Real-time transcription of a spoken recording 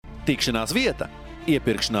Tikšanās vieta,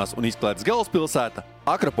 iepirkšanās un izklaides galvaspilsēta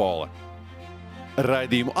Akropole.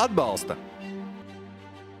 Raidījumu atbalsta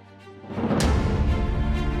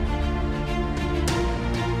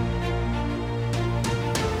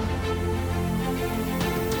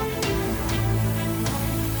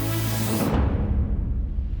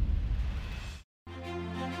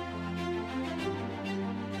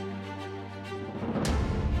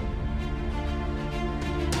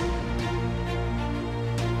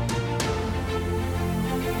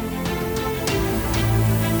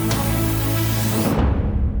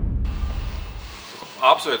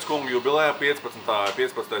Apsveic kungu jubilējā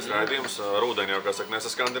 15. raidījums. Rūdeni jau, kā saka,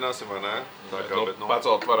 nesaskandināsim, vai ne? Tā kā, bet,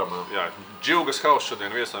 pacelt varam. Jā, Džilgas House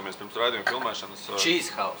šodien viesojamies pirms raidījuma filmēšanas.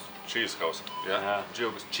 Cheese House. Cheese House, jā.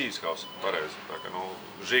 Džilgas Cheese House, pareizi. Tā kā,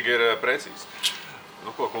 Žiga ir precīzi.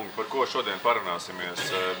 Ko, kungi, par ko šodien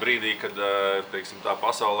parunāsimies? Brīdī, kad, teiksim, tā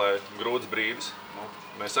pasaulē grūts brīdis.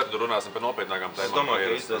 Mēs arī runāsim par nopietnākām tēmām. Es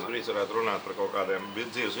domāju, ka īstais brīdis varētu runāt par kaut kādiem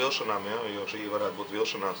dzīves vilšanām, jo šī varētu būt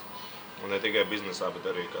vilšanās. Un ne tikai biznesā, bet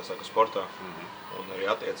arī, kā saka, sportā. Un arī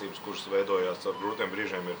attiecības, kuras veidojās ar grūtiem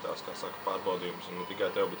brīžiem, ir tās, kā saka, pārbaudījums. Un ne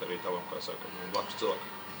tikai tev, bet arī tavam, kā saka, blakus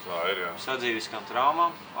cilvēkam. Tā ir, jā. Sadzīviskām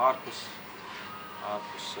traumām, ārpus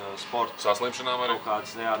sporta. Saslimšanām arī. Kaut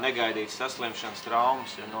kādas negaidītas saslimšanas,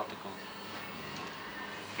 traumas, notikumi.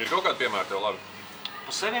 Ir kaut kādi piemēri tev labi?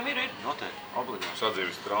 Pa seviem ir noteikti, obligāti.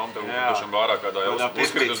 Sadzīves trauma, tev pašam vārā kādā jau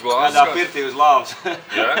uzskrit uz Kādā glāzes. pirtī uz lāvas.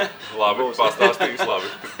 Jā, labi, pastāstīs, labi.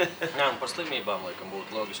 Jā, un par slimībām, laikam,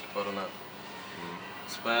 būtu loģiski parunāt.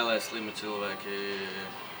 Spēlē slimi cilvēki,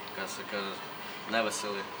 kā saka,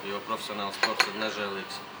 neveseli, jo profesionāls sports ir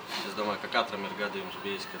nežēlīgs. Es domāju, ka katram ir gadījums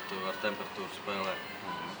bijis, kad tu ar temperatūru spēlē.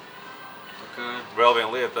 Vēl viena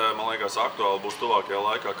lieta, man liekas, aktuāli būs tuvākajā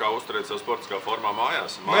laikā, kā uzturēt sev sportiskā formā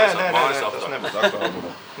mājās. Nē, tas nebūs aktuāli.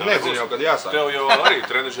 Nezinu jau, kad jāsāk. Tev jau arī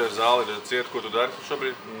trenažera zāle ir cieta, ko tu dari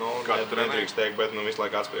šobrīd? Kā tu trenēji? Nedrīkst teikt, bet visu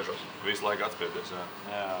laiku atspiežos. Visu laiku atspieties,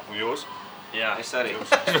 jā. Un jūs? Jā. Es arī.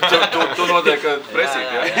 Tu noteikti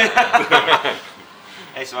presīt, jā?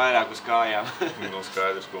 Es vairāk uz kājām.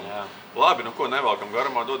 Skaidrs, ko. Labi, ko nevelkam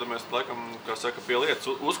garumā, dodamies, laikam, kā saka, pie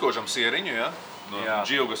lietas. Uzkožam sieriņu, jā? No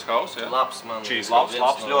Džilgas House, jā? Labs man. Ļoti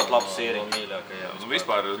labs sieriņš. No mīļākajām.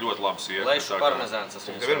 Vispār ļoti labs sieriņš. Leišu parmezāns.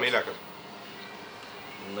 Tev ir mīļākais?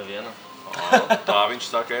 Neviena. Tā viņš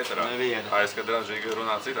saka ēterā. Neviena. Aizkadrā Žiga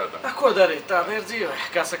runā citādā. Ko darīt? Tāda ir dzīve.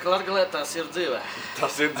 Kā saka Latgalē, tās ir dzīve.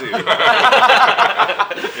 Tas ir dzīve.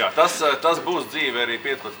 Jā, tas būs dzīve arī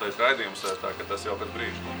 15. raidījums, tā ka tas jau pēc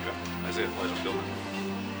brīža. Aiziet, laižam filmēt.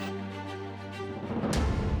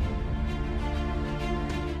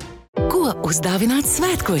 Ko uzdāvināt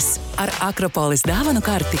svētkos? Ar Akropoles dāvanu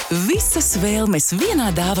karti visas vēlmes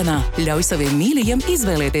vienā dāvanā. Ļauj saviem mīļajiem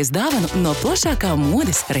izvēlēties dāvanu no plašākā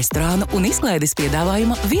modes, restorānu un izklaides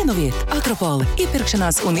piedāvājuma vienu vietu. Akropole –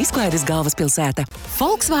 iepirkšanās un izklaides galvaspilsēta.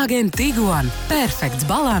 Volkswagen Tiguan – perfekts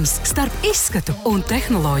balans starp izskatu un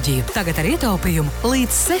tehnoloģiju. Tagad ar ietaupījumu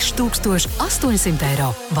līdz 6800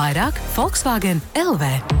 eiro. Vairāk Volkswagen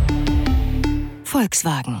LV.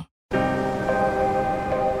 Volkswagen.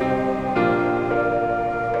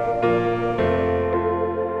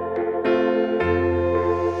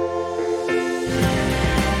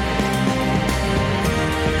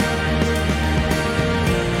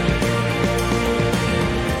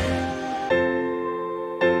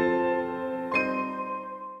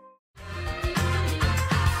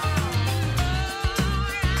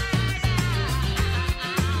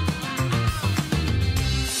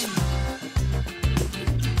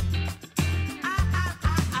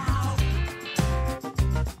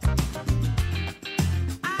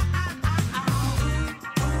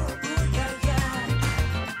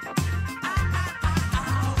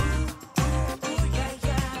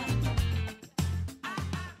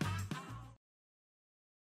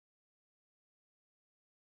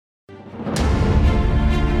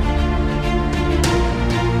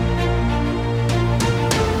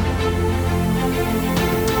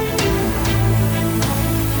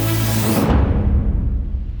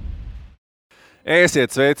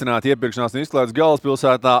 Esiet sveicināti iepirkšanās un izklaides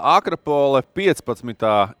galvaspilsētā Akropole.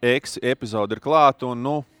 15. epizode ir klāta un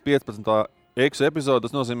 15. epizode,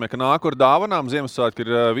 tas nozīmē, ka nāk ar dāvanām. Ziemassvētki ir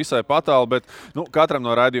visai patāli, bet katram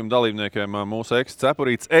no raidījuma dalībniekiem mūsu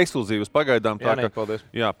cepurītes ekskluzīvas pagaidām. Jānīt, paldies.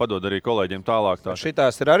 Jā, padod arī kolēģiem tālāk.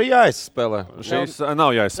 Šitās ir arī jāizspēlē. Šīs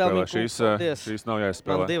nav jāizspēlē. Šīs nav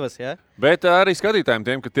jāizspēlē. Vēl divas, jā? Bet arī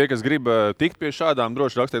skatītājiem, tie, kas grib tikt pie šādām,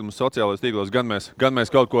 droši rakstiet mums sociālajos tīklos, gan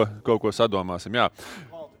mēs kaut ko sadomāsim. Jā.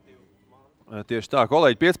 Tieši tā,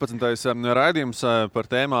 kolēģi, 15. raidījums par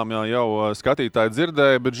tēmām jau skatītāji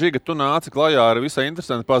dzirdēja, bet Žiga, tu nāci klajā ar visai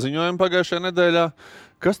interesantu paziņojumu pagājušajā nedēļā.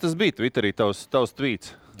 Kas tas bija Twitterī, tavs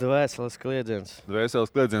tweets? Dvēseles kliedziens.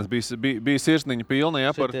 Dvēseles kliedziens bija sirsniņa pilna,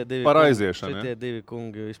 ja, par aiziešanu. Šitie divi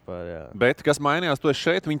kungi vispār, jā. Bet kas mainījās, tu esi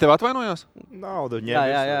šeit? Viņi tev atvainojās? Naudu ņem.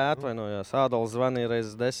 Jā, atvainojās. Ādals zvanīja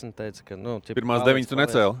reizes 10, teica, ka, Pirmās 9 tu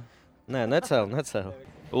necēli? Nē, necēli.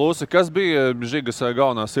 Lūsi, kas bija Žigas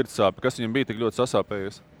galvenā sirdsāpe? Kas viņam bija tik ļoti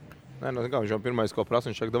sasāpējies? Nē, viņš jau pirmais, ko prasa,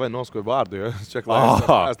 viņš saka, davai noskuj bārdu, jo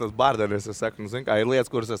es tas bārdenis, es saku, ir lietas,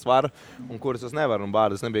 kuras es varu un kuras es nevaru, un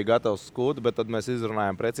bārdas nebija gatavs skūt, bet tad mēs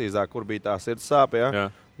izrunājam precīzāk, kur bija tā sirdsāpe, ja?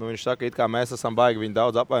 Viņš saka, it kā mēs esam baigi viņu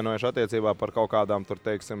daudz apvainojuši attiecībā par kaut kādām, tur,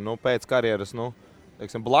 teiksim, pēc karjeras,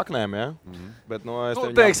 teiksim, blaknēm, ja? Bet,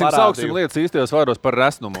 teiksim, sauksim lietas īstajos vārdos par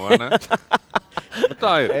resnumu, vai ne?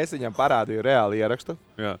 Tā ir. Es viņam parādīju reāli ierakstu.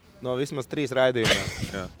 Jā. No vismaz 3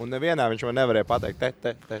 raidījumiem. Un nevienā viņš man nevarēja pateikt,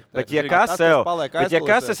 te. Bet, ja kas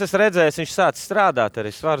es esmu redzējis, viņš sāc strādāt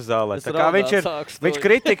arī svaru zālē. Tā kā viņš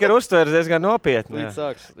kritika ir uztveris diezgan nopietni.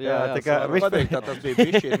 Tas bija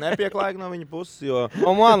bišķīt nepieklājīgi no viņa puses, jo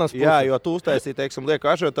tu uztaisīji, teiksim, lieku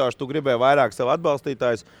ažiotāžu, tu gribēji vairāk savu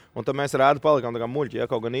atbalstītājus, un tad mēs rādi palikām tā kā muļķi, ja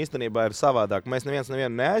kaut gan īstenībā ir savādāk. Mēs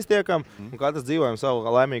nevienu neaiztiekam, un katrs dzīvojam savu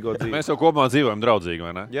laimīgo dzīvi. Mēs jau kopumā dzīvojam draudzīgi,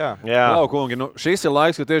 vai ne? Jā. Laukungi, šis ir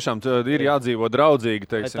laiks, ka tiešām ir jādzīvo draudzīgi,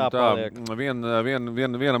 teiksim tā.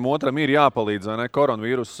 Vienam otram ir jāpalīdz, vai ne?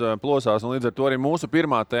 Koronavīrus plosās, un līdz ar to arī mūsu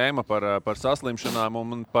pirmā tēma par saslimšanām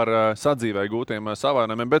un par sadzīvē gūtiem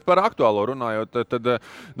savainojumiem. Bet par aktuālo runājot, tad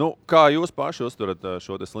kā jūs paši uzturat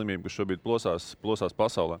šo slimību, kas šobrīd plosās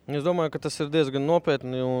pasaulē? Es domāju, ka tas ir diezgan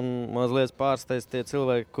nopietni un mazliet pārsteidz tie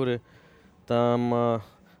cilvēki, kuri tam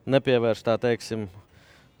nepievērš tā, teiksim,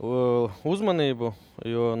 uzmanību,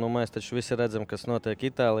 jo mēs taču visi redzam, kas notiek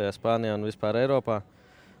Itālijā, Spānijā un vispār Eiropā.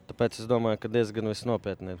 Tāpēc es domāju, ka diezgan viss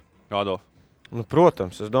nopietni ir. Adolf?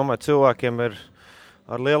 Protams, es domāju, cilvēkiem ir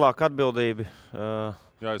ar lielāku atbildību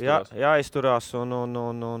jāizturās.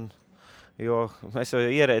 Jo mēs jau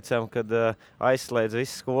ierēcām, kad aizslēdz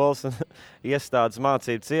visas skolas un iestādes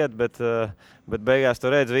mācību ciet, bet beigās tu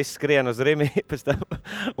redzi, visi skrien uz Rimī pēc tam,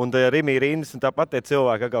 un tajā Rimī rindas, un tāpat tie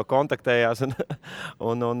cilvēki atkal kontaktējās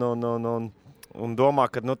un domā,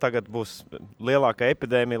 ka tagad būs lielākā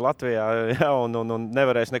epidēmija Latvijā, un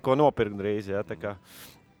nevarēs neko nopirkt drīz. Ja, tā kā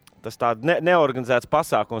tas tāds neorganizēts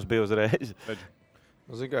pasākums bija uzreiz.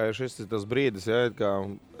 Šis ir tas brīdis, ja, ka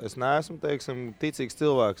es neesmu, teiksim, ticīgs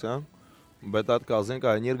cilvēks, ja? Bet atkal,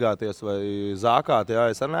 ņirgāties vai zākāt, ja?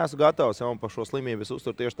 Es arī neesmu gatavs, ja? Un par šo slimību es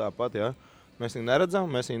uzturu tieši tāpat. Ja? Mēs viņu neredzam,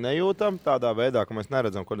 mēs viņu nejūtam tādā veidā, ka mēs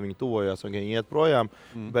neredzam, kad viņi tuvojās vai viņi iet projām.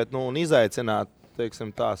 Bet un izaicināt, teiksim,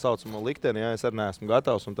 tā saucamo likteni, ja? Es arī neesmu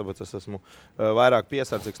gatavs, un tāpēc es esmu vairāk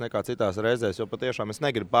piesardzīgs nekā citās reizēs, jo patiešām es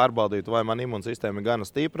negribu pārbaudīt, vai man imūnsistēma ir gana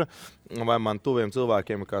stipra, vai man tuviem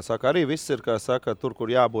cilvēkiem, kā saka, arī viss ir, kā saka, tur, kur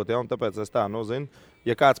jābūt, ja? Un tāpēc es tā, zinu,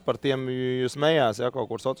 ja kāds par tiem smējās, ja,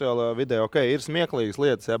 kaut kur sociālajā vidē, ir smieklīgas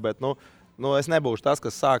lietas, ja, bet, es nebūšu tas,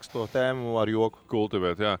 kas sāks to tēmu ar joku.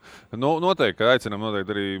 Kultivēt, jā. Noteikti aicinām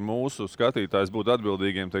arī mūsu skatītājus būt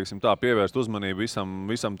atbildīgiem, teiksim tā, pievērst uzmanību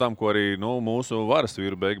visam tam, ko arī mūsu varas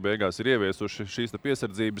vīru beigās ir ieviesuši šīs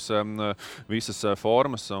piesardzības visas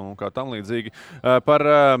formas un kā tam līdzīgi. Par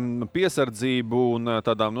piesardzību un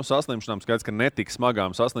tādām saslimšanām, skaidrs, ka netik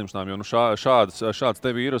smagām saslimšanām, jo šāds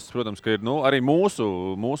te vīrus, protams, ka ir arī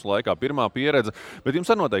mūsu laikā pirmā pieredze, bet jums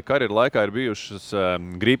arī noteikti karjeras laikā ir bijušas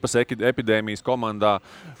gripas epidēmijas komandā.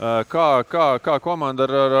 Kā komanda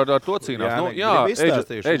ar to cīnās?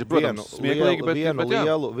 Eģi, protams, smieklīgi, bet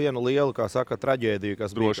vienu lielu, kā saka, traģēdiju,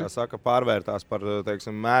 kas bija, kā saka, pārvērtās par,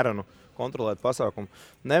 teiksim, mērenu kontrolēt pasākumu.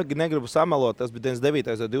 Negribu samelot, tas bija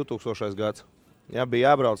 99. vai 2000. gads. Ja,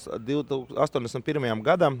 bija jābrauc 81.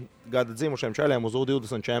 gada dzimušiem čaļiem uz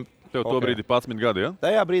U20 čempionu. Tev to brīdi 11 gadi, ja?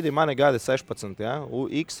 Tajā brīdī mani gadi 16, ja?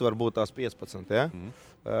 X varbūt tās 15, ja?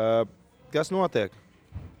 Kas notiek?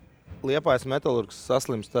 Liepājas metalurgs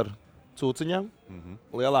saslimst ar cūciņām.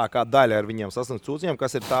 Lielākā daļa ar viņiem saslimst cūciņām,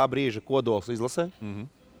 kas ir tā brīža kodols izlasē.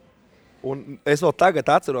 Un es vēl tagad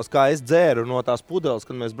atceros, kā es dzēru no tās pudeles,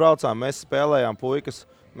 kad mēs braucām, mēs spēlējām puikas,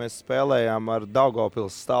 mēs spēlējām ar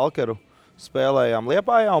Daugavpils Stalkeru, spēlējām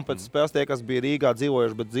Liepājā, un pēc spēles tie, kas bija Rīgā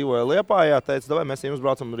dzīvojuši, bet dzīvoja Liepājā, teica, davai mēs jums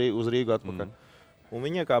braucam uz Rīgu atpakaļ. Un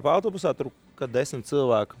viņi iekāpa autobusā, tur, kad 10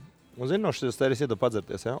 cilvēku. Un zinu, no šīs tēris iedo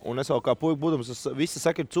padzerties, ja? Un es vēl kā puika būdams, visi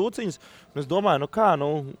saka, ir cūciņas, un es domāju,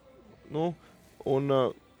 un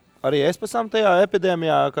arī es pēc tam tajā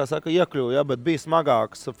epidēmijā, kā saka, iekļuvu, ja? Bet bija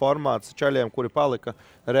smagāks formāts čaļiem, kuri palika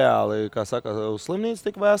reāli, kā saka, uz slimnīcu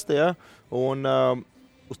tik vēsti, ja?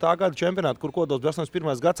 uz tā gada čempionātu, kur kodols bija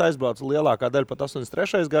 81. gads, aizbrauca lielākā daļa pat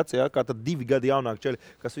 83. gads, ja, kā tad 2 gadi jaunāk čeļi,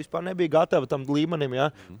 kas vispār nebija gatavi tam līmenim, ja.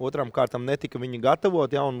 Otram kārtam netika viņi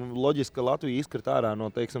gatavot, ja, un loģiski, ka Latvija izkrita ārā no,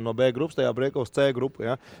 teiksim, no B grupas, tajā breika uz C grupu,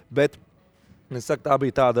 ja. Bet es saku, tā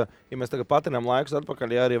bija tāda, ja mēs tagad patinām laikus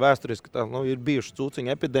atpakaļ, ja arī vēsturiski, tā, ir bijušas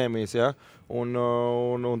cūciņa epidēmijas, ja,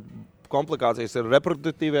 un komplikācijas ir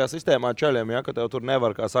reproduktīvajā sistēmā čeļiem, ja, ka tev tur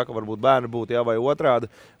nevar, kā saka, varbūt bērni būt, ja, vai otrādi,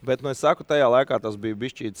 bet, es saku, tajā laikā tas bija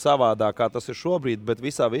bišķīt savādāk, kā tas ir šobrīd, bet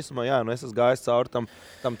visā vismā, jā, es esmu gājis cauri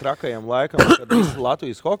tam trakajam laikam, kad viss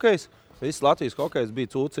Latvijas hokejs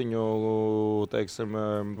bija cūciņu, teiksim,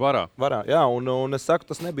 Varā. Jā, un es saku,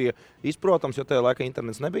 tas nebija izprotams, jo tajā laikā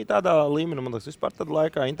internets nebija tādā līmenī, man liekas, vispār tad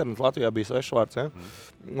laikā internets Latvijā bija svešvārds, ja.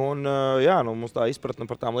 Un, jā, mums tā izpratne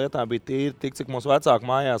par tām lietām bija tīri, tik cik mums vecāki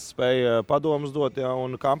mājās spēja padomus dot, ja,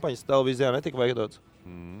 un kampaņas televīzijā netika veidots.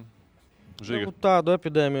 Tādu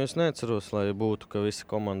epidēmiju es neatceros, lai būtu, ka visa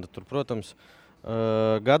komanda tur, protams,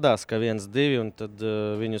 gadās, ka 1-2, un tad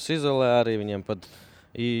viņus izolē arī, viņiem pat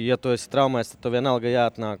ja tu esi traumēts, tad tev vienalga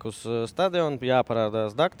jāatnāk uz stadionu,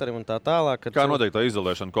 jāparādās daktarim un tā tālāk. Kā notiek tā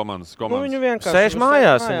izolēšana komandas? Viņu vienkārši sēž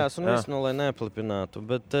mājās un visu, lai neplipinātu.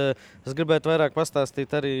 Bet es gribētu vairāk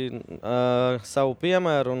pastāstīt arī savu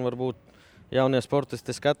piemēru, un varbūt jaunie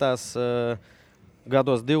sportisti skatās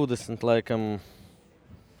gados 20, laikam,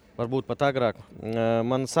 varbūt pat agrāk.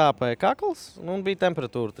 Man sāpēja kakls un bija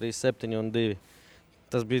temperatūra 3,7 un 2.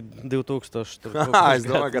 Tas bija 2000.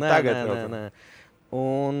 Es domāju, ka tagad. Nē.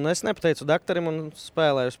 Un es nepateicu daktarim un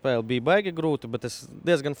spēlēju spēli. Bija baigi grūti, bet es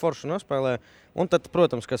diezgan forši nospēlēju. Un tad,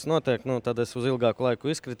 protams, kas notiek, tad es uz ilgāku laiku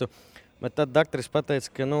izkritu. Bet tad daktaris pateica,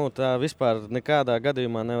 ka tā vispār nekādā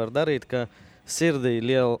gadījumā nevar darīt, ka sirdī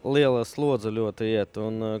liela slodze ļoti iet.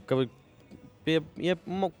 Un ka pie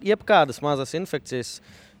jebkādas mazas infekcijas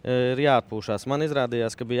ir jāatpūšās. Man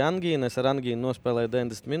izrādījās, ka bija angīna. Es ar angīnu nospēlēju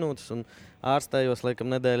 90 minūtes un ārstējos,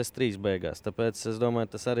 laikam, nedēļas 3 beigās. Tāpēc es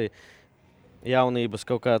domāju, tas arī jaunības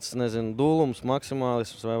kaut kāds, dūlums,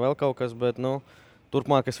 maksimālisms vai vēl kaut kas, bet,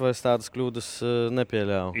 turpmāk es vairs tādas kļūdas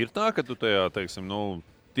nepieļauju. Ir tā, ka tu tajā, teiksim,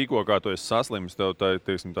 tikko kā tu esi saslims, tev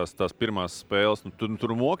teiksim, tās pirmās spēles, tu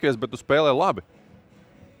tur mokies, bet tu spēlē labi.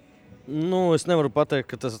 Es nevaru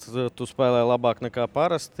pateikt, ka tu spēlē labāk nekā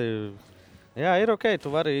parasti. Jā, ir ok, tu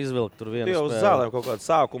vari izvilkt tur vienu spēli. Tu jau uz zālēm kaut kādu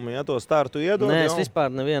sākumu, ja to startu iedod. Nē, es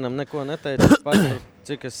vispār nevienam neko neteicu.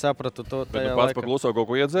 Cik es sapratu to tajā laikā. Bet pats pakluso kaut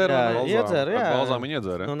ko iedzēra? Jā, iedzēra, jā. Balzāmiņu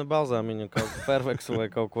iedzēra, jā? Ne balzāmiņu, kaut ko perfeksu vai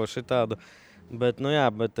kaut ko šitādu. Bet,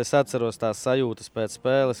 bet es atceros tās sajūtas pēc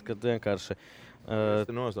spēles, kad vienkārši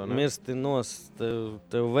mirsti nost,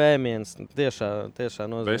 tev vēmiens tiešā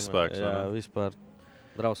nozīmē. Bezspēks, jā, vispār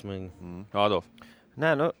drausmīgi. Ādolf.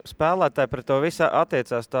 Nē, spēlētāji pret to visu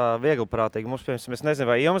attiecās tā viegliprātīgi. Mums, piemēram, es nezinu,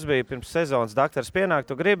 vai jums bija pirms sezonas daktars pienāk,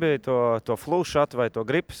 tu gribi to flu shot vai to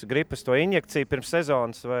gripas to injekciju pirms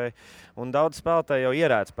sezonas, un daudz spēlētāji jau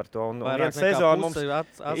ierēdz par to. Un viena sezona mums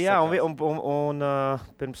jā, un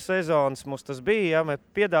pirms sezonas mums tas bija, ja,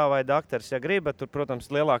 piedāvāja daktars, ja gribat, tur, protams,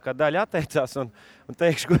 lielākā daļa atteicās, un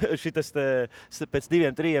teikšu, šitas pēc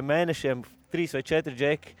 2-3 mēnešiem 3 vai 4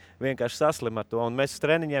 džeki vienkārši saslim ar to. Un mēs uz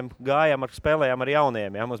treniņiem spēlējām ar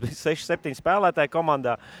jauniem. Ja? Mums bija 6-7 spēlētāji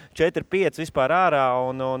komandā, 4-5 vispār ārā.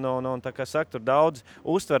 Un tā kā saka, tur daudz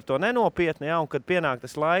uztver to nenopietni. Ja? Un kad pienāk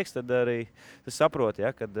tas laiks, tad arī tas saprot,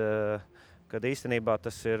 ja? Kad īstenībā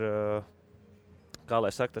tas ir, kā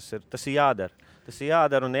lai saka, tas ir jādara. Tas ir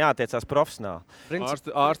jādara un jātiecās profesionāli.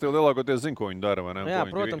 Ārsti jau lielākoties zina, ko viņi dara, vai ne? Jā,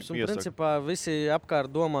 protams, un principā visi apkārt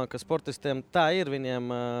domā, ka sportistiem tā ir, viņiem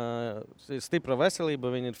ir stipra veselība,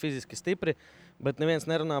 viņi ir fiziski stipri, bet neviens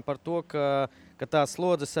nerunā par to, ka tās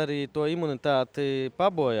slodzes arī to imunitāti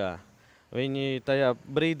pabojā. Viņi tajā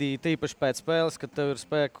brīdī, tīpaši pēc spēles, kad tev ir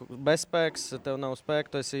bezspēks, tev nav spēka,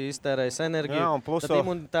 tu esi iztērējis enerģiju, tad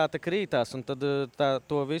imunitāte krītās, un tad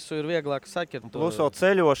to visu ir vieglāk saķert. Plus vēl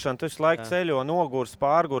ceļošana, tu visu laiku ceļo, nogurs,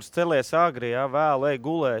 pārgurs, celies agri, jā, vēl ej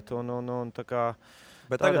gulēt. Un tā kā,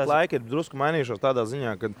 bet tagad laiki ir drusku mainījušos tādā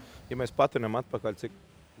ziņā, ka, ja mēs patinam atpakaļ, cik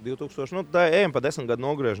 2000, tā ejam pa 10 gadu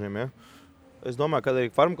nogriežņiem, ja? Es domāju, ka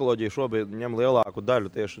arī farmakoloģija šobrīd ņem lielāku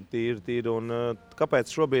daļu tieši tīri. Un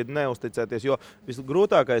kāpēc šobrīd neuzticēties? Jo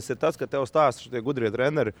visgrūtākais ir tas, ka tev stāsta šie gudrie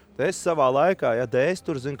treneri. Te es savā laikā, ja es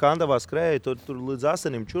tur, Kandavā skrēju, tur līdz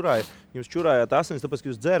asinim čurāju. Jūs čurājāt asinis, tāpēc, ka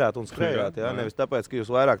jūs dzērāt un skrējāt, ja? Nevis tāpēc, ka jūs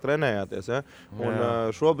vairāk trenējāties. Ja? Un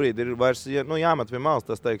šobrīd ir vairs jāmet pie malas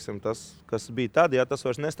tas, teiksim, tas, kas bija tad, ja tas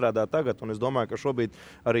vairs nestrādā tagad. Un es domāju, ka šobrīd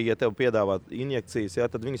arī, ja tev piedāvā injekcijas, ja,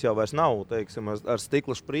 tad viņas jau vairs nav, teiksim, ar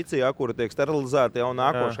stikla šprici, ja, kura tiek sterilizēti jau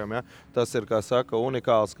nākošiem. Ja? Tas ir, kā saka,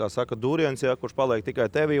 unikāls, kā saka, dūriens, ja, kurš paliek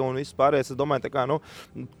tikai tevī un viss pārējais. Es domāju, tā kā,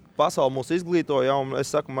 pasauli mūs izglītoja, un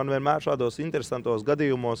es saku, man vienmēr šādos interesantos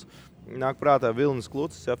gadījumos nāk prātā Vilnis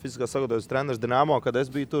Klucis, fiziskās sagatavošanās treneris Dinamo, kad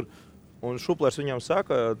es biju tur. Un Šuplers viņam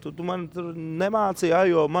saka, tu man tur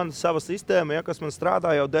nemācīji, jo man sava sistēma, kas man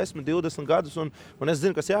strādā jau 10, 20 gadus, un es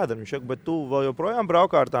zinu, kas jādara. Viņš saka, bet tu vēl joprojām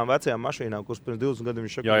braukā ar tām vecajām mašīnām, kuras pirms 20 gadiem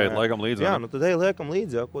viņš saka, jāiet laikam līdzi. Jā, nu tad ej liekam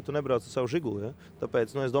līdzi, ko tu nebrauc ar savu žiguli. Ja?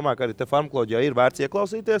 Tāpēc es domāju, ka arī te farmakoloģijā ir vērts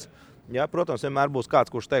ieklausīties. Ja, protams, vienmēr būs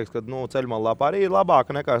kāds, kurš teiks, ka ceļmalā lapa arī ir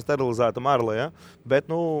labāka nekā sterilizēta marla. Ja? Bet,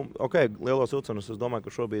 lielos vilcienos es domāju,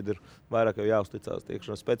 ka šobrīd ir vairāk jau jāuzticās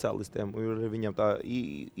tiekšanas speciālistiem. Viņam tā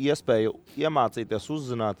iespēja iemācīties,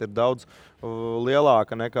 uzzināt ir daudz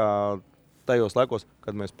lielāka nekā tajos laikos,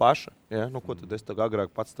 kad mēs paši. Ja? Ko tad es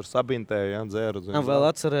agrāk pats tur sabintēju, ja? Dzēru. Vēl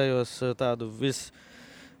atcerējos tādu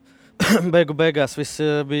beigās viss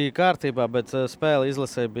bija kārtībā, bet spēle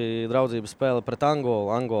izlasē bija draudzības spēle pret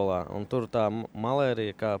Angolā. Un tur tā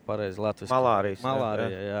malērija, kā pareizi latviski. Malārija,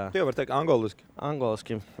 jā. Tu jau var teikt angoliski.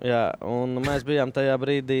 Angoliski, jā. Un mēs bijām tajā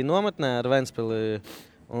brīdī nometnē ar Ventspili.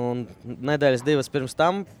 Un nedēļas 2 pirms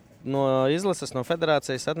tam no izlases, no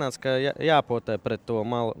federācijas atnāca, ka jāpotē pret to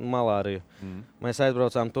malāriju. Mēs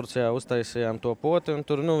aizbraucām Turcijā, uztaisījām to poti, un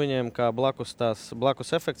tur viņiem kā blakus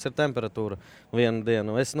efekts ir temperatūra vienu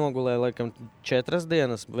dienu. Es nogulēju laikam 4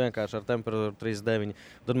 dienas vienkārši ar temperatūru 39.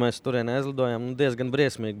 Tad mēs turienē aizlidojām, diezgan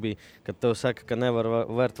briesmīgi bija, kad tev saka, ka nevar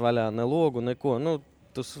vērt vaļā ne logu, neko.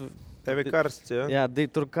 Tev ir karsts, ja? Jā,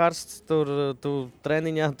 tur karsts, tu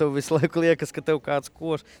treniņā, tev visu laiku liekas, ka tev kāds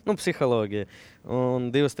koš. Psiholoģija. Un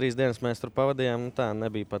 2-3 dienas mēs tur pavadījām, tā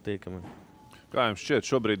nebija patīkami. Kā jums šķiet,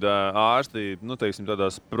 šobrīd ārsti,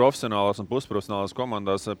 tādās profesionālās un pusprofesionālās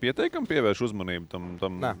komandās pietiekami pievērš uzmanību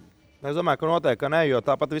tam? Nē. Es domāju, ka noteikti, ka ne, jo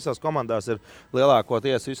tāpat visās komandās ir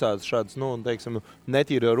lielākoties visādas šādas,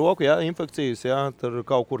 netīro roku, infekcijas, tur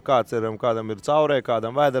kaut kur kādam ir caurē,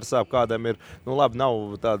 kādam vēdersāp, kādam ir, labi,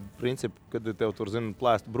 nav tāda principa, kad tev tur,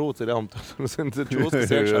 plēst brūci, un tur,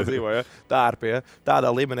 čūskas iekšā dzīvo, tārpi, tādā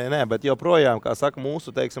līmenī nē, bet joprojām, kā saka, mūsu,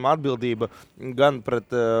 atbildība gan pret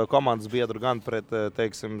komandas biedru, gan pret,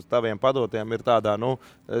 taviem padotiem ir tādā,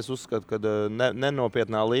 es uzskatu, ka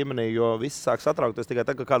nenopietnā līmenī, jo viss sāk satraukties tikai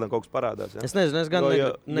tā, ka kādam kaut kas parādās. Ja? Es nezinu, es gan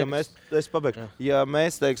es pabeigšu. Ja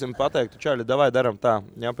mēs, pateiktu, čaļi, davai daram tā,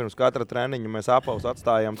 pirms katra treniņa mēs apaus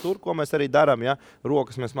atstājam tur, ko mēs arī daram,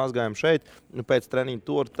 rokas mēs mazgājam šeit, pēc treniņa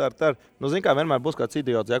tur. Zin kā, vienmēr būs kāds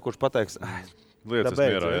idiots, kurš pateiks, lietas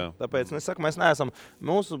mierā, jā. Tāpēc es saku, mēs neesam,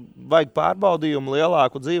 mums vajag pārbaudījumu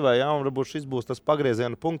lielāku dzīvē, un varbūt šis būs tas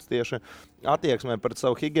pagrieziena punkts tieši attieksmē pret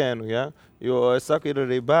savu higiēnu, jo es saku, ir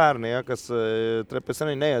arī bērni, kas pēc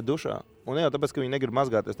arī neiet dušā. Un ne jau tāpēc, ka viņi negrib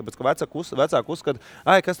mazgāties, tāpēc, ka vecāki uzskata,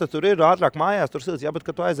 kas tur ir, ātrāk mājās, tur silts, bet,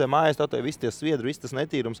 kad tu aizēji mājās, tad tev viss tie sviedri, viss tas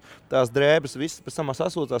netīrums, tās drēbes, viss pēc tam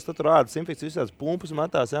sasūcās, tad tur ādas infekcijas, visādas pumpas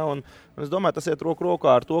metās, un es domāju, tas iet roku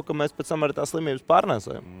rokā ar to, ka mēs pēc tam arī tās slimības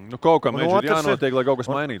pārnēsājam. Kaut kam ir jānotiek, lai kaut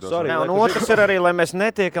kas mainītos. Un otrs ir arī, lai mēs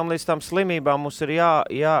netiekam līdz tam slimībām, mums ir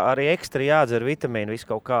arī ekstra jādzer vitamīnu visu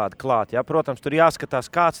kaut kādu klāt. Protams, tur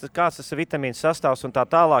jāskatās, kāds tas vitamīns sastāvs un tā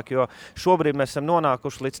tālāk, jo šobrīd mēs esam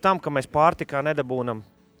nonākuši līdz tam, ka mēs pārtikā nedabūnam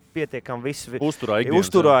pietiekam visu uzturā,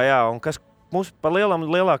 un kas mums par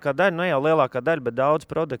lielākā daļa, ne jau lielākā daļa, bet daudz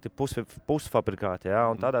produkti pusfabrikāti,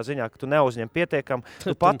 un tādā ziņā, ka tu neuzņem pietiekam,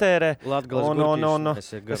 tu patērē, un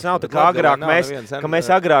tas nav tā kā agrāk,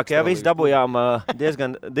 mēs agrāk, visi dabujām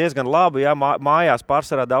diezgan labi, mājās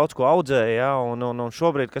pārsvarā daudz ko audzēja, un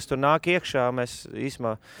šobrīd, kas tur nāk iekšā, mēs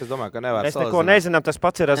īsumā, es domāju, ka nevar mēs neko nezinām, tas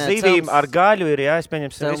pats ir ar zivīm, ar gaļu ir, es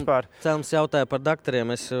pieņemsim vispār. Cēlums jautāja par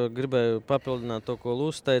daktariem, es gribēju papildināt to, ko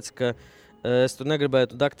Lūs teica, ka es tur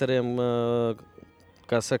negribētu daktariem,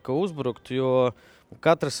 uzbrukt, jo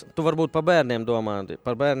tu varbūt par bērniem domā,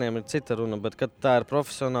 par bērniem ir cita runa, bet kad tā ir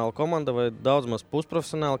profesionāla komanda vai daudz maz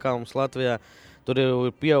pusprofesionāla, kā mums Latvijā, tur ir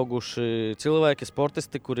pieauguši cilvēki,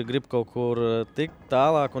 sportisti, kuri grib kaut kur tikt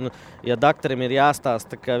tālāk. Un, ja daktarim ir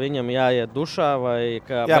jāstāsta, ka viņam jāiet dušā vai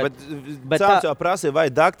kā... Jā, bet Cēlums jau prasīja, vai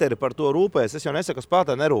daktari par to rūpēs. Es jau nesaku, ka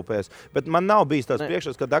spēlētāji nerūpēs. Bet man nav bijis tāds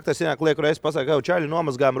priekšstats, ka daktaris ienāk lieku reizi pasaka, ka jau čaļi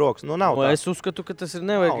nomazgājam rokas. Nav tā. Es uzskatu, ka tas ir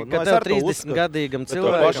nevajag, ka tev 30-gadīgam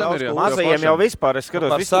cilvēkam. Mazajiem jau vispār, es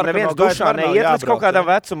skatos, visur neviens dušā neiet līdz kaut kādam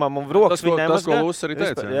vecumam un rokas viņi nemazgā. Tas, ko Lūs arī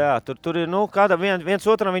teica. Jā, tur ir, kāda viens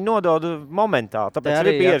otram viņi nodod momentā. Tāpēc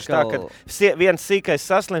arī bieži tā, ka viens sīkais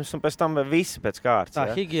saslims un pēc tam visi pēc kārtas. Tā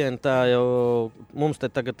higiēna, tā jau mums te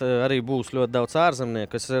tagad arī būs ļoti daudz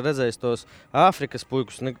ārzemnieku. Es redzēju tos Āfrikas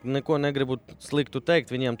puikus, neko negribu sliktu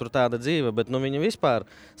teikt, viņiem tur tāda dzīve, bet viņi vispār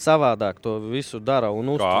savādāk to visu dara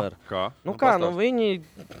un uztver. Kā? Viņi,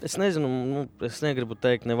 es nezinu, es negribu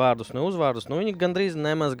teikt ne vārdus, ne uzvārdus, viņi gandrīz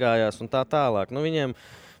nemazgājās un tā tālāk. Viņiem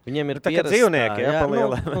Viņiem ir tā kā dzīvnieki, jā,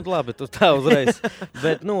 palielē. Labi, tu tā uzreiz.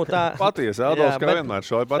 Bet, tā... Patiesi, Adolfs, kā vienmēr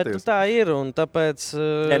šo ir patiesi. Bet tā ir, un tāpēc...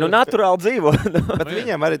 naturāli dzīvo. Bet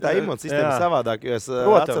viņiem arī tā imūnsistēma savādāk, jo es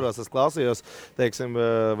atceros, es klausījos, teiksim,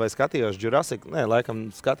 vai skatījos Jurassic, laikam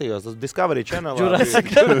skatījos, tas Discovery Channel.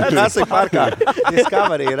 Jurassic Parkā.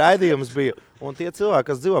 Discovery raidījums bija. Un tie cilvēki,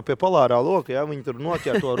 kas dzīvo pie polārā loka, viņi tur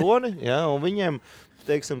noķer to roni, un viņiem,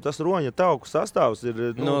 teiksim, tas roņa tauku sastāvs ir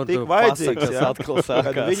tik vajadzīgs,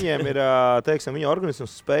 kad viņiem ir, teiksim, viņa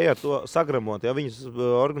organisms spēja ar to sagramot, viņas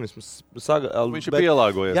organisms viņš ir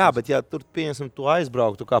pielāgojies. Jā, bet ja tur, pieņemsim, tu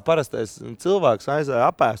aizbrauktu, kā parastais cilvēks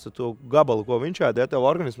apēstu to gabalu, ko viņš ēd, tev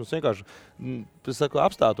organisms vienkārši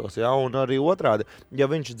apstātos, un arī otrādi, ja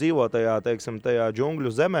viņš dzīvo tajā, teiksim, tajā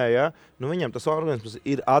džungļu zemē, viņam tas organisms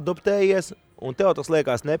ir adoptējies, un tev tas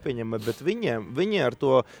liekas nepieņemami, bet viņi ar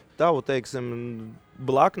to tavu, teiksim,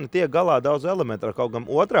 blakni tiek galā daudz elementu, ar kaut gan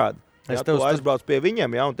otrādi. Tu aizbrauc pie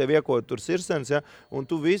viņiem, un tev iekoja tur sirsens, un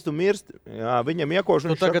tu visu mirsti. Viņam iekoši,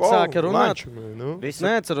 un viņš tagad sāka runāt. Es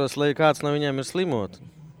neatceros, lai kāds no viņiem ir slimot.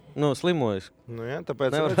 Slimojis.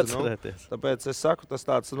 Tāpēc es saku, tas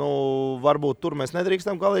tāds, varbūt tur mēs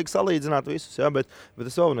nedrīkstam galīgi salīdzināt visus, bet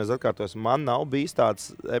es vēlreiz atkārtojos, man nav bijis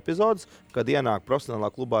tāds epizods, kad ienāk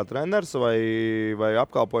profesionālā klubā treneris vai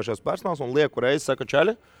apkalpojušais personāls un lieku reizi saka,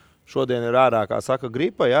 čaļi, šodien ir ārā, kā saka,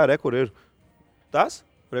 gripa, kur ir tas?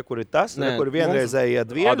 Kur ir tas, kur ir vienreizējie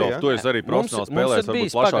dvieni. Adolf, tu esi arī profesionāls spēlējis,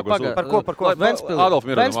 varbūt plašākos. Par ko?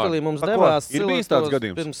 Ventspilī mums devās cilvēks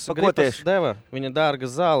pirms gripas deva. Viņa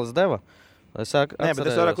dārgas zāles deva. Bet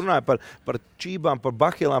es vairāk runāju par čībām, par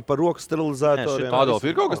bahilām, par rokas sterilizātoriem. Adolf,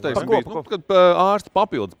 ir kaut kas teiksim, kad ārsti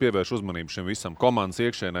papildus pievērš uzmanību šim visam komandas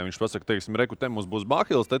iekšienē. Viņš pasaka, teiksim, reku, te mums būs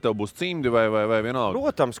bahils, te tev būs cimdi vai vienalga.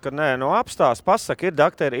 Protams, ka nē, apstāst, pasaka, ir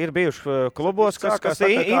dakteri, ir bijuši klubos, kas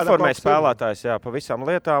informē spēlētājs pa visām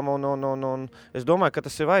lietām, un es domāju, ka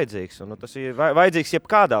tas ir vajadzīgs. Un tas ir vajadzīgs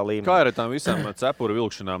jebkādā līmenī. Kā ir ar tām visām cepuru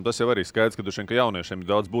vilkšanām? Tas jau arī skaidrs, ka jauniešiem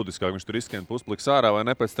ir daudz būtiskāk. Viņš tur izskrien puspliks ārā vai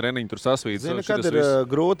ne pēc treniņa tur sasvīd. Zini, kad ir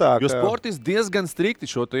grūtāk. Jo sportisti diezgan strikti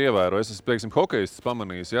šo te ievēro. Es esmu, teiksim, hokejists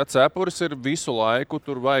pamanījis. Cepuris ir visu laiku,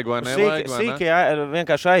 tur vajag vai nevajag. Sīki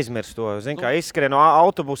vienkārši aizmirst to. Zini, kā izskrien no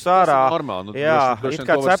autobusa ārā. Normāli. It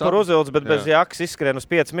kā cepuru uzvilc, bet bez jakas izskrien uz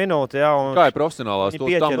 5 minūtes. Kā ir profesionālās?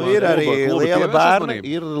 Ir arī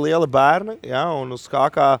lieli bērni, un uz kā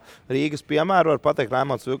Rīgas piemēru var pateikt,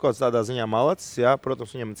 Raimonds Vilkots tādā ziņā malacis.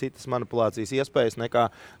 Protams, viņam ir citas manipulācijas iespējas nekā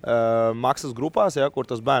maksas grupās, kur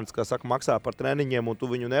tas bērns, kā saka, maksā par treniņiem, un tu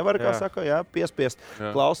viņu nevari, kā saka, piespiest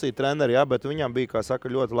klausīt treneri, bet viņam bija, kā saka,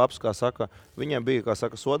 ļoti labs, kā saka, viņam bija, kā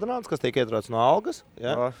saka, sodināts, kas tiek ietrauc no algas,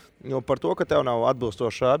 par to, ka tev nav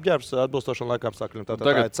atbilstošs apģērbs, atbilstošam laika apstākļiem. Tā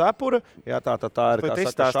ir cepura, tā ir, kā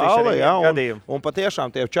saka, šāle, un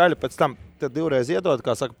patiešām tie čaļi pēc tam tad divreiz iedod,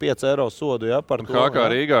 kā saka, 5 eiro sodu, par to. HK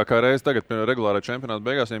Rīgā, kā reiz tagad regulārā čempionāta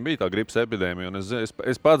beigās, viņiem bija tā gripas epidēmija, un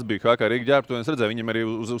es pats biju HK Rīga ģērbtu, un es redzēju, viņiem arī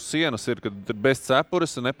uz sienas ir, kad bez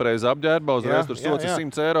cepuras, nepareizi apģērba, uzreiz tur sots ir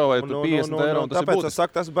 100 eiro vai 50 eiro, un tas ir būtiski. Tāpēc es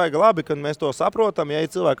saku, tas baigi labi, kad mēs to saprotam, ja ir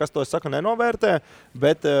cilvēki, kas to saka, nenovērtē,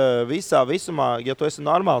 bet visumā, ja tu esi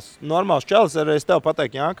normāls čelis, arī es tev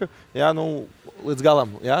pateiktu, Jāka, līdz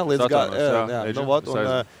galam,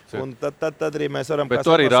 un tad arī mēs varam... Bet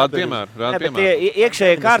tu arī rādi piemēru.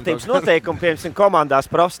 Iekšējie kārtības noteikumi, piemēram, komandās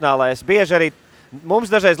profesionālais, bieži arī mums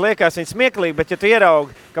dažreiz liekas viņi smieklīgi, bet ja tu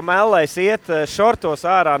ieraugi, ka Mellais iet šortos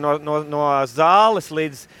ārā no zāles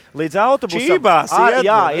līdz autobusam, Čībās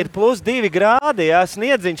ir plus 2 grādi,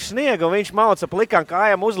 sniedziņš sniega, un viņš mauca plikām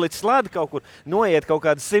kājām uzlic slēdi kaut kur, noiet kaut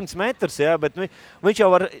kādas 100 metrus, bet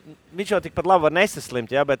viņš jau tikpat labi var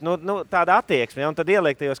nesaslimt, bet tāda attieksme, un tad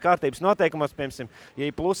ieliek tajos kārtības noteikumos, piemēram,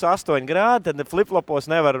 ja ir plus 8 grādi, tad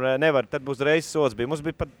flip-flopos nevar, tad būs reizes sods bija. Mums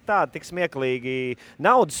bija pat tādi tik smieklīgi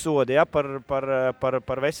naudas sodi,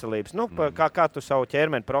 par veselības. Kā tu savu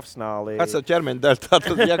ķermeni profesionāli... Kāds savu ķermeni dara?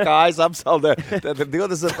 Tātad, ja kājas apsaldē, tad ir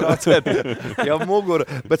 20% jau mugura.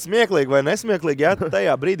 Bet smieklīgi vai nesmieklīgi,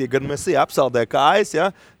 tajā brīdī, kad Messi apsaldē kājas,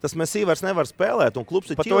 tas Messi vairs nevar spēlēt, un klubs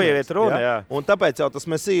ir ķilnieks. Par to jau iet runa, Un tāpēc jau tas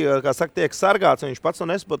Messi, kā saka, tiek sargāts, un viņš pats to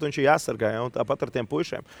nesaprot, viņš ir jāsargā, un tāpat ar tiem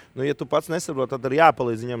puišiem. Ja tu pats nesaprot, tad ir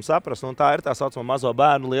jāpalīdz viņam saprast, un tā ir tā saucamā mazo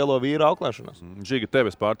bērnu lielo vīru auklēšanās. Žiga,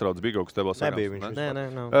 tevis pārtrauc, bija kaut kas tev vēl nebija viņš.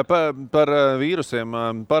 Par vīrusiem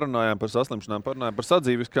parunājām, par saslimšanām, parunājām par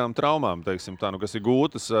sadzīviskām traumām, teiksim tā, kas ir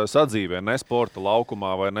gūtas sadzīvē, ne sporta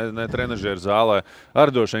laukumā vai ne trenažieru zālē.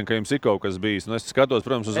 Ar došiem, ka jums ir kaut kas bijis. Es skatos,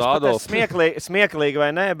 protams, uz Adolfu. Smieklīgi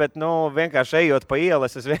vai ne, bet vienkārši ejot pa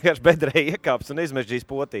ielas, es vienkārši bedrēju iekāps un izmežģīs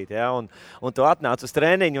potīt. Un tu atnāc uz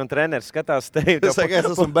treniņu, un treneris skatās tevi. Es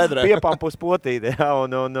esmu bedrē. Piepampus potīt.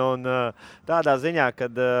 Un tādā ziņā,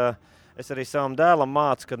 kad es arī savam dēlam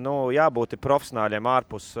mācu, ka jābūt profesionāļiem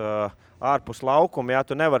ārpus laukuma. Jā,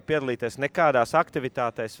 tu nevari piedalīties nekādās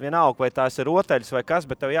aktivitātēs, vienalga, vai tās ir rotaļas vai kas,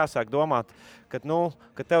 bet tev jāsāk domāt, ka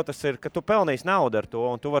tev tas ir, ka tu pelnīsi naudu ar to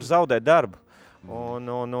un tu vari zaudēt darbu. Un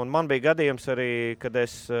man bija gadījums arī, kad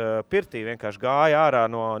es pirtī vienkārši gāju ārā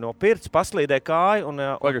no pirts, paslīdēju kāju.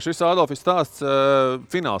 Pagaid, šis Adolf stāsts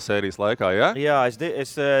finālsērijas laikā, ja? Jā, es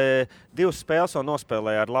 2 spēles vēl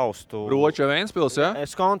nospēlēju ar laustu. Roča Ventspils, ja?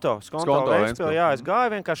 Skonto Ventspils, jā. Es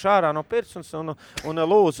gāju vienkārši ārā no pirts un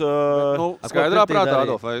lūdzu... Skaidrā prātā,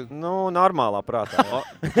 Adolf? Vai? Normālā prātā.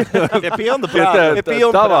 Pie pilna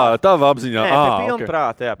prāta. Tava apziņā. Nē, pie pilna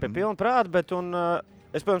prāta, jā. Pie pilna prāta, bet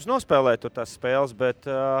es, protams, nospēlēju tur tās spēles, bet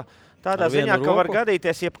tādā ziņā, ka var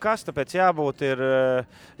gadīties jebkas, tāpēc jābūt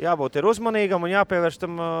ir uzmanīgam un jāpievērš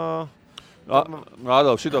tam...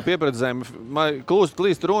 Adolf, šito piepredzējumu.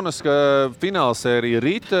 Klīst runas, ka finālsērija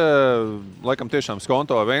rīta, laikam tiešām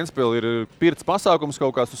Skonto Ventspili ir pirts pasākums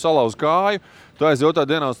kaut kāds, tu salauz kāju, tu aizjautā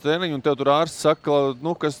dienā uz treniņu un tev tur ārsts saka,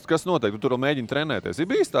 kas notiek, tu tur vēl mēģini trenēties. Ir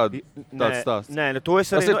bijis tāds stāsts? Nē, to es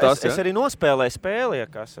arī nospēlēju spēli, ja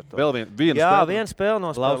kas ar to. Vēl viena spēle? Jā, viena spēle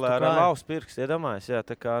nospēlēju ar laustu pirkstu, iedomājies, jā,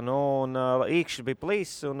 tā kā, un īkšķi bija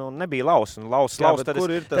plīs un nebija laus, un laus,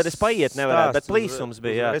 tad es paiet nevarētu, bet plīsums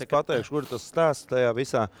bija, jā. Es pateikšu, kur tas stāsts tajā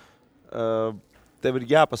visā, tev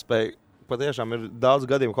ir jāpaspēj. Patiešām ir daudz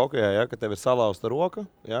gadījumu hokejā, ja, ka tev ir salauzta roka,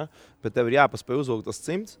 ja, bet tev ir jāpaspēj uzvilkt tas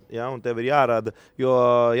cimds, ja, un tev ir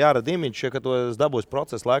jārada imidžs, ka to dabūs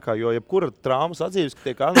procesa laikā, jo jebkura traumas atzīves, ka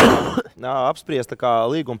tiek apspriesta kā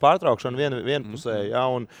līguma pārtraukšana vienpusēji, ja,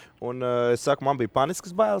 un es saku, man bija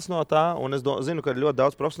paniskas bailes no tā, un es zinu, ka ir ļoti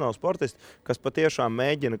daudz profesionālu sportistu, kas patiešām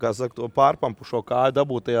mēģina, kā saka, to pārpampušo kāju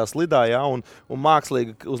dabūt tajā slidā, ja, un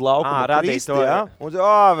mākslīgi uz laukuma krist, ja, un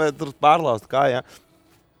tur pārlauzt kāju, ja.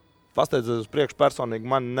 Pasteidzot uz priekšu personīgi,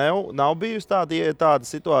 man nav bijusi tāda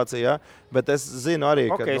situācija, ja? Bet es zinu arī,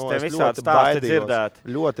 ka es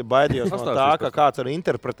ļoti baidījos no tā, ka kāds var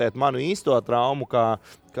interpretēt manu īsto traumu, kā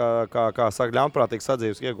saka, ļaunprātīgs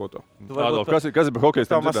sadzīves iegūto. Adolf, kas ir par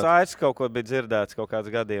hokejistiem dzirdēts? Tomas Aits kaut ko bija dzirdēts, kaut kāds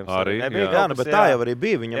gadījums. Arī? Jā, bet tā jau arī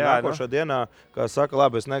bija. Viņam nākošā dienā, kā saka,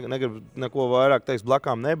 labi, es negribu neko vairāk teikt,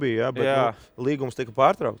 blakām nebija, ja? Bet līgums tika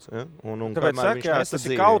pārtraukts. Ja? Tāpēc saka, tas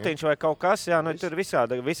ir kautiņš vai kaut kas, jā, tur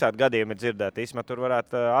visādi gadījumi ir dzirdēti. Īsmā tur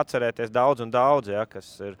varētu atcerēties daudz, ja, kas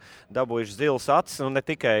ir dabūjuši zils acis un ne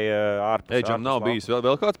tikai ārpus. Eidžam nav bijis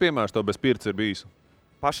vēl kāds piemērs, tev bez pirts ir bijis?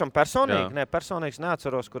 Pašam personīgi? Nē, personīgs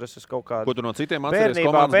neatceros, kur es kaut kādu... Ko tu no citiem atceries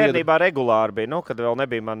komandas biedri? Bērnībā regulāri bija, kad vēl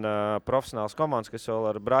nebija man profesionāls komandas, kas vēl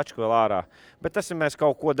ar Bračku vēl ārā. Bet tas ir mēs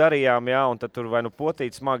kaut ko darījām, jā, un tad tur vai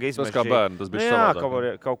potīt smagi izmežģī. Tas kā bērni, tas bija savādāk.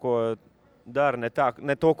 Jā, kaut ko dara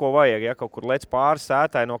ne to, ko vajag, ja kaut kur lec pāri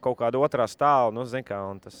sētai no kaut kāda otrā stāva, zin kā,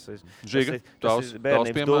 un tas ir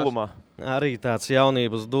bērnības dūlumā. Arī tāds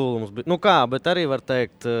jaunības dūlums bija. Bet arī var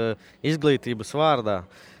teikt izglītības vārdā.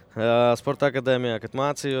 Sporta akadēmijā, kad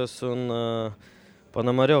mācījos, un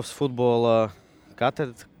Panamarjovs futbola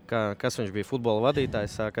katedra, kas viņš bija futbola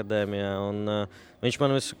vadītājs akadēmijā, un viņš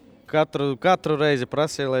man katru reizi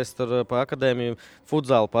prasīja, lai es tur pa akadēmiju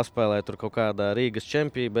futzālu paspēlēju tur kaut kādā Rīgas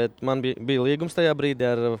čempī, bet man bija līgums tajā brīdī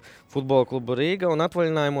ar futbola klubu Rīga, un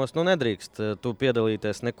atvaļinājumos nedrīkst tu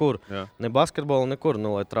piedalīties nekur, ne basketbolu, nekur,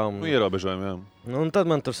 lai traumu. Ierobežojumi, jā. Un tad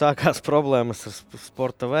man tur sākās problēmas ar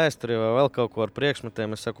sporta vēsturi vai vēl kaut ko ar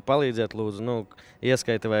priekšmetiem. Es saku, palīdziet lūdzu,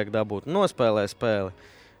 ieskaiti vajag dabūt. Nospēlēju spēli.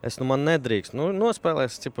 Man nedrīkst.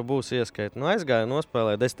 Nospēlēs, cipa būs ieskaiti. Aizgāju,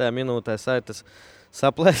 nospēlēju 10 minūtēs saitas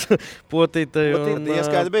saplēs potīte.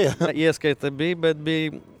 Ieskaita bija. Ieskaita bija, bet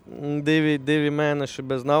bija 2 mēneši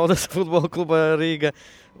bez naudas futbola klubā Rīga.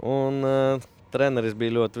 Un treneris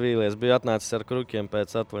bija ļoti vīlies. Bija atnācis ar krukiem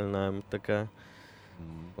pēc atvaļinājuma. Tā kā,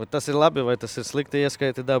 vai tas ir labi, vai tas ir slikti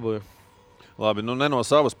ieskaiti dabūju? Labi, ne no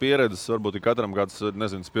savas pieredzes. Varbūt ir katram kāds,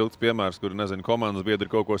 spilgts piemērs, kur, komandas biedri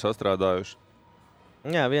kaut ko sastrādājuši.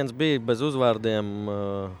 Jā, viens bija bez uzvārdiem,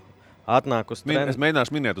 atnāk uz treniņu. Es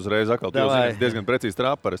mēģināšu minēt uzreiz, atkal, tu jau zini, diezgan precīzi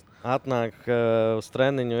trāparist. Atnāk uz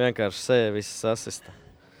treniņu, vienkārši sēja visas asista.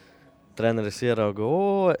 Treneris ierauga,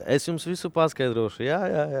 es jums visu paskaidrošu.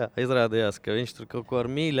 Jā. Izrādījās, ka viņš tur kaut ko ar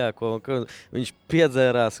mīļāko, viņš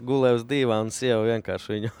piedzērās, gulēja uz dīvānu un sieva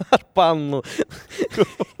vienkārši viņu ar pannu.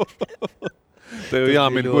 Tev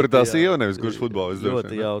jāmin, kur tā sieva, nevis kurš futbolists.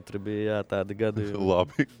 Ļoti jautri bija, tādi gadījumi.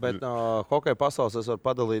 Labi. Bet hokeja pasaules es varu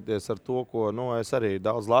padalīties ar to, ko es arī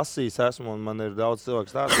daudz lasījis esmu, un man ir daudz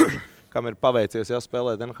cilvēku stāstījuši, kam ir paveicies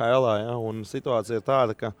spēlēt NHL-ā, un situācija ir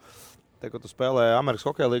tāda, ka kad tu spēlē Amerikas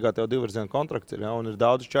hokeja līgā, tev 2-virziena kontrakts ir, un ir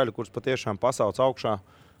daudz čaļu, kurus patiešām pasauc augšā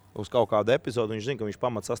uz kaut kādu epizodu. Viņš zina, ka viņš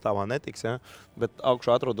pamatsastāvā netiks, bet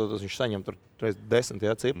augšā atrodoties, viņš saņem tur 10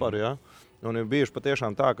 ciparu. Un ir bijuši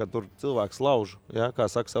patiešām tā, ka tur cilvēks lauž, ja, kā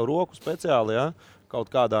saka, savu roku speciāli, ja, kaut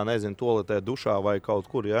kādā, nezinu, toaletē, dušā vai kaut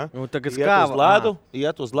kur, ja. Nu, tagad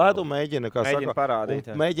Iet uz ledu, mēģina, kā mēģina saka,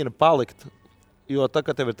 parādīt, mēģina palikt. Jo tā,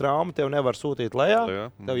 kad tev ir trauma, tev nevar sūtīt lejā,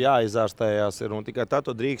 tev jāizārstējās ir, un tikai tad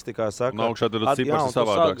tu drīksti, kā saka, un augšā tad cipars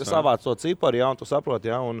savādāks. Savāc to ciparu, jā, un tu saproti,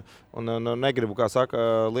 jā, un negribu, kā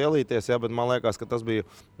saka, lielīties, jā, bet man liekas, ka tas bija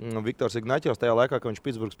Viktors Ignaķevs tajā laikā, kad viņš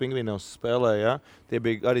Pitsburgas Pingvīnos spēlēja, jā. Tie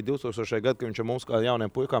bija arī 2000. gadi, kad viņš ar mums kā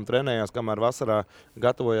jauniem puikām trenējās, kamēr vasarā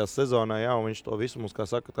gatavojās sezonā, jā, un viņš to visu mums, kā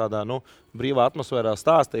saka, tādā, brīvā atmosfērā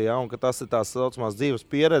stāstīja, jā, un ka tas ir tās saucamās dzīves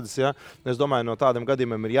pieredzes, jā. Es domāju, no tādiem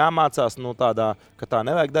gadījumiem ir jāmācās, tādā, ka tā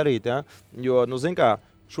nevajag darīt, ja? Jo, zin kā,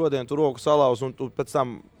 šodien tu roku salauz un tu pēc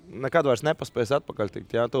tam nekad vairs nepaspēsi atpakaļ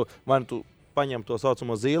tikt, ja? Vai tu paņem to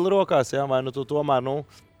saucamo zīli rokās, ja? Vai tu tomēr,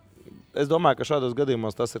 es domāju, ka šādos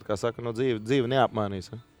gadījumos tas ir, kā saka, dzīve neapmainīs.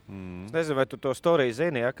 Ja? Es nezinu, vai tu to storiju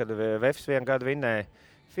zini, ja? Kad Vefs vienu gadu vinnēja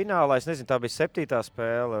finālā, es nezinu, tā bija 7.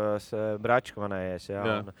 spēle, Bračka manējais,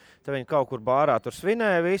 jā. Tad viņi kaut kur bārā tur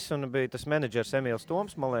svinēja visu, un bija tas menedžers Emīls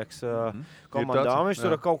Toms, man liekas, komandā. Viņš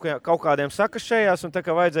tur kaut kādiem sakašējās, un tā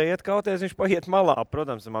kā vajadzēja iet kauties, viņš paiet malā.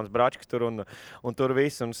 Protams, mans Bračka tur un tur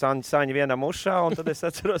viss, un Saņa vienam uzšā, un tad es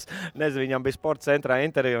atceros, nezinu, viņam bija sporta centrā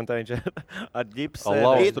intervija, un tā viņš ar ģips.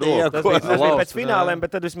 Tas bija pēc fināliem,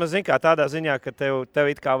 bet tad vismaz zin kā tādā ziņā, ka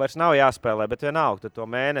tev it kā vairs nav jāspēlē, bet vienalga, tu to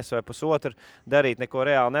mēnesi vai pusotru darīt neko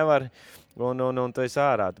reāli nevar, un tu esi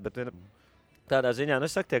ārā. Bet tādā ziņā,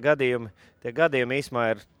 es saku, tie gadījumi īsumā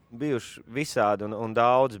ir bijuši visādi un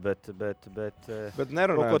daudz, bet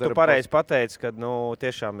ko tu pareizi pateici, kad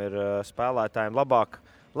tiešām ir spēlētājiem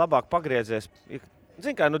labāk pagriezies.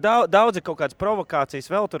 Zin kā, daudz ir kaut kādas provokācijas,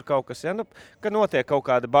 vēl tur kaut kas, ja, kad notiek kaut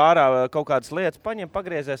kāda bārā, kaut kādas lietas,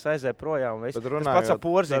 pagriezies, aiziet projām. Tas pats ap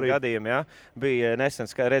Porziņu gadījumu, ja, bija nesen,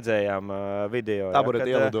 kā redzējām video. Ja,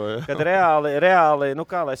 kad reāli,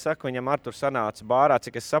 kā lai saka, viņam ar tur sanāca bārā,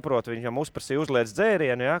 cik es saprotu, viņam uzprasīja uzliec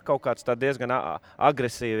dzērienu, ja, kaut kāds tā diezgan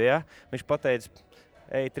agresīvi, ja. Viņš pateica,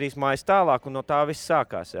 ej 3 mājas tālāk, un no tā viss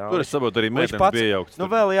sākās. Ja. Tur es saprotu, arī meitenes bija jaukts.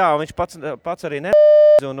 Vēl jā, viņš pats arī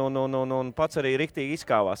un pats arī riktīgi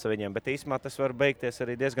izkāvās ar viņiem, bet īsumā tas var beigties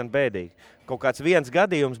arī diezgan bēdīgi. Kaut kāds viens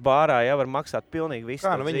gadījums bārā var maksāt pilnīgi visu.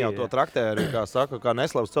 Kā, viņi jau to traktē arī, kā saka, kā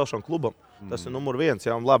neslavas celšanu klubam. Tas ir numur 1,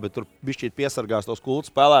 jā, un labi, tur bišķīt piesargās tos kultu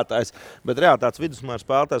spēlētājs, bet reāli tāds vidusmēra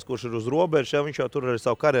spēlētājs, kurš ir uz robežas, ja viņš jau tur arī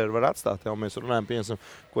savu karjeru var atstāt, ja, un mēs runājam, piemēram,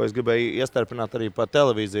 ko es gribēju iestarpināt arī par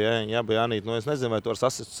televīziju, ja, bija Anīt, es nezinu, vai tu ar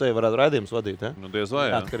sasistu sevi varētu raidījumus vadīt, ja? Diez vai,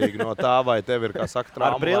 jā. Atkarīgi no tā, vai tev ir, kā saka,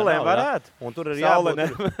 trauma. Ar brillēm varētu. Un tur ir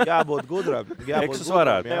jābūt gudram. Eksus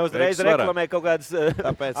varētu. Ne uzreiz reklamē kaut kādas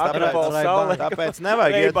Akrapoles saule. Tāpēc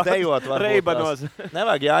nevajag iet dejot Reibanos.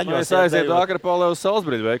 Nevajag jāņos. Es aizietu Akrapolē uz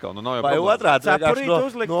Salisbury veikalu. Vai otrāds vienkārši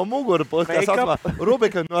no muguru puses,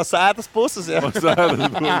 Rubika no sētas puses. Jā. No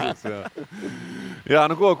sētas puses, jā. Jā,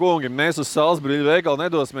 ko, kungi, mēs uz Salisbury veikalu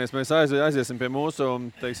nedosimies. Mēs aiziesim pie mūsu,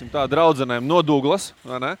 teiksim tā, draudzenēm no Douglas,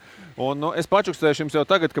 vai ne? Un es pačukstēšu jums jau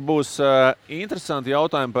tagad, ka būs interesanti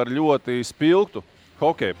jautājumi par ļoti spilgtu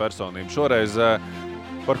hokeja personību. Šoreiz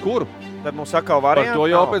par kuru? Tad mums atkal varianti. Par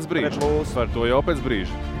to jau pēc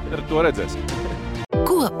brīža. Ar to redzēsim.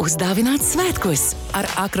 Ko uzdāvināt svētkos? Ar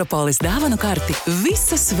Akropolis dāvanu karti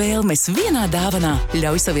visas vēlmes vienā dāvanā.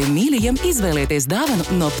 Ļauj saviem mīļajiem izvēlēties dāvanu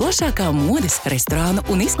no plašākā modes, restorānu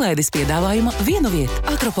un izklaides piedāvājuma vienu vietu.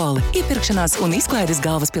 Akropoli – iepirkšanās un izklaides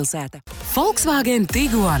galvaspilsēta. Volkswagen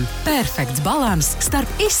Tiguan – perfekts balans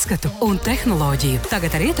starp izskatu un tehnoloģiju.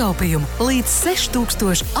 Tagad ar ietaupījumu līdz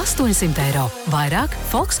 6800 eiro. Vairāk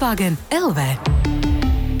Volkswagen LV.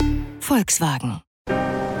 Volkswagen.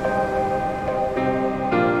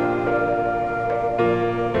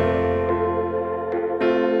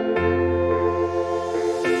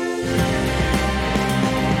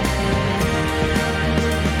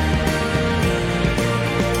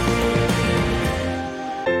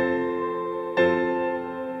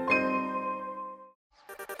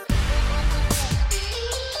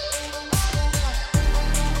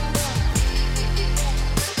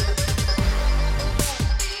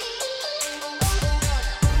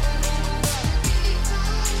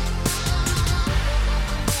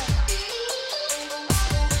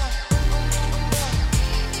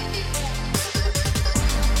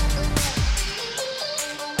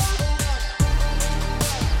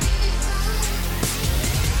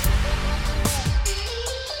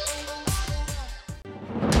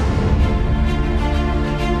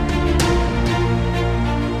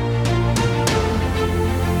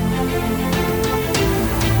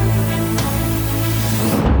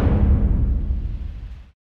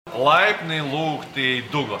 Laipni lūgt lūgti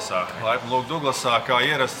Douglasā. Laipni lūgti Douglasā, kā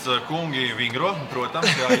ierasts kungi vingro, protams,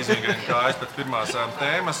 kā izvingrina kājas pēc pirmās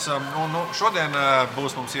tēmas. Un šodien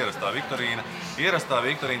būs mums ierastā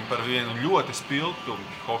viktorīna par vienu ļoti spilgtu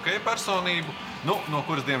hokeja personību, no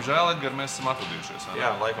kuras, diemžēl, Edgar, mēs esam atvadījušies.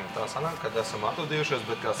 Jā, laikam tā sanāk, kad esam atvadījušies,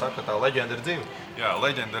 bet, kā saka, tā leģenda ir dzīva. Jā,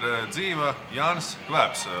 leģenda ir dzīva. Jānis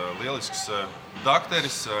Kvēps, lielisks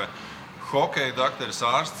dakteris, hokeja dakteris,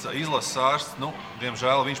 ārsts, izlases ārsts.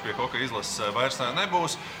 Diemžēl viņš pie hokeja izlases vairs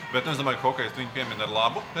nebūs, bet es domāju, ka hokejs viņu piemina ar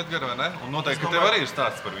labu, Edgar, vai ne? Un noteikti, ka tev arī ir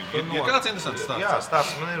stāsts par viņu. Ir kāds interesants stāsts? Jā,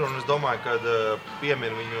 stāsts man ir, un es domāju, ka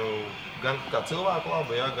piemina viņu gan kā cilvēku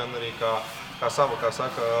labu, gan arī kā savu, kā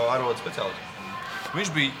saka, arodu speciālistu.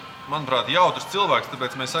 Viņš bija, manuprāt, jautrs cilvēks,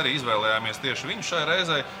 tāpēc mēs arī izvēlējāmies tieši viņu šai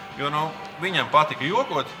reizei, jo viņam patika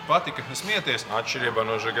jokot, patika smieties. Atšķirībā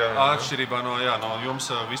no Žigāna. Atšķirībā no jums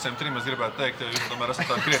visiem trim es gribētu teikt, jūs tomēr esat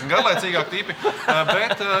tādi krietni garlaicīgāki tipi.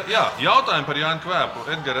 Bet, jautājumi par Jāni Kvēpu.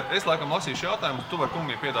 Edgar, es laikam lasīšu jautājumu, tu vari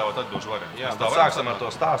kungi piedāvāt atbilžu variantu. Jā, tad sāksim ar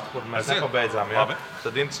to stāstu, kur mēs nepabeidzām.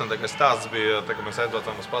 Tad interesantākais stāsts bija, kad mēs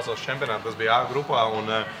aizbraucām uz pasaules čempionātu, tas bija A grupā,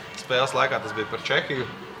 un spēles laikā tas bija par Čehiju.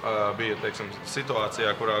 Bija, teiksim,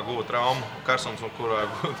 situācijā, kurā guva traumu Karsons un kurā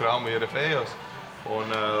guva traumu Jerefejos. Un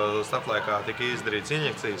starplaikā tika izdarīts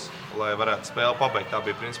injekcijas, lai varētu spēli pabeigt. Tā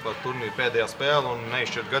bija principā turnīra pēdējā spēle un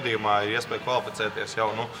neizšķirt gadījumā ir iespēja kvalificēties jau,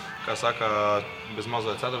 kā saka, bez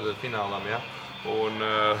mazliet ceturtdaļfinālām. Ja? Un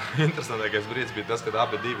interesantākais brīdis bija tas, kad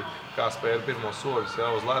abi divi spēja pirmos soļus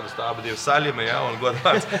uz ledus, tā abi divi saļimi, un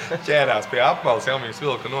godvārds ķērās pie apmales, viņas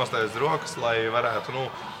vilka nostājas rokas, lai varētu,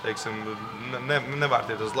 teiksim,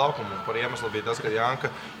 nevārtīt uz laukumu. Par iemeslu bija tas, ka Janka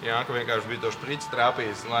vienkārši bija to šprici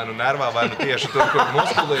trāpījis, vai nervā, vai tieši tur, kur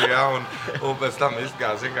muskulī, un pēc tam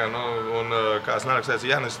izskās, un kā es Naraks teicu,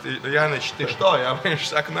 Jānis tieši to, viņš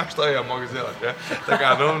saka, nāks to jau mogu zilēt, Tā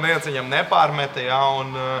kā, neviens viņam nepārmeta,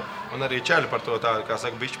 un arī Čeļi par to tā, kā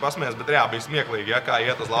saka, bišķi pasmējas, bet bija smieklīgi, kā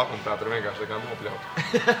iet uz laukumu, tā tur vienkārši tā kā nopļaut.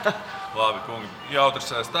 Labi, kungi, jautrs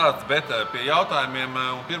stāsts, bet pie jautājumiem,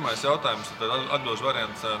 un pirmais jautājums, tad atbilžu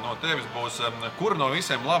variants no tevis būs, kur no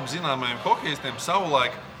visiem labi zināmajiem hokejistiem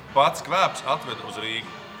savulaik pats Kvēps atveda uz Rīgu?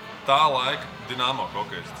 Tā laika Dinamo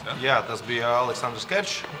hokejists, ja? Jā, tas bija Aleksandrs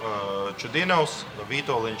Kerčs, Čudinovs,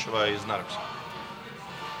 Vītoliņš vai Znarks.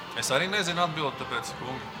 Es arī nezinu atbildi, tāpēc,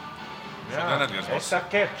 kungi, es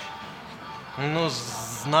saku Kerčs.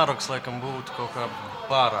 Znaroks, laikam, būtu kaut kā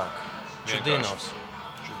pārāk. Čudinovs.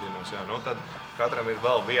 Jā, tad katram ir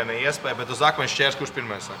vēl viena iespēja, bet uz akmeņa šķērs, kurš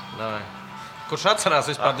pirmais saka? Davai. Kurš atcerās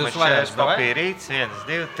vispār divus variantus? variantus? Papīrīts, 1,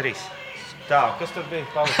 2, 3. Tā, kas tur bija?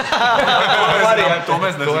 To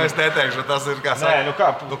mēs To es neteikšu, tas ir kā saka. Nē,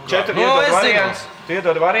 kā? 4 iedod variants. Tu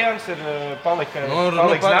iedod variants, ir palika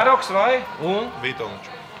Znaroks vai? Un?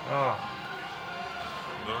 Vītoliņš.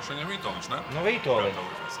 Droši viņam Vītoliņš, ne? Vītoliņš.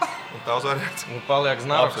 Un tavs variants. Un paliek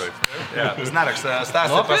Znaroks. Jā, Znarks.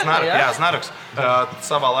 Stāsti par Znarku. Jā, Znarks.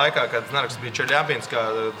 Savā laikā, kad Znarks bija Čeļabins, ka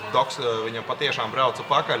Doks viņam patiešām brauca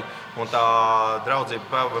pakaļ, un tā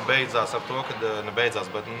draudzība beidzās ar to, kad nebeidzās,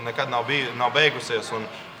 bet nekad nav beigusies, un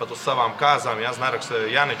pat uz savām kāzām, Znarks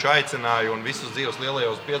Janiču aicināja, un visus dzīves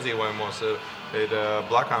lielajos piedzīvojumos ir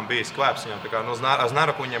blakām bijis Kvēps. Viņam, tā kā, ar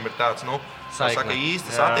Znarku viņam ir tāds, saka,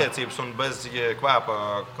 īstas attiecības, un bez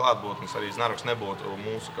Kvēpa klātbūtnes arī Znarks nebūtu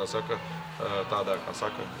mūsu, kā saka, tādā, kā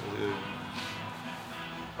saka,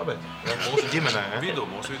 mūsu ģimenē.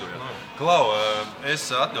 Mūsu vidū, jā. Klau, es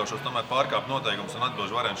atļaušos tomēr pārkāpt noteikumus un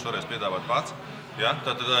atbilžu variantu šoreiz piedāvāt pats. Ja?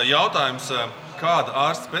 Tātad jautājums, kāda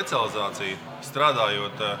ārsta specializācija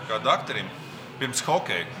strādājot kā dakterim pirms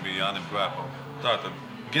hokeja bija Jānim Kvēpam? Tātad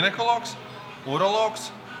ginekologs, urologs,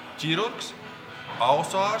 ķirurgs,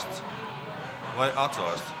 ausu ārsts vai acu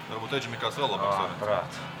ārsts? Varbūt Eģim ir kāds vēl labāks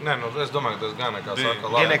variants. Nē, es domāju, ka tas gan nekā saka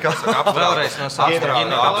labi. Vēlreiz no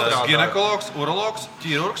sākuma. Ginekologs, urologs,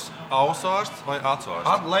 ķirurgs, ausu ārsts vai acu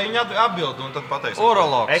ārsts? Lai viņi atbild un tad pateiks.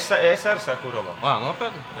 Urologs. Es arī saku urologs.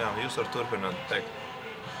 Nopietni? Jā, jūs varat turpināt teikt.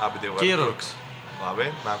 Abi divi var. Ķirurgs.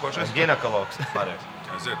 Labi, nākošais. Ginekologs. Pareizi.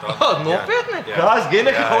 Nopietni? Kas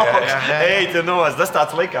ginekologs? Ej, tu nos, tas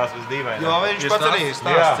tāds likās visdīvaināk. Jo viņš pats arī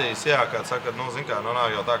stāstīs, kā saka, zin kā,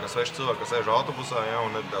 nav jau tā, ka sveši cilvēki, kas sēž autobusā,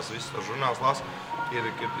 un tās visas tos žurnāls lasa,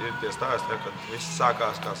 ir tie stāsti, kad viss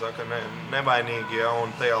sākās, kā saka, nevainīgi,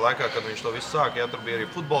 un tajā laikā, kad viņš to visu sāka, tur bija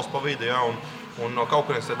arī futbols pa vidu, un no kaut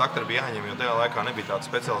kurienes tie daktari bija jāņem, jo tajā laikā nebija tāda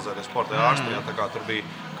specializēta sporta ārsti, tā kā tur bija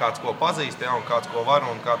kāds, ko pazīst, un kāds, ko var,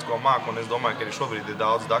 un kāds, ko māk, un es domāju, ka arī šobrīd ir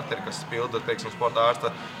daudz daktari, kas pilda, teiksim, sporta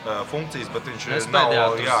ārsta funkcijas, bet viņš nav,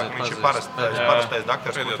 viņš ir parastais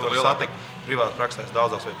daktars, kur tu satikt privāti praksēs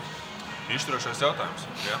daudzās vietās. Izšķirošais jautājums.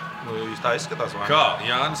 Ja? Tā izskatās, vai? Kā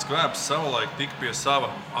Jānis Kvēps savulaik tika pie sava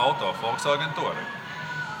auto Volkswagen Touareg?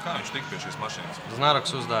 Kā viņš tika pie šīs mašīnas?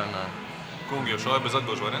 Znaroks uzdāvināja. Kungi, jau šoja bez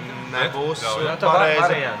atbilžu variantiem? Nebūs tā pareizi.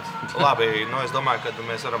 variants. Labi, es domāju, ka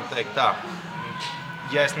mēs varam teikt tā.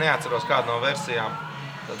 Ja es neatceros kādu no versijām,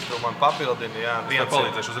 tad tu man papildini. Jā,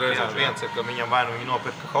 palīdzēšu uzreiz. Viens ir, ka viņam vai nu viņi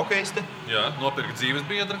nopirka hokeisti. Jā, nopirka dzīves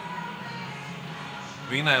biedra.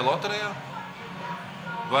 Vinēja loterijā.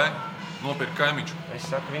 Vai nopirka kaimiņu.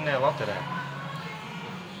 Es saku, vinēja loterē.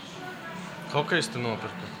 Hokeistu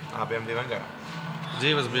nopirka. Abiem diviem garām.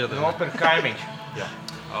 Dzīves biedri. Nopirka kaimiņš. Jā.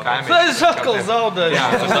 Es atkal zaudēju. Jā,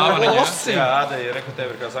 tas dāvaniņa, Losim. Jā, Ādēja, reku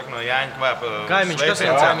tev ir, kā saka, no Jāņa Kvēpa. Kaimiņš, kas sveiciens.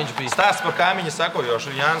 ir kaimiņš bijis? Stāsts par kaimiņu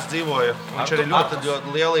sakojošu. Jānis dzīvoja, viņš arī ļoti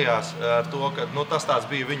lielījās ar to, ka tas tāds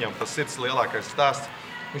bija viņam, tas sirds lielākais stāsts.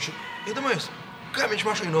 Viņš iedomājies, kaimiņš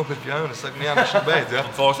mašīnu nopirka, jā, un es saku, jā, viņš beidz, jā.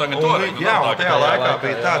 Un Volkswagen Touareg, Jā, nav un tā, ka tajā tajā laikā laikā,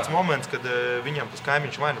 bija jā. tāds moments, kad viņam tas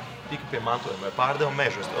kaimiņš vai nu tika pie mantojuma vai pārdeva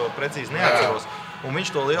mežu, es to precīzi neatceros. Un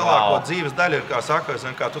viņš to lielāko dzīves daļu ir, kā saka,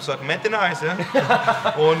 kā tu saki, metinājis. Ja?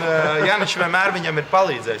 Un Jānis vienmēr viņam ir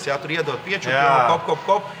palīdzējis. Ja? Tur iedod piečuku,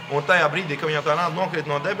 kop. Un tajā brīdī, kad viņam tā nauda nokrīt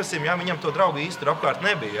no debesīm, ja? Viņam to draugu īsti apkārt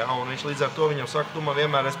nebija. Ja? Un viņš līdz ar to viņam saka, tu man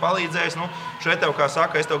vienmēr esi palīdzējis. Nu, šeit tev, kā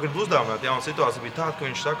saka, es tev gribu uzdāvināt. Ja? Un situācija bija tāda, ka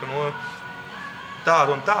viņš saka, nu,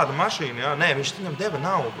 tādu un tādu mašīnu. Ja? Nē, viņš viņam deva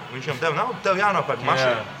naudu. Viņš viņam deva naudu, tev jānopērk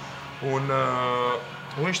mašīnu. Un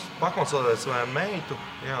viņš pakonsultēja savai meitu,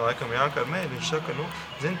 jā, laikam Jānka ar meitu, viņš saka, nu,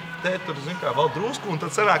 tēt, tur, kā, vēl drusku, un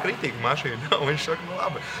tad sanāk ritīgi mašīna. Un viņš saka, nu,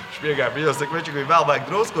 labi, viņš piegāja pie saka, viņš vēl vajag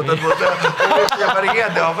drusku, un tad būs, viņš jau arī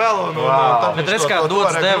iedeva vēl, un tad Bet redz, kā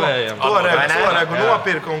dots devējam. Touaregu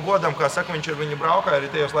nopirka, un godam, kā saka, viņš ar viņu braukāja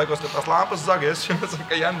arī tajos laikos, kad tās lampas zagies. Viņš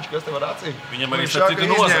saka, Jāniņš, kas tev var acīt? Viņam arī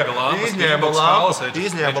citu nozaga lampas.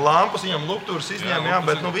 Izņēma lampas, viņam lukturas izņēma, jā,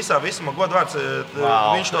 bet, nu, visam godvārds,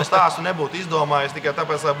 viņš to stāstu nebūtu izdomājis tikai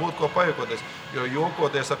tāpēc, lai būtu ko pajukoties. Jo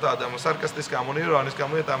jokoties ar tādām sarkastiskām un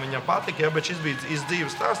ironiskām lietām viņam patika, ja, bet šis bija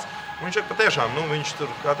izdzīves stāsts. Viņš ir patiešām, nu, viņš tur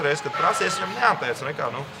katru reizi, kad prasies, viņam neateica nekā,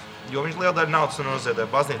 nu, jo viņš lielu daļu naudas noziedēja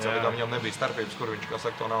baznīcā, bet viņam nebija starpības, kur viņš, kā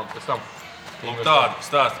saka, to naudu pēc tam. Lūk, tādu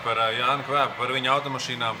stāstu par Jānu Kvēpu, par viņa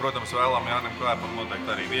automašīnām. Protams, vēlām Jānam Kvēpam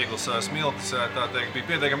noteikti arī viegls smiltis, tā teikt,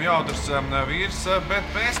 bija pietiekami jautrs vīrs,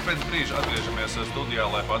 bet mēs pēc brīža atgriežamies studijā,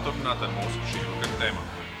 lai paturpinātu ar mūsu šī vakara tēmu.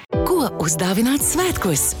 Ko uzdāvināt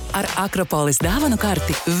svētkos? Ar Akropolis dāvanu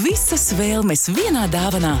karti visas vēlmes vienā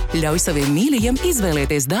dāvanā. Ļauj saviem mīļajiem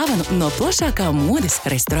izvēlēties dāvanu no plašākā modes,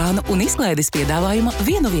 restorānu un izklaides piedāvājuma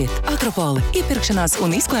vienu vietu. Akropoli – iepirkšanās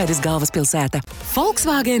un izklaides galvaspilsēta.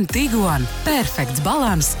 Volkswagen Tiguan – perfekts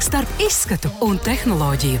balans starp izskatu un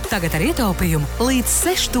tehnoloģiju. Tagad ar ietaupījumu līdz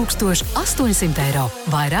 6,800 eiro.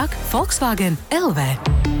 Vairāk Volkswagen LV.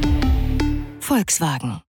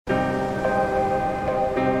 Volkswagen.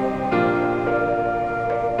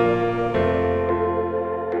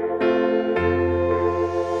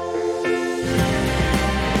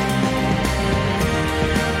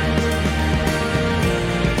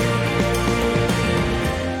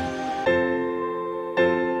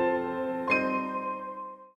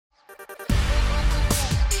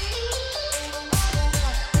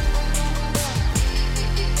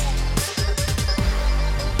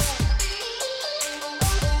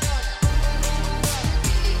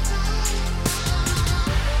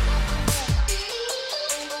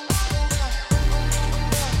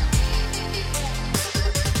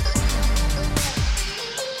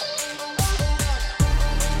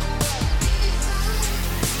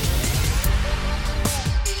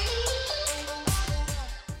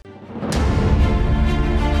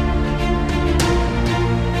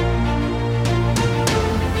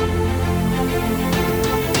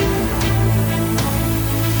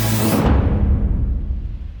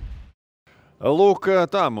 Lūk,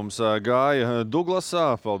 tā mums gāja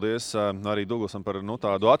Duglasā. Paldies arī Duglasam par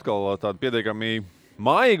tādu atkal tādu pietiekami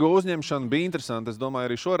maigu uzņemšanu. Bija interesanti, es domāju,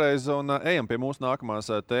 arī šoreiz. Un ejam pie mūsu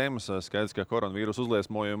nākamās tēmas. Skaidrs, ka koronavīrusa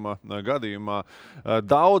uzliesmojuma gadījumā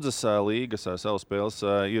daudzas līgas savas spēles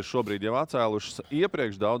ir šobrīd jau atcēlušas.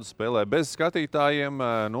 Iepriekš daudzas spēlē bez skatītājiem.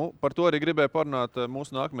 Nu, par to arī gribēju parunāt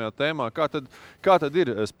mūsu nākamajā tēmā. Kā tad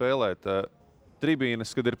ir spēlēt tribīnes,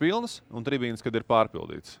 kad ir pilnas, un tribīnes, kad ir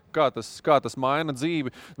pārpildītas? Kā tas maina dzīvi?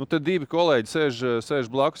 Nu, te divi kolēģi sēž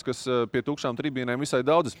blakus, kas pie tukšām tribīnēm visai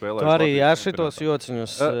daudz spēlē. Tu arī ar šitos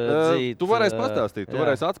jociņus dzīt. Tu varēsi pastāstīt, tu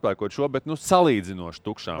varēsi atspēkot šo, bet salīdzinoši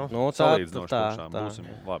tukšām. Tā. Būsim,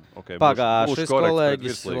 labi, okay, Pagājušais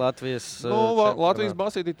kolēģis Latvijas... Latvijas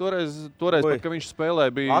basītī toreiz pat, ka viņš spēlē,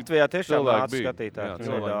 bija... Latvijā tiešām nāca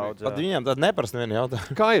skatītāji. Pat viņiem tāda neprasa neviena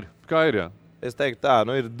jautājuma. Kā ir, jā. Es teiktu tā,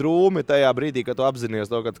 ir drūmi tajā brīdī, kad tu apzinies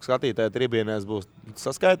to, ka skatītāji tribīnēs būs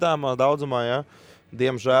saskaitāmā daudzumā, jā.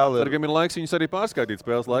 Diemžēl ir... Sargam ir laiks viņus arī pārskaitīt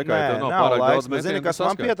spēles laikā, Nē, ja tev nav pārāk laiks, daudz. Bet zini, kas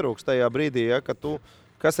man pietrūks tajā brīdī, ja, ka tu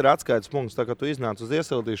kas ir atskaites punkts, tā, kad tu iznāc uz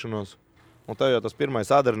iesildīšanos? Un tev jau tas pirmais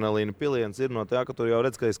adrenalīna piliens ir no tā, ka tu jau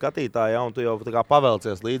redz, ka ir skatītāji, un tu jau tā kā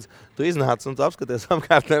pavelcies līdzi. Tu iznāc un tu apskaties,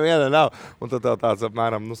 apkārt neviena nav. Un tad tev tāds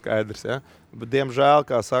apmēram skaidrs. Ja? Bet, diemžēl,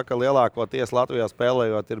 kā saka, lielākoties Latvijā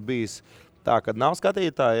spēlējot ir bijis tā, ka nav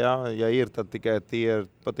skatītāji. Ja ir, tad tikai tie ir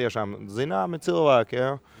patiešām zināmi cilvēki.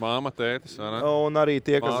 Ja? Māma, tētis. Un arī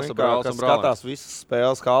tie, kas, Māsa, kas skatās visas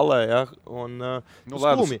spēles hallē. Ja? Un,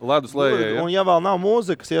 ledus lejā. Un ja vēl nav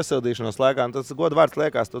mūzikas iesildīšanās laikā, tad godvārds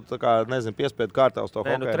liekas, tu piespiedu kārtā uz to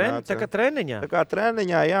hokeju. Tā kā treniņā. Tā kā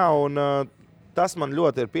treniņā, jā. Un, tas man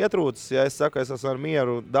ļoti ir pietrūcis. Ja es saku, es esmu ar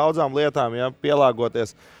mieru daudzām lietām, ja,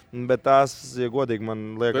 pielāgoties. Bet tās, ja godīgi, man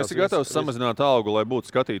liekas... Tu esi gatavs samazināt algu, lai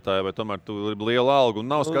būtu skatītāji, vai tomēr tu ir liela alga un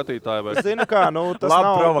nav skatītāji? Vai... Zini kā, tas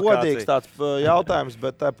nav godīgs tāds jautājums,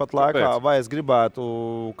 bet tāpat laikā, vai es gribētu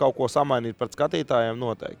kaut ko samainīt pret skatītājiem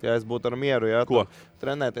noteikti. Ja es būtu ar mieru, ja,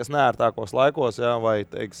 trenēties neērtākos laikos, ja, vai,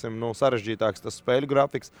 teiksim, sarežģītāks tas spēļu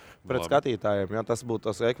grafiks pret skatītājiem. Ja, tas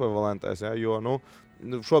būtu tas ekvivalentais, ja, jo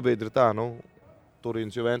šobrīd ir tā,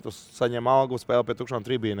 Turīns Juventus saņem algu, spēlē pie tukšām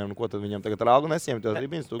tribīnēm. Ko tad viņam tagad ar algu nesiem? Jo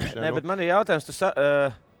tribīnes tukšas. Nē, bet man ir jautājums,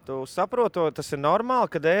 tu saproti, tas ir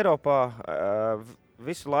normāli, kad Eiropā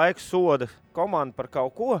visu laiku soda komanda par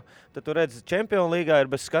kaut ko, tad tu redzi, Čempionu līgā ir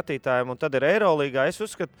bez skatītājiem, un tad ir Eirolīgā. Es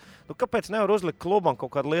uzskatu, kāpēc nevar uzlikt klubam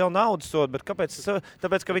kaut kādu lielu naudas sodu, bet kāpēc?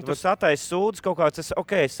 Tāpēc, ka viņi tur sataisa sūdzes kaut kāds,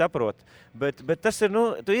 es saprotu. Bet tas ir,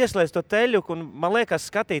 tu ieslēdz to teļuku, un man liekas,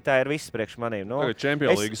 skatītāji ir viss priekš manīm.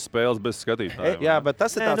 Čempionu līgas spēles bez skatītājiem. Jā, bet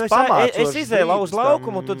tas ir tāds pamācošs. Es izēju uz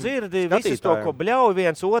laukumu, un tu dzirdi visus to, ko bļauj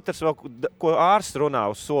viens otrs, ko ārsts runā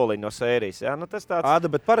uz soliņu no sērijas. Ja? Tas tāds...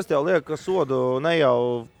 Āda, bet parasti jau liek, ka sodu ne jau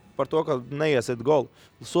par to, ka neiesiet golu.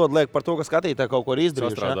 Sodu liek par to, ka skatītāji kaut ko ir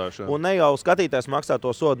izdarījuši. Un ne jau skatītājs maksā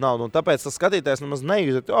to sodu naudu. Un tāpēc tas skatītājs nemaz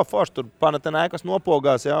neiziet. Forši, tur Panathinaikos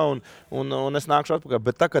nopogās, ja, un es nākšu atpakaļ.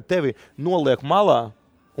 Bet tā, ka tevi noliek malā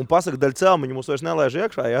un pasaka, daļa celmiņu mums vairs nelaiž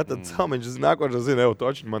iekšā, ja, tad celmiņš nākošais zina,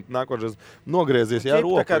 man nākošais nogriezies, ja,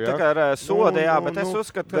 roku. Tā kā ar sodu, jā, bet es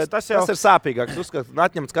uzskatu, ka tas jau... Tas ir sāpīgāk. Es uzskatu,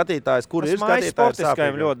 atņemt skatītājs, kur ir skatītājs,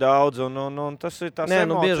 sportiskajiem ļoti daudz, un tas ir tās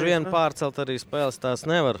emocijas. Bieži vien pārcelt arī spēles tās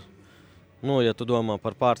nevar. Ja tu domā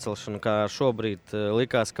par pārcelšanu, kā šobrīd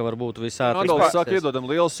likās, ka varbūt visādi... Adolfs saka, iedodam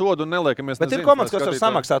lielu sodu un neliekamies bet ir komandas, kas var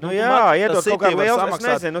samaksāt. Iedod kaut kā lielu, es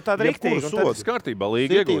nezinu, tāda rīktīgi. Tas kārtībā,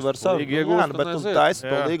 līga iegūst. Bet tu taisi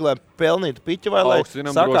to līgu, lai pelnītu piķi vai lai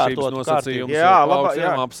sakārtot kārtību.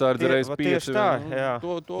 Augstinam apsardzi reiz 5.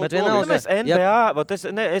 Bet vienalga, NBA,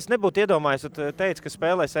 es nebūtu iedomājis, teicu, ka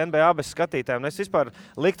spēlēs NBA bez skatītājiem. Es vispār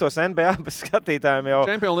liktos NBA bez skatītājiem jau...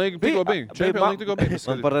 Čempionu līga tikko bija.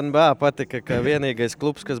 Ka vienīgais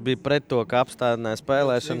klubs, kas bija pret to, ka apstādināja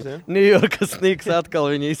spēlēšanu, Ņujorkas Knicks atkal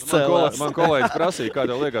viņi izcēlās. Man kolēģis prasīja, kā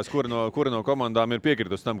tev liekas, kura no komandām ir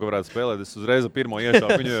piekritusi tam, ka varētu spēlēt. Es uzreiz pirmo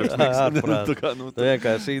iešāpu Ņujorkas Knicks. Tā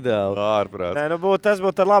vienkārši ideāli. Ārprāt. Nē, tas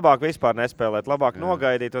būtu labāk vispār nespēlēt. Labāk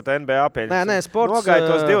nogaidīt to NBA pieņemsim. Nē, sports...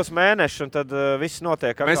 Nogaidīt tos 2 mēnešus, un tad viss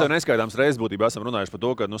notiek. Atkal. Mēs jau neskaitāms reizes būtībā esam runājuši par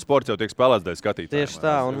to, ka sports jau tiek spēlēts dēļ skatītājiem. Tieši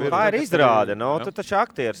tā. Tā ir izrāde. Tu taču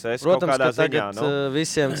aktieris esi kaut kādā ziņā.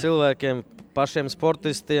 Visiem cilvēkiem, pašiem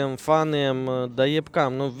sportistiem, faniem, da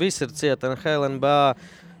jebkām, viss ir cieta, NHL, NBA.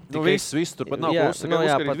 Viss turpat nav ko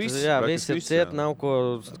uzskatīt. Viss ir cieta, nav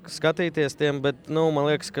ko skatīties tiem, bet, man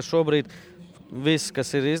liekas, ka šobrīd viss,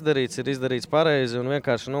 kas ir izdarīts pareizi un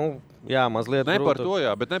vienkārši, mazliet ne par to,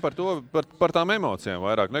 bet ne par to, par tām emocijām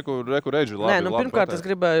vairāk. Rekur Edži labi. Pirmkārt, es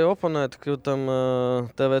gribēju oponēt tam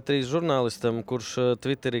TV3 žurnālistam, kurš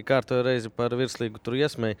Twitterī kārtoja reizi par virslīgu tur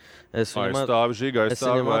iesmēju. Aizstāvi, Žiga,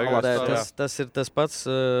 Tas ir tas pats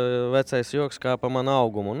vecais joks kā pa manu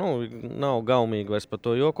augumu. Nav gaumīgi vairs par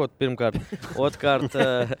to jokot. Pirmkārt, otrkārt,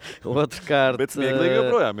 bet smieklīgi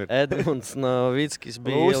joprojām ir. Edmunds Novickis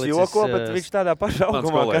bija ielicis... joko, bet viņš tādā pašā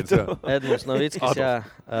augumā, kā tu. Edmunds Novickis,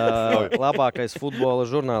 labākais futbola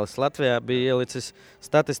žurnālists Latvijā bija ielicis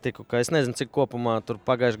statistiku, ka es nezinu, cik kopumā tur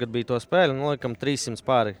pagājušajā gadā bija to spēļu, laikam 300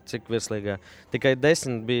 pāri, cik virslīgā. Tikai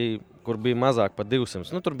 10 bija, kur bija mazāk par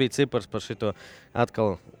 200. Tur bija cipars par šito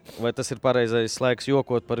atkal. Vai tas ir pareizais laiks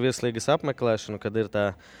jokot par virslīgas apmeklēšanu, kad ir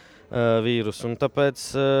tā vīrus. Un tāpēc,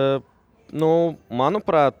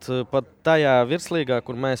 manuprāt, pat tajā virslīgā,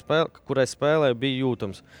 kur es spēlēju, bija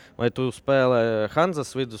jūtams. Vai tu spēlē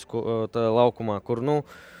Hanzas vidus laukumā, kur,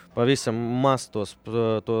 pavisam maz to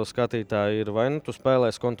skatītāju ir, vai tu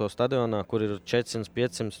spēlē Skonto stadionā, kur ir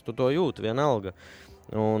 400-500, tu to jūti vienalga.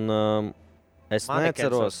 Un es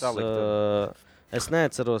neatceros,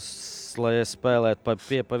 lai es spēlētu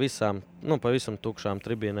pavisam tukšām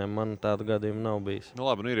tribīnēm. Man tādu gadījumu nav bijis.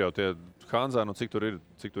 Labi, ir jau tie Hanzā, cik tur ir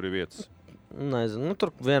vietas? Nezinu, tur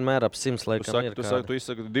vienmēr ap 100 laikam ir. Tu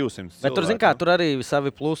izsaki 200 Bet tur, zin kā, tur arī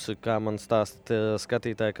savi plusi, kā man stāsta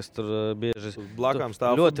skatītāji, kas tur bieži blakām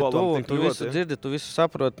stāv ļoti tuvu, un tu visu dzirdi, tu visu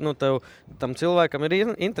saproti. Nu, tam cilvēkam ir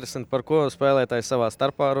interesanti, par ko spēlētājs savā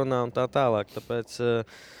starpā runā un tā tālāk. Tāpēc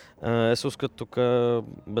es uzskatu, ka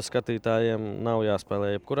bez skatītājiem nav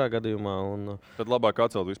jāspēlē jebkurā gadījumā. Tad labāk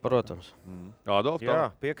atcelt vispār. Protams. Adolf,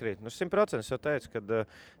 jā, piekrīt. 100% jau teicu, ka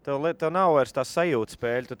tev nav vairs tā sajūta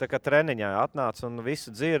spēļa. Tu tā kā treniņā atnāc un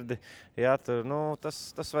visu dzirdi. Jā, tur,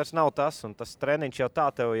 tas vairs nav tas, un tas treniņš jau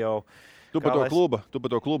tā tev jau... Tu par to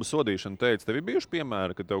klubu sodīšanu teici, tev ir bijuši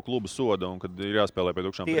piemēri, ka tev klubu soda un kad ir jāspēlē pie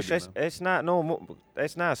tukšām tribīnēm? Tieši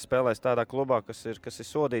es neesmu spēlējis tādā klubā, kas ir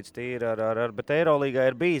sodīts tīri bet Eirolīgā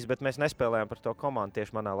ir bijis, bet mēs nespēlējām par to komandu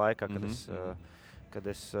tieši manā laikā, kad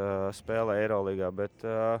es spēlēju Eirolīgā. Bet,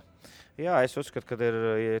 jā, es uzskatu, ka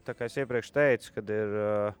ir, tā kā es iepriekš teicu,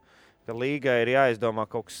 ka līgai ir jāizdomā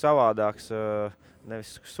kaut kas savādāks,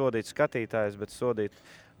 nevis sodīt skatītājs, bet sodīt.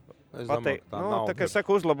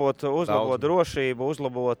 Uzlabot drošību,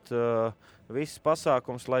 uzlabot visas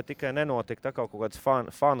pasākums, lai tikai nenotiktu kaut kāds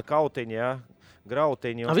fanu kautiņi, ja,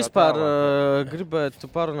 grautiņi. Vispār gribētu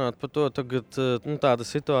parunāt par to, tagad tāda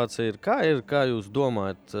situācija ir. Kā jūs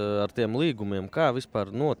domājat ar tiem līgumiem? Kā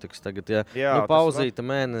vispār notiks tagad? Ja pauzīta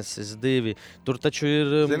mēnesis, 2, tur taču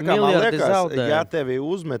ir miljardi zaudējumi. Ja tevi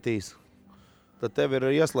uzmetīs, tad tev ir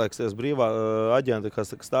ieslēgsies brīvā aģenta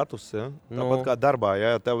status. Ja? Tāpat kā darbā.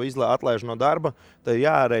 Ja tev atlaiž no darba, tad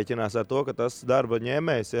jārēķinās ar to, ka tas darba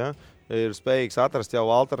ņēmējs ir spējīgs atrast jau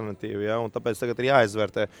alternatīvu. Ja? Un tāpēc tagad ir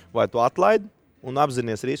jāizvērtē, vai tu atlaidi un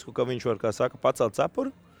apzinies risku, ka viņš var, kā saka, pacelt cepuri.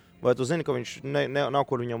 Vai tu zini, ka viņš nav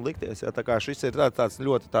kur viņam likties? Ja? Tā kā šis ir tāds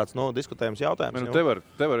ļoti diskutējams jautājums. Te var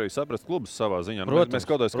arī saprast klubus savā ziņā. Protams, mēs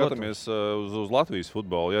kaut kā skatāmies uz Latvijas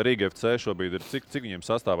futbolu. Ja Rīga FC šobrīd ir, cik viņiem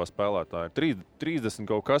sastāvā spēlētāji? 30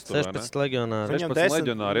 kaut kas tur, 16 leģionāri. 16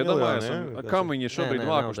 leģionāri, iedomājies. Kam viņi ir šobrīd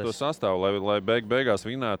vākuši to sastāvu, lai beigās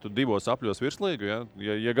vinētu 2 apļos virslīgu?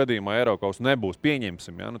 Ja gadījumā Eirokaus nebūs,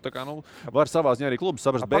 pieņemsim. Ja? Tā kā var savā ziņā arī klubus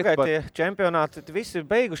saprast. Pagaitie čempionāti visi ir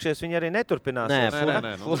beigušies, viņi arī neturpinās.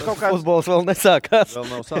 Futbols vēl nesākās. Vēl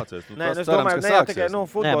nav sācies. Es domāju, ka tikai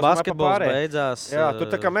futbols basketbols beidzās. Jā,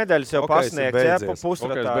 tur tā kā medaļas jau pasniegts,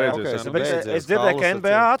 pusratā. Es dzirdēju, ka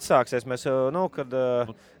NBA atsāksies. Mēs jau, kad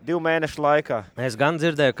 2 mēnešu laikā. Es gan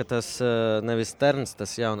dzirdēju, ka tas nevis Terns,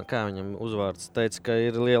 tas jauna, kā viņam uzvārds, teica, ka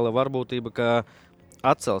ir liela varbūtība, ka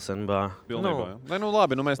atcels NBA. Pilnībā,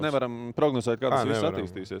 labi, mēs nevaram prognozēt, kā tas viss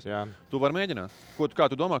attīstīsies. Tu vari mēģināt.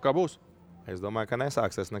 Kā tu domā, kā būs? Es domāju, ka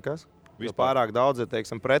nesāksies nekas. Pārāk daudz ir,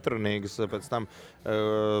 pretrunīgas pēc tam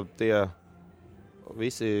tie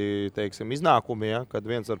visi, iznākumi, ja, kad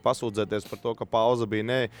viens var pasūdzēties par to, ka pauza bija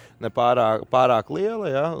ne pārāk liela,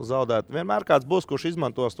 ja, zaudēt. Vienmēr kāds būs, kurš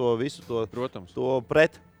izmantos to visu to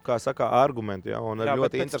pret, kā saka, argumentu. Ja, un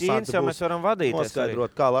ļoti interesanti būs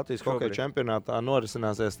noskaidrot, kā Latvijas hokeja čempionātā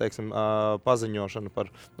norisināsies, paziņošana par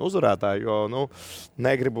uzvarētāju, jo,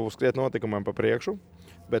 negribu skriet notikumiem pa priekšu,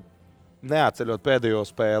 bet neatceļot pēdējo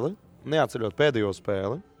spēli,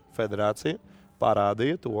 federācija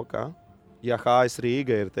parādīja to, ka, ja HS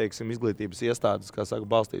Rīga ir, izglītības iestādes, kā saka,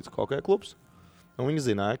 balstīts hokeja klubs, un viņi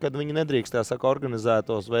zināja, ka viņi nedrīkst,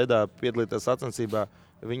 organizētos veidā piedalīties sacensībā,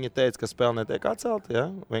 viņi teica, ka spēle netiek atcelta, ja?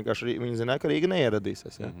 Vienkārši viņi zināja, ka Rīga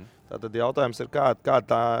neieradīsies. Ja? Tātad jautājums ir,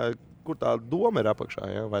 kur tā doma ir apakšā,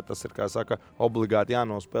 ja? Vai tas ir, kā saka, obligāti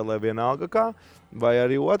jānospēlē vienalga kā, vai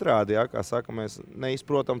arī otrādi, ja? Kā saka, mēs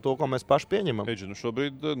neizprotam to, ko mēs paši pieņemam.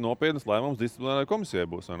 Šobrīd nopietnas lēmums disciplinārajai komisijai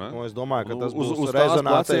būs, vai ne? Es domāju, ka tas būs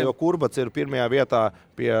rezonācija, jo Kurbats ir pirmajā vietā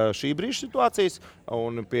pie šī brīža situācijas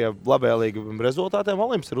un pie labvēlīgiem rezultātiem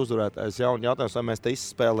Olimps ir uzvarētājs. Ja? Un jautājums, vai mēs te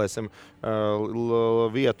izspēlēsim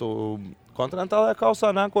vietu kontinentālajā kausā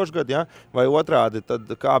nākošais gads, ja? Vai otrādi, tad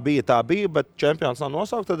kā bija, tā bija, bet čempions nav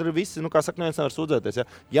nosaukt, tad ir visi, kā saka, neviens nevar sūdzēties.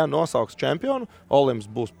 Ja nosauks čempionu, Olimps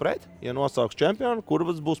būs pret, ja nosauks čempionu,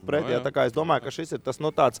 Kurbats būs pret. Ja? Tā kā es domāju, ka šis ir tas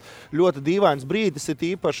tāds ļoti dīvains brīdis,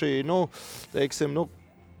 ir īpaši,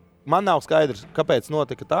 man nav skaidrs, kāpēc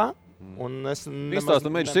notika tā.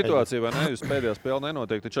 Izstāstam mēģi situāciju, vai ne? Jūs pēdējā spēle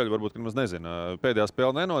nenotiek, taču varbūt, ka mēs nezinām. Pēdējā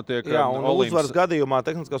spēle nenotiek. Jā, un uzvaras gadījumā,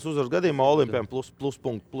 tehniskās uzvaras gadījumā Olimpiem plus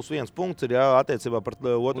 1 punkts ir attiecībā par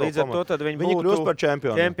otro līdz ar to tad viņi kļūst par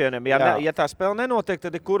čempioniem. Ja tā spēle nenotiek,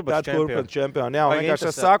 tad ir Kurbats čempioni. Jā, vienkārši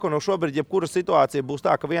es saku, šobrīd jebkura situācija būs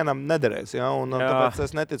tā, ka vienam nederēs. Ja? Un tāpēc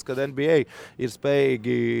es neticu, ka NBA ir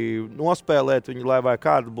spējīgi nospēlēt viņu, lai vai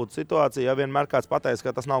kāda būtu situācija. Ja vienmēr kāds pateiks,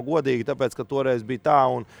 ka tas nav godīgi, tāpēc, ka toreiz bija tā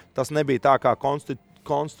un tas nebija tā, kā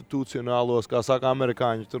konstitucionālos, kā saka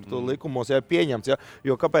amerikāņi, tur likumos pieņemts. Ja?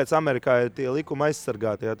 Jo kāpēc Amerikā ir tie likumi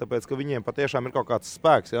aizsargāti? Ja? Tāpēc, ka viņiem patiešām ir kaut kāds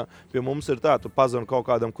spēks. Ja? Pie mums ir tā, tu pazvani kaut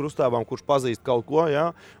kādam krustāvam, kurš pazīst kaut ko,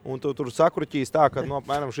 ja? Un tu tur sakruķīs tā, ka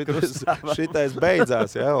apmēram šitais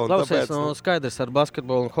beidzās. Ja? Klausies, skaidrs, ar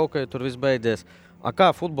basketbolu un hokeju tur viss beidzies.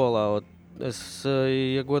 Kā futbolā? Es,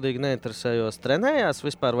 ja godīgi neinteresējos, trenējās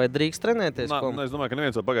vispār, vai drīkst trenēties? Es domāju, ka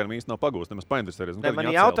neviens vēl pagaidām īsti nav pagūst, nemaz painteresējies. Man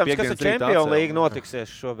jautājums, kas ar Champions League notiksies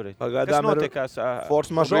šobrīd? Pagaidām notikās?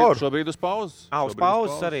 Force majeure. Šobrīd uz pauzes. Uz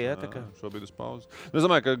pauzes arī, ja? Šobrīd uz pauzes. Es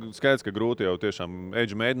domāju, ka skaidrs, ka grūti jau tiešām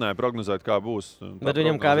Eģi mēģināja prognozēt, kā būs. Bet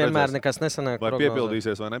viņam kā vienmēr nekas nesanāk. Vai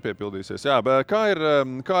piepildīsies vai nepiepildīsies. Jā, bet kā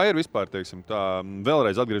ir vispār, teiksim, tā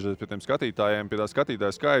vēlreiz atgriežoties pie tiem skatītājiem, pie tā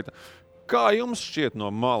skatītāja skaita. Kā jums šķiet no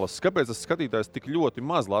malas? Kāpēc tas skatītājs tik ļoti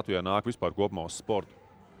maz Latvijā nāk vispār kopumā uz sportu?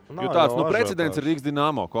 Jo tāds precedents ir Rīgas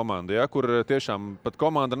Dinamo komanda, ja, kur tiešām pat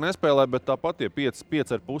komanda nespēlē, bet tāpat tie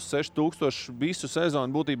 5,5–6 tūkstoši visu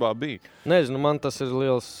sezonu būtībā bija. Nezinu, man tas ir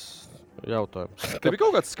liels jautājums. Tev ir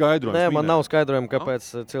kaut kāds skaidrojums? Nē, man nav skaidrojumi,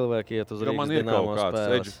 kāpēc cilvēki iet uz Rīgas Dinamo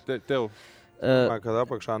spēles. Tev? Kad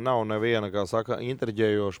apakšā nav neviena, kā saka,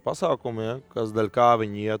 intriģējoša pasākuma, ja, kas dēļ kā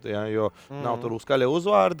viņi iet, ja, jo nav tur uzskaļie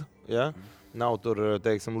uzvārdi, ja, nav tur,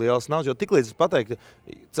 teiksim, liels naudas, jo tiklīdz es pateiktu,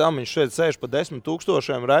 Celmiņš šeit sēž pa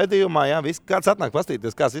 10,000 raidījumā, ja, kāds atnāk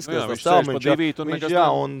pastīties, kāds izskatās Celmiņš,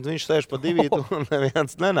 un viņš sēž pa 2 un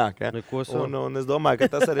neviens nenāk, ja. Un es domāju,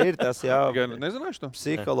 ka tas arī ir tas, jā,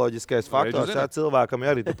 psiholoģiskais faktors, ja, cilvēkam,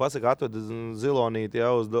 ja arī tu pasaki, atvedi zilonīti,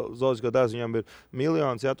 ja, uz zooloģisko dārzu, viņam ir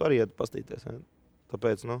miljons, ja, tu arī iet pastīties, ja.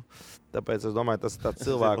 Tāpēc es domāju, tas ir tāds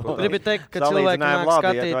cilvēku. Gribu teikt, ka cilvēki nāk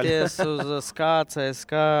skatīties uz skāces,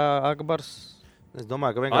 kā Akbars. Es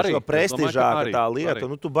domāju, ka vienkārši jau prestižāka tā lieta.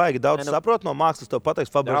 Nu, tu baigi daudz saprot no mākslas, tev pateiks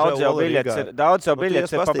Daudz jau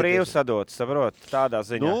biļets ir pa brīvu sadots, saprot, tādā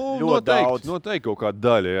ziņā. Nu, noteikti kaut kāda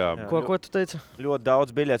daļa, jā. Ko tu teici? Ļoti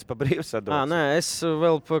daudz biļets pa brīvu sadots. Nē, es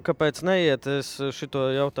vēl, kāpēc neiet, es šito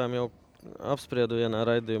jautājumu jau apspriedu vienā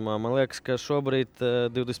raidījumā. Man liekas, ka šobrīd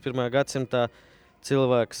 21. gadsimtā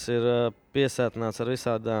cilvēks ir piesātināts ar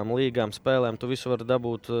visādām līgām, spēlēm. Tu visu vari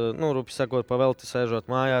dabūt, rupi sakot, pavelti sēžot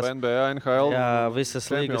mājās. NBA, NHL. Jā,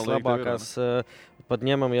 visas līgas labākās. Pat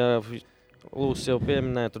ņemam, ja Lūs jau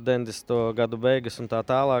pieminēja, tur 90. gadu beigas un tā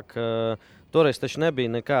tālāk. Toreiz taču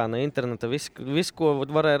nebija nekā, ne interneta. Viss, ko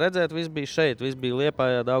varēja redzēt, viss bija šeit. Viss bija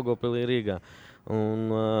Liepājā, Daugavpilī, Rīgā.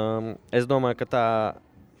 Un es domāju, ka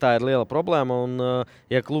tā ir liela problēma, un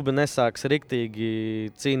ja klubi nesāks riktīgi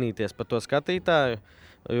cīnīties par to skatītāju,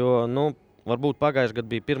 jo, varbūt pagājušajā gadā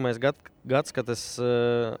bija pirmais gads, kad es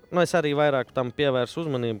arī vairāk tam pievērsu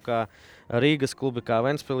uzmanību, kā Rīgas klubi, kā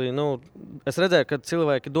Ventspilī. Es redzēju, ka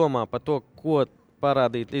cilvēki domā par to, ko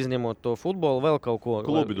parādīt, izņemot to futbolu, vēl kaut ko.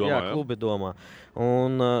 Klubi domā, jā. Klubi domā.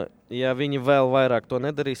 Un, ja viņi vēl vairāk to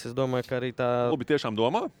nedarīs, es domāju, ka arī tā... Klubi tiešām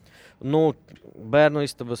domā? Bērnu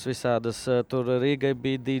istabas visādas, tur Rīgai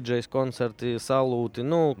bija DJs koncerti, salūti.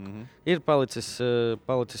 Ir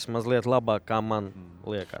palicis mazliet labāk, kā man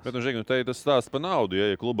liekas. Bet, Žigi, te tas stāsts par naudu.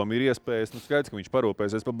 Ja klubam ir iespējas, skaidrs, ka viņš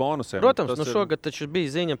parūpēsies par bonusiem. Protams, šogad taču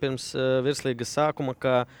bija ziņa pirms virslīgas sākuma,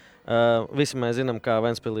 ka visi mēs zinām, kā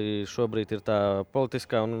Ventspilī šobrīd ir tā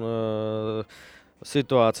politiskā un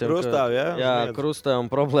situācija. Krustāv, jā? Jā, krustāv un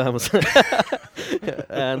problēmas.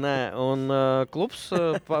 Nē, un klubs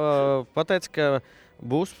pateica, ka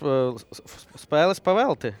būs spēles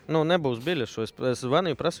pavelti. Nebūs biļešu. Es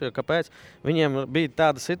zvanīju, prasīju, kāpēc. Viņiem bija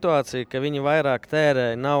tāda situācija, ka viņi vairāk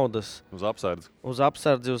tērēja naudas uz apsardzi.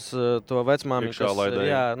 Uz to vecmāmiņu,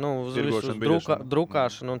 uz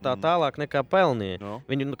drukāšanu un tā tālāk nekā pelnīja.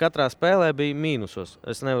 Viņi katrā spēlē bija mīnusos.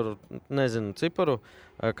 Es nezinu ciparu,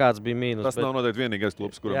 kāds bija mīnus. Tas nav noteikti vienīgais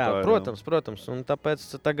klubs, kuram tā ir. Protams. Un tāpēc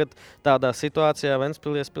tagad tādā situācijā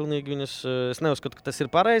Ventspilī pilnīgi viņus, es neuzskatu, ka tas ir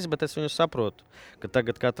pareizi, bet es viņus saprotu, ka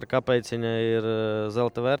tagad katra kapeiciņa ir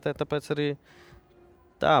zelta vērtē, tāpēc arī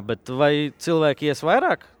tā. Bet vai cilvēki ies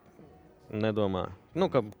vairāk? Nedomāju.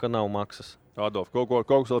 Ka nav maksas. Adolf, kaut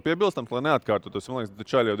kas vēl piebilstams, lai neatkārtotos. Man liekas, ka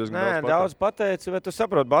čaļi jau diezgan daudz pateici, bet tu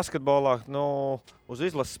saproti, basketbolā uz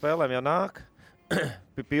izlases spēlēm jau nāk.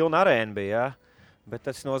 Pilna arēna bija, jā. Bet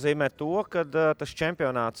tas nozīmē to, ka tas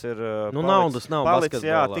čempionāts ir naudas nav palicis,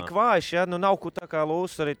 jā, tik vājš, ja, nav ko, tā kā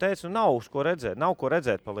Lūs arī teica, nav ko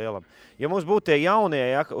redzēt pa lielam. Ja mums būtu tie jaunie,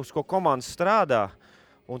 ja, uz ko komandas strādā,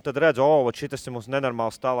 un tad redz, šitas ir mums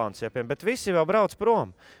nenormāls talants, ja, bet visi vēl brauc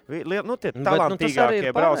prom. Tie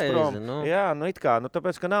talantīgākie brauc prom. Jā, it kā,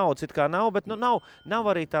 tāpēc, ka naudas it kā nav, bet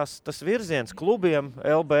nav arī tas virziens klubiem,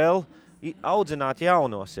 LBL, audzināt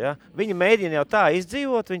jaunos. Ja? Viņi mēģina jau tā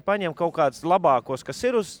izdzīvot, viņi paņem kaut kādus labākos, kas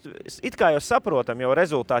ir it kā jau saprotam, jau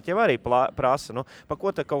rezultāti jau arī prasa. Nu, pa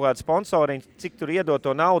ko tad kaut kādi sponsoriņi, cik tur iedot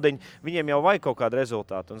to naudiņu, viņiem jau vajag kaut kādu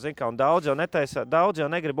rezultātu. Un, zin, kā, un daudz jau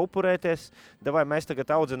negrib upurēties, vai mēs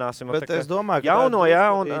tagad audzināsim jauno, ja,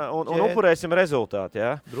 un upurēsim rezultātu.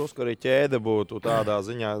 Ja? Drusku arī ķēde būtu tādā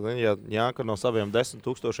ziņā, ja, ka no saviem 10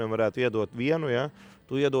 000 varētu iedot vienu, ja?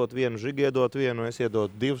 Tu iedot vienu, Žigi iedot vienu, es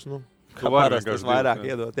iedot divus, nu. Kā parasti tas vairāk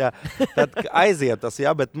iedot, jā. Tad aiziet tas,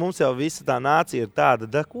 jā, bet mums jau visa tā nācija ir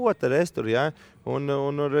tāda, ko tad es tur, jā. Un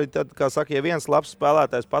tad, kā saka, ja viens labs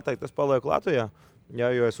spēlētājs pateikt, es palieku Latvijā, jā,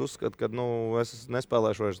 jo es uzskatu, ka, es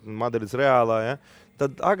nespēlēšu vairs Madrids Reālā, jā.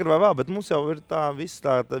 Tad agri vai vēl, bet mums jau ir tā viss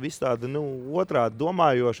tāda, otrādi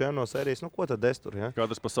domājoši, jā, no sērijas, ko tad es tur, jā. Kā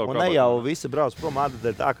tas pa savu un ne jau visi brauc prom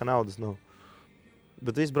Madridē tā, ka naudas nav.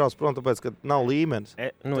 Bet viss brauc prom, tāpēc, ka nav līmenis.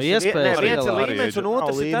 Viens ir līmenis, un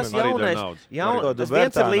otrs ir tas jaunais.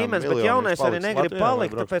 Viens ir līmenis, bet jaunais arī negrib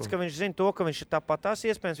palikt, tāpēc, ka viņš zina to, ka viņš ir tāpat tās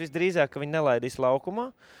iespējams visdrīzāk, ka viņi nelaidīs laukumā,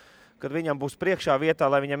 kad viņam būs priekšā vietā,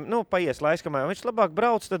 lai viņam, paies laikskamā. Viņš labāk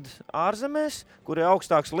brauc tad ārzemēs, kur ir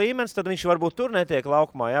augstāks līmenis, tad viņš varbūt tur netiek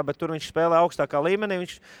laukumā, jā, bet tur viņš spēlē augstākā līmenī,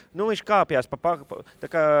 viņš kāpjās tā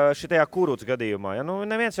kā šitajā Kuruts gadījumā. Ja?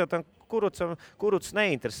 Neviens jau tam Kuruts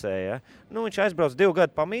neinteresē. Ja? Viņš aizbrauc 2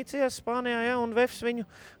 gadu pamīcījās Spānijā, ja? Un Vefs viņu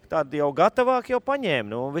tādu jau gatavāk jau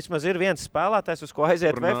paņēma. Vismaz ir viens spēlētājs, uz ko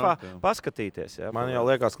aiziet VFA paskatīties. Ja? Man jau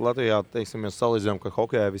liekas, ka Latvijā, teiksim, mēs salīdzinām, ka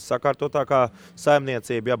hokejā viss sakārtotākā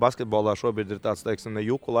saimniecība, ja basketbolā šobrīd ir tāds, teiksim, ne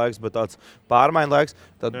juku laiks, bet tāds pārmaiņu laiks,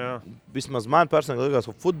 tad vismaz man personīgi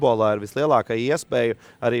liekas, ka futbolā ir vislielākā iespēja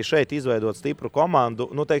arī šeit izveidot stipru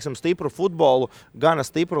komandu, teiksim, stipru futbolu, gana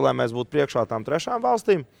stipru, lai mēs būtu priekšā tām trešām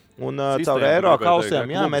valstīm. Un caur Eiro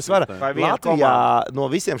kausiem, jā, mēs varam. Latvijā no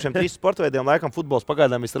visiem šiem 3 sportveidiem laikam futbols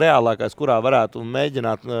pagaidām visreālākais, kurā varētu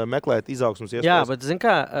mēģināt meklēt izaugsmas iespējas. Jā, bet zin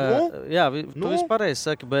kā, tu viss pareizi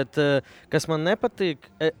saki, bet kas man nepatīk,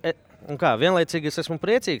 vienlaicīgi es esmu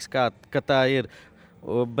priecīgs, ka tā ir,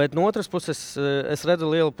 bet no otras puses es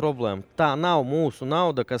redzu lielu problēmu. Tā nav mūsu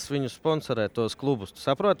nauda, kas viņu sponsorē tos klubus. Tu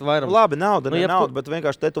saproti? Labi, nauda, nauda, bet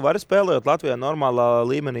vienkārši te tu vari spēlēt Latvijā normālā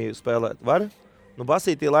līmenī spēlēt. Vari?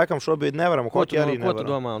 Basītī laikam šobrīd nevaram. Ko tu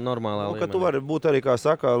domā normālā līmenī? Ka tu vari būt arī, kā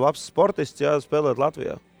saka, labs sportists, jā, spēlēt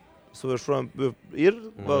Latvijā. Ir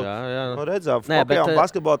vēl, redzām, hokejā un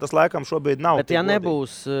basketbolā tas laikam šobrīd nav. Bet ja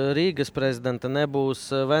nebūs Rīgas prezidenta, nebūs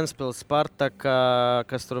Ventspils Spartaka,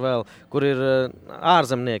 kas tur vēl, kur ir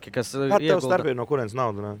ārzemnieki, kas iegulda. Kāda tev starpība, no kurienes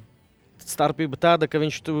nauda, ne? Starpība tāda, ka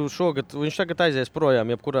viņš tagad aizies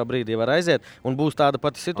projām, jebkurā brīdī var aiziet, un būs tāda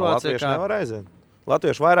pati situācija. Latvieši nevar aiziet.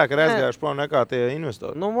 Latvieši vairāk ir aizgājuši prom nekā tie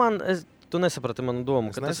investori. Tu nesaprati manu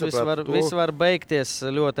domu, ka tas viss var beigties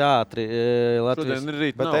ļoti ātri.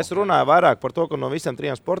 Bet es runāju vairāk par to, ka no visiem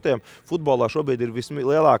 3 sportiem futbolā šobrīd ir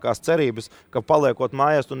vislielākās cerības, ka paliekot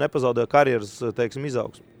mājās, tu nepazaudē karjeras, teiksim,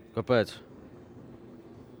 izaugsmu. Kāpēc?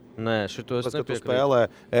 Nē, šito es nepiekrītu. Tu spēlē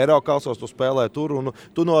Eirokausos, tu spēlē tur, un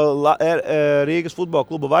tu no Rīgas futbola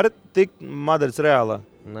kluba vari tikt Madrids Reālā?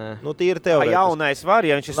 Nē. Tīri teorētiski. Jaunais var,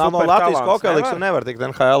 ja viņš ir super talants. No Latvijas kokeliks un nevar tikt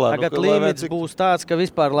NHL-ā. Tagad līmenis būs tāds, ka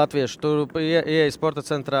vispār latvieši tur ieeja sporta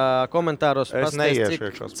centrā komentāros pasties,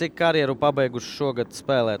 cik karjeru pabeiguši šogad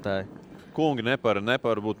spēlētāji. Kungi nepar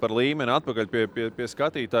būt par līmeni atpakaļ pie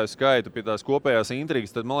skatītāju skaita, pie tās kopējās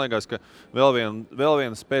intrigas, tad man liekas, ka vēl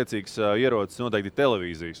viens spēcīgs ierocis noteikti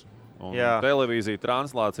televīzijas. Televīzija,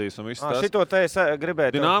 translācijas un viss tas. Šito te es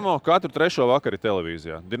gribēju. Dinamo katru 3. vakaru ir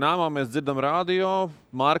televīzijā. Dinamo mēs dzirdam radio,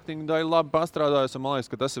 mārketinga daļa labi pastrādājas, un man liekas,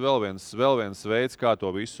 ka tas ir vēl viens veids, kā to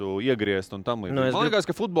visu iegriezt un tam līdzīgi. Man liekas,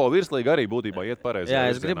 ka futbola virslīga arī būtībā iet pareizajā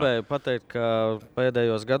virzienā. Es gribēju pateikt, ka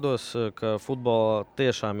pēdējos gados, ka futbola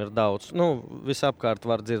tiešām ir daudz. Visapkārt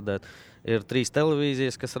var dzirdēt. Ir 3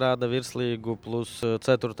 televīzijas, kas rāda virslīgu, plus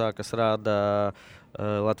 4. kas rāda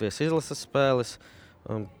Latvijas izlases spēles.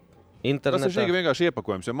 Internetā. Tas ir vienkārši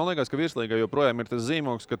iepakojums, jo man liekas, ka virslīgā joprojām ir tas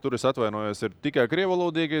zīmogs, ka tur, es atvainojos, ir tikai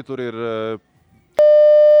krievalodīgi, tur ir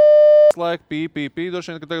laika, pīpī,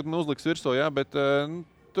 droši vien, ka tagad man uzliks virsū, jā, bet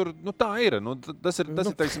tur, tā ir. Tas ir,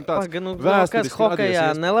 teiksim, tāds vēsturiski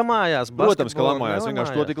hokejā nelamājās. Protams, ka lamājās,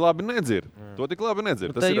 vienkārši to tik labi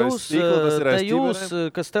nedzird. Te jūs,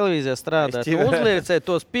 kas televīzijā strādājat, uzlieciet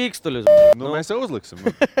tos pīkstuļus. Mēs jau uzliksim.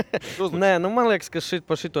 Nē, man liekas, ka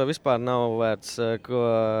par šito vispār nav vērts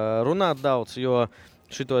runāt daudz, jo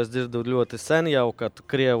šito es dzirdu ļoti sen jau, kad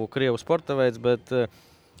Krievu sporta veids, bet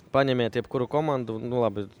paņemiet jebkuru komandu,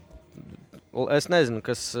 labi, es nezinu,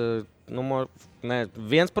 kas...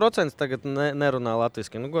 1% tagad nerunā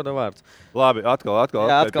latviski. Goda vārds. Labi, atkal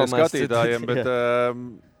pie skatītājiem, bet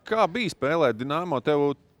kā bija spēlēt Dinamo?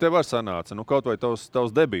 Tev tev var sanāca, kaut vai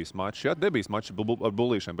tavs debijas mačs, ja? Debijas mačs ar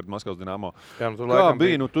Bullīšiem pret Maskavas Dinamo. Jā, tu kā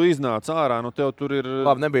bija? Tu iznāc ārā, tev tur ir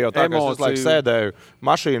labi, nebija jau tā, ka es laiku sēdēju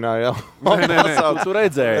mašīnā, jau. Nē, tu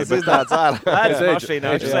redzēji. Es iznācu ārā.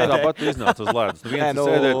 Tāpat iznāca uz ledus.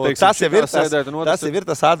 Tas ir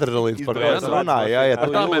tas adrenalīns, par ko es runāju.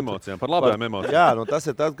 Par tām emocijām, par labām emocijām. Jā, tas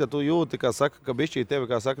ir tad, kad tu jūti, ka bišķī tevi,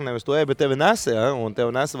 kā saka, nevis tu bet tevi nes, un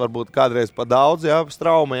tevi nes varbūt kādreiz pa daudz,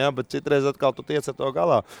 strauma, bet citreiz atkal tu tiec ar to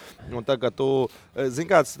galā. Un tā, ka tu, zini,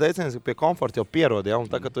 kāds teiciens, ka pie komforta jau pierod, un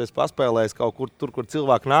tā, ka tu esi paspēlējis kaut kur tur, kur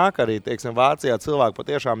cilvēki nāk arī, teiksim, Vācijā cilvēki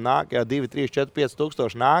patiešām nāk, 2, 3, 4, 5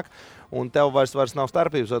 tūkstoši nāk, un tev vairs nav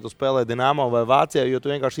starpības, vai tu spēlē Dinamo vai Vācijā, jo tu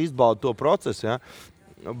vienkārši izbaudi to procesu, ja.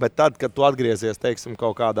 Bet tad, kad tu atgriezies, teiksim,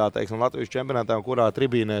 kaut kādā, Latvijas čempionātā, kurā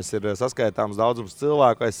tribīnēs ir saskaitāms daudzums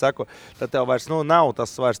cilvēku, es saku, tad tev vairs, nav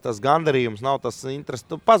tas gandarījums, nav tas interesi,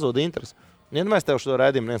 tu pazūdi interesi. Ja mēs tev šo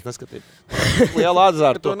rēdījumu neviens neskatītu. Liela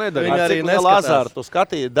azartu. Liela azartu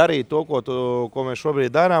darīt to, ko mēs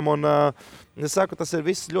šobrīd darām. Un, es saku, tas ir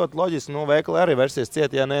viss ļoti loģiski. Veikali arī versijas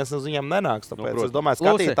ciet, ja neviens uz viņiem nenāks. Tāpēc es domāju,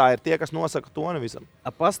 skatītāji ir tie, kas nosaka toni visam.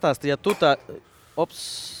 Pastāsti, ja tu tā...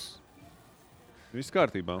 Viss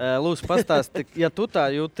kārtībā. Lūdzu, pastāsti, ja tu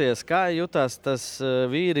tā jūties, kā jutās tas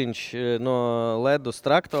vīriņš no ledus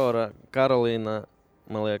traktora, Karolīna,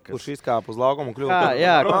 man liekas. Kurš izkāpa uz laukumu un kļuva?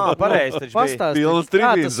 Jā, pareizi taču bija. Pastāsti, kā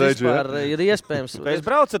tas vispār ir iespējams. Es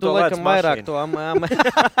braucu to ledus mašīnu.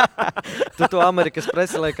 Tu to Amerikas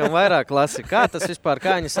presi laikam vairāk lasi. Kā tas vispār,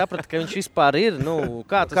 kā viņi saprata, ka viņš vispār ir?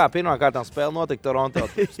 Kā pirmkārtām spēle notika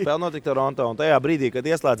Toronto. Un tajā brīdī, kad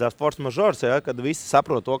ieslēdzās force majeures, kad visi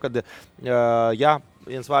saprot to, kad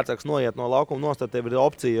viens vārdsargs noiet no laukuma nost, tad tev ir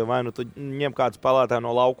opcija, vai tu ņem kādu spēlētāju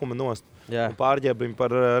no laukuma nost un pārģēb viņu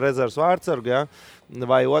par rezerves vārdsargu,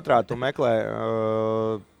 vai otrā tu meklē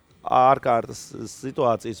ārkārtas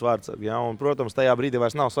situācijas vārdsargu. Un, protams, tajā brīdī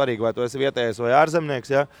vairs nav svarīgi, vai tu esi vietējais vai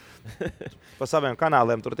ārzemnieks. Pa saviem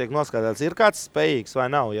kanāliem tur tiek noskaidrots, ir kāds spējīgs vai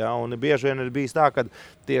nav. Un bieži vien ir bijis tā, ka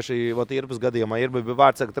tieši Irbas gadījumā Irba bija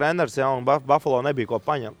vārdsarga treneris, un Buffalo nebija ko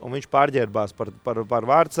paņemt. Un viņš pārģērbās par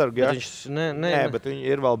vārdsargu. Nē, bet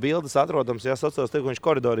ir vēl bildes atrodams, sociālos tīklos, viņš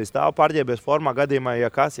koridorī stāv pārģērbies formā gadījumā,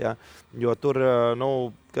 jo tur,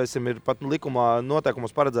 kas ir pat likumā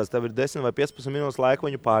noteikumos paredzēts, tev ir 10 vai 15 minūtes laika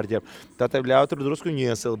viņu pārģērb. Tā tev ļauj tur drusku viņu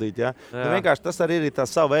iesildīt. Vienkārši tas arī ir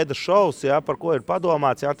tās savu veidu šovs, par ko ir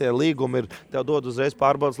padomāts. Tie līgumi ir, tev dod uzreiz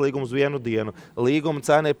pārbaudas līgumu uz vienu dienu. Līguma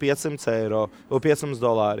cena ir $500, $500.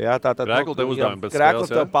 Krēklu tev uzdevumi pēc spēles, Krēklu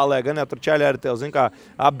tev paliek, gan jau tur čaļi arī tev, zin kā,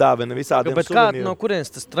 apdāvina visādiem suvenīriem. Bet no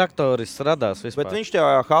kurienes tas traktoris radās vispār? Bet viņš tev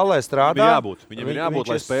hallē strādā. Viņam ir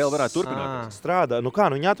jābūt, lai spēle varētu turpināt. Strādā.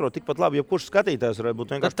 Viņi atrod tikpat labi, ja kurš skatītājs varētu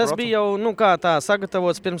būt vienkārši tas bija jau, kā tā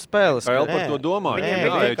sagatavots pirms spēles. Vēl par to domāju. Viņiem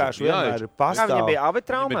vienkārši vienmēr ir pastāv. Viņiem bija abi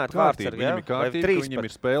traumēti vārdsargi, Viņiem ir kārtīgi, viņiem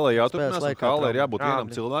ir spēle jāturpinās, un hallē ir jābūt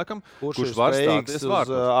vienam cilvēkam, kurš var stāties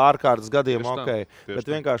vārtos. Ārkārtas gadījumā,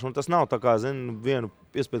 bet vienkārši, tas nav tā kā, vienu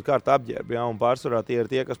piespiedu kārtu apģērbi, un pārsvarā tie ir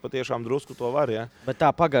tie, kas patiešām drusku to var, Bet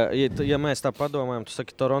tā ja mēs tā padomājam, tu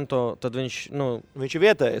saki Toronto, tad viņš, Viņš ir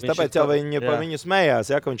vietējais, tāpēc jau viņi par viņu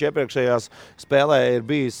smējās, ka viņš iepriekšējās spēlē ir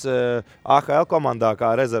bijis AHL komandā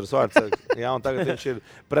kā rezerves vārdsargs, un tagad viņš ir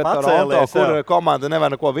pret Toronto, kur komanda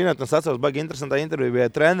nevar neko vinēt, un es atceros, baigi interesantā intervija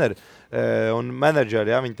bija treneri un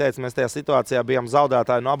menedžeri, viņi teica, mēs tajā situācijā bijām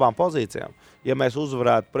zaudētāji no abām pozīcijām. Ja mēs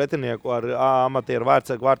uzvarētu pretinieku ar amatieru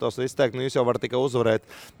vārdsargu vārtos, es teiktu, jūs jau varat tikai uzvarēt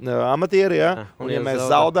amatieri, un ja mēs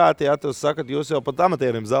zaudētu, tu sakat, jūs jau pat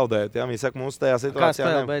amatierim zaudējat, Viņi saka, mums tajā situācijā...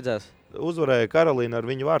 Kā spēle beidzās? Uzvarēja Karolīna ar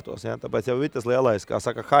viņu vārtos, tāpēc jau ir tas lielais, kā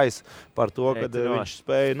saka, hais par to, kad viņš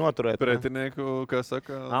spēja noturēt. Pretinieku, kā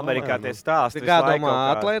saka... Amerikā tie stāsti. Kā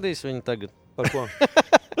domā, atlaidīs viņu tagad? Par ko?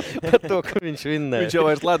 Par to, ka viņš vinnēja. Viņš jau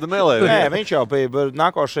vairs ledu nelēja. Nē, viņš jau bija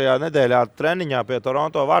nākošajā nedēļā treniņā pie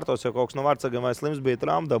Toronto vārtos, jo kaut kas no vārdsargiem vai slims bija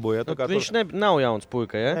traumu dabūja. Viņš nav jauns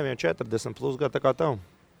puika, Nē, viņam 40 plus gadu, tā kā tev.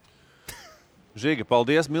 Žiga,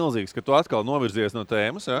 paldies milzīgs, ka tu atkal novirzies no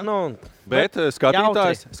tēmas. Bet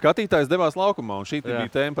skatītājs devās laukumā, un šī bija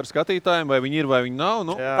tēma par skatītājiem, vai viņi ir, vai viņi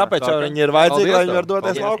nav. Tāpēc jau viņi ir vajadzīgi, lai viņi var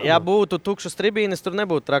doties laukumā. Ja būtu tukšas tribīnes, tur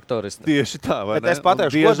nebūtu traktoristi. Tieši tā, vai ne? Es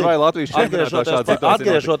pateikšu, bieži vai Latvijas čempionātā šāda situācija.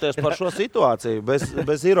 Atgriežoties par šo situāciju,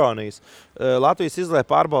 bez ironijas. Latvijas izlē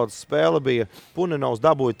pārbaudas spēle bija Puninovs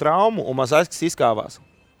dabūja traumu, un Mazaiskis izkāvās.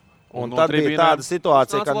 Un tad bija tāda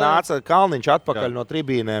situācija, kad nāca Kalniņš atpakaļ no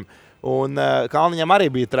tribīnēm. Un Kalniņam arī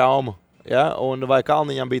bija trauma. Ja, un vai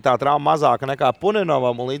Kalniņam bija tā trauma mazāka nekā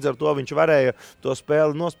Puninovam, un līdz ar to viņš varēja to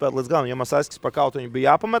spēli nospēlēt līdz galam. Ja man saskis par kaut viņu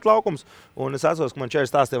bija jāpamet laukums, un es atceros, ka man čēri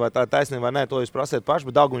stāstīja, vai tā ir taisnība vai nē, to jūs prasiet paši,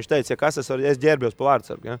 bet Daugu viņš teica, ja kas es ģērbjos pa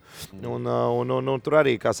vārdsargu. Ja? Un tur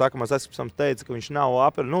arī, kā saka, man saskis teica, ka viņš nav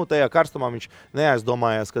tajā karstumā viņš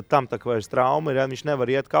neaizdomājās, ka tam tā kā vairs trauma ir, ja? Viņš nevar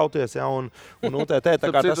iet kauties, ja? un UTT, tā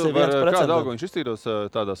kā tas ir viens precedents. Kā Daugu viņš iztīros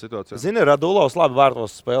tādā situācijā? Zini, Radulovs labi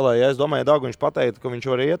vārtos spēlē, ja? Es domāju, ja Daugu viņš pateica, ka viņš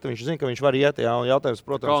var iet, viņš zina, ka viņš var iet, jā, un jautājums,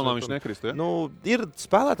 protams, Kalnā viņš nekrist, ja? Ir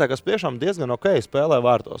spēlētāji, kas tiešām diezgan ok spēlē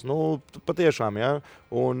vārtos. Patiešām, jā.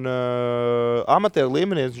 Un amatieru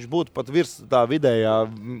līmenī viņš būtu pat virs tā vidējā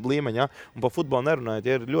līmeņa, un pa futbolu nerunājot,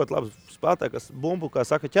 ja ir ļoti labi spēlētāji, kas bumbu, kā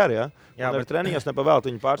saka, ķer, jā. Jā, bet treniņos nepavēlt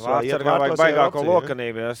viņu pārsvarā. Vārtsargā vajag baigāko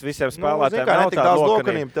lokanību, ja visiem spēlētājiem nav tāda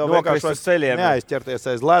lokanība. Tev vienkārši neaizķerties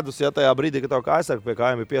aiz ledus, ja tajā brīdī, kad tev kā aizsarga pie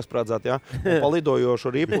kājiem ir piesprādzāt, ja, pa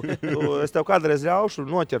lidojošu ripu. Es tev kādreiz ļaušu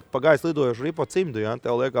noķert pa gaisa lidojošu ripu cimdu, ja.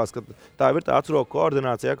 Tev liekas, ka tā ir tā atsroka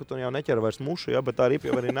koordinācija, ja, ka tu jau neķer vairs mušu, ja, bet tā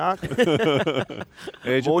ripa jau arī nāk.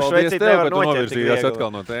 Eģi, paldies tev, ka tu novirzījās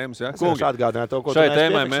atkal no tēmas, ja? Kungi, šai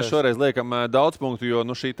tēmai mēs šoreiz liekam daudz punktu, jo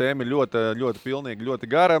šī tēma ir ļoti pilnīga, ļoti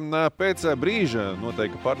gara. Pēc brīža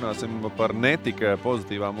noteikti parunāsim par netika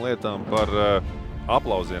pozitīvām lietām, par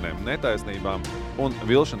aplausieniem, netaisnībām un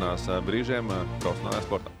vilšanās brīžiem profesionālajā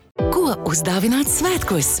sportā. Ko uzdāvināt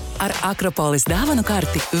svētkos? Ar Akropolis dāvanu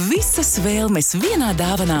karti visas vēlmes vienā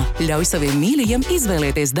dāvanā. Ļauj saviem mīļajiem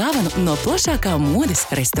izvēlēties dāvanu no plašākā modes,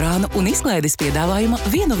 restorānu un izklaides piedāvājuma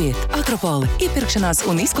vienu vietu. Akropoli – iepirkšanās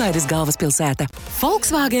un izklaides galvaspilsēta.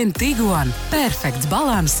 Volkswagen Tiguan – perfekts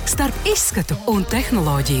balans starp izskatu un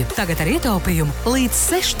tehnoloģiju. Tagad ar ietaupījumu līdz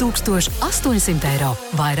 6800 eiro.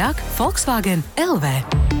 Vairāk Volkswagen LV.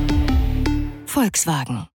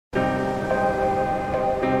 Volkswagen.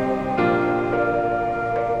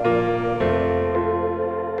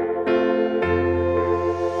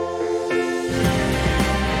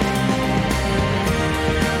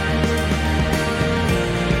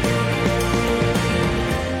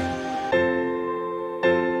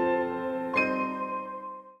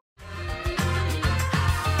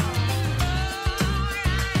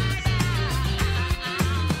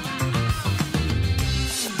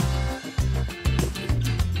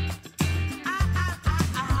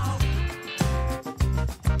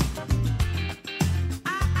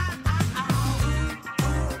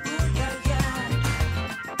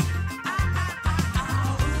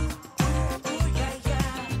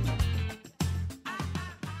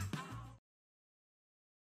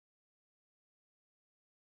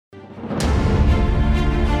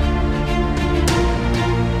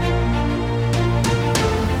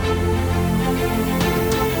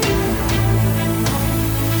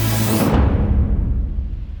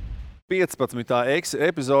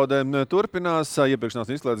 Epizode turpinās.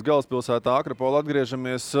 Iepirkšanās izklaides galvaspilsētā Akropola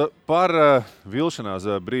atgriežamies par vilšanās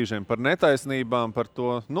brīžiem, par netaisnībām, par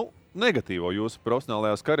to negatīvo jūsu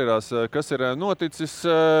profesionālajās karjerās, kas ir noticis.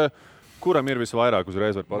 Kuram ir visvairāk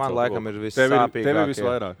uzreiz var pacelt? Man laikam ir vissāpīgākie. Tev ir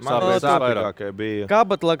visvairāk. Man vissāpīgākie bija.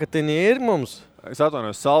 Kabatlakatiņi ir mums? Es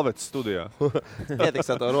atvainojos Salvetes studijā. Pietiks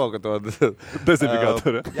ar to roku, to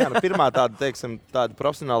dezinfikātoru. Jā, pirmā tāda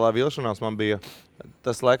profesionālā vilšanās man bija,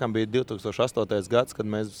 tas laikam bija 2008. gads, kad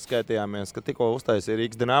mēs skaitījāmies, ka tikko uztaisīja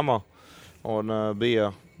Rīgas Dinamo, un bija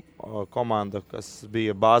komanda, kas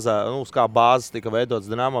bija bāzē, uz kā bāzes tika veidots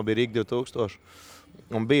Dinamo, bija Rīga 2000.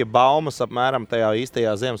 Un bija baumas apmēram tajā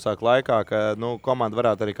īstajā Ziemassvētku laikā, ka komanda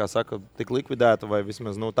varētu arī, kā saka, tik likvidēta, vai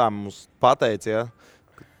vismaz tā mums pateica, ja,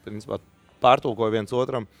 principā pārtulkoja viens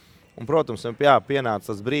otram. Un, protams, pienāca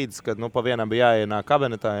tas brīdis, kad pa vienam bija jāienāk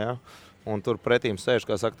kabinetā, ja, un tur pretīm sēž,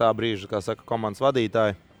 kā saka, tā brīža, kā saka, komandas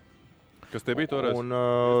vadītāji. Kas te bija toreiz?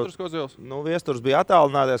 Viesturs Kozils? Viesturs bija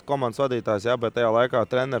attālināties komandas vadītājs, ja, bet tajā laikā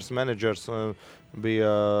treneris, menedžers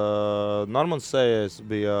bija Normans Sējais,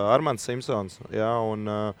 bija Armands Simpsons, ja, un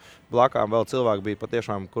blakām vēl cilvēki bija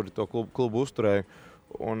patiešām, kuri to klubu uzturēja.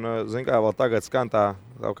 Un, zin kā, vēl tagad skan tā,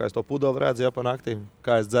 kā es to pudeli redzu, ja, pa naktī,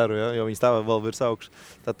 kā es dzeru, ja, jo viņi stāvē vēl virs augšu.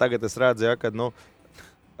 Tad tagad es redzu, ja, kad,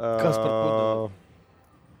 Kas par pudeli?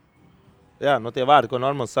 Jā, tie vārdi, ko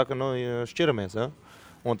Normans saka, šķiramies, ja.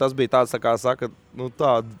 Un tas bija tāds, kā saka,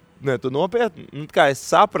 tu nopietni, kā es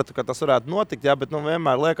sapratu, ka tas varētu notikt, ja, bet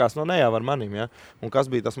vienmēr liekas, ne jau ar manim, ja. Un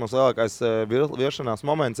kas bija tas mums lielākais viršanās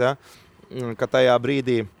moments, ja, ka tajā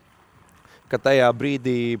brīdī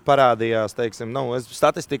parādījās, teiksim, es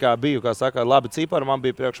statistikā biju, kā saka, labi cipari, man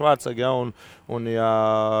bija priekšvārdsagi, ja, un ja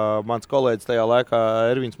mans kolēģis tajā laikā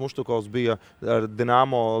Ervīns Muštukovs bija ar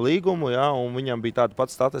Dinamo līgumu, ja, un viņam bija tāda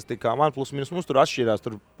pati statistika kā man, plus minus mums tur atšķirās,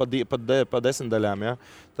 tur pa 10 daļām, ja.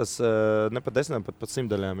 Tas, ne pa 10, bet pa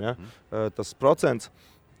 100 daļām, ja. Tas procents.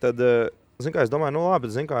 tad, es domāju, labi,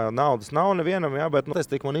 naudas nav nevienam, jā, bet tas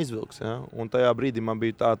tik man izvilks. Jā. Un tajā brīdī man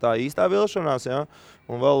bija tā īstā vilšanās, jā,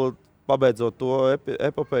 un vēl pabeidzot to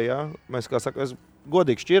epopeju, jā, mēs, kā saka,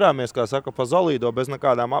 godīgi šķirāmies, kā saka, pa Zolīdo, bez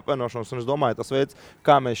nekādām apvienošanas, un es domāju, tas veids,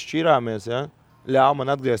 kā mēs šķirāmies, jā, ļauj man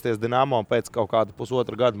atgriezties Dinamo pēc kaut kāda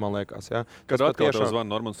pusotra gada, man liekas. Ja. Kad atkal tev zvan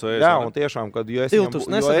Normans Sējas. Jā, un tiešām, kad jo es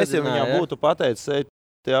viņam būtu pateicis,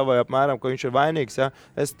 vai apmēram, ka viņš ir vainīgs. Ja.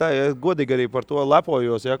 Es godīgi arī par to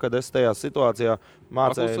lepojos, ja, kad es tajā situācijā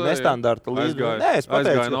mācēju nestandarta līdzi. Nē,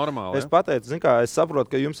 es pateicu, es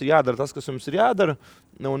saprotu, ka jums ir jādara tas, kas jums ir jādara.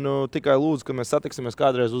 Un tikai lūdzu, ka mēs satiksimies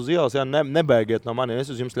kādreiz uz ielas, ja nebēgiet no mani, es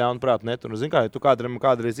uz jums ļaunprāt neturu. Ja tu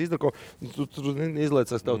kādreiz izdara, tu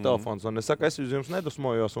izliecies tev telefons. Un es saku, es uz jums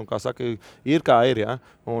nedusmojos, un kā saka, ir kā ir. Ja?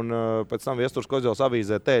 Un pēc tam Viesturs Kozjovs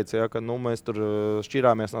avīzē teica, ja, ka mēs tur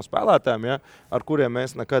šķirāmies no spēlētājiem, ja, ar kuriem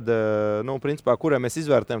mēs nekad, principā, kuriem mēs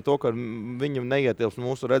izvērtējam to, ka viņi neietilps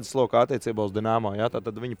mūsu redzeslokā attiecībā uz Dinamo. Ja?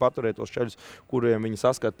 Tad viņi paturēja tos ceļus, kuriem viņi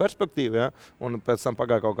saskata perspektīvu. Ja? Un pēc tam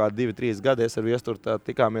pagāja kaut kādi 2-3 gadi, es ar Viesturu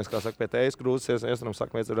tikāmies, kā saka, pie Tejas krūzes,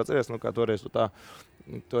 saka, mēs varam atceries, kā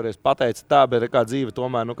toreiz pateica tā, bet kā dzīve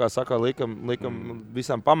tomēr, kā saka, likam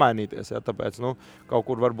visam pamainīties, ja, tāpēc, kaut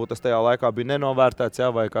kur varbūt tas tajā laikā bija nenovērtēts, ja,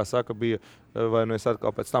 vai, kā saka, bija, vai es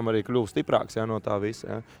atkal pēc tam arī kļuvu stiprāks, ja, no tā visa,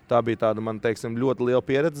 ja. Tā bija tāda, man teiksim, ļoti liela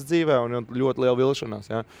pieredze dzīvē un ļoti liela vilšanās,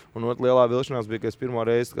 ja, un ļoti lielā vilšanās bija, ka es pirmo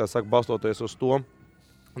reizi, kā saka, balstoties uz to,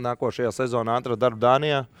 nākošajā sezonā atradu darbu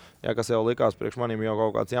Dānijā, ja, kas jau likās priekš manim jau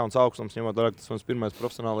kaut kāds jauns augstums, ņemot vērā, tas mans pirmais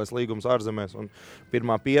profesionālais līgums ārzemēs un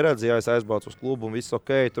pirmā pieredze, ja es aizbraucu uz klubu un viss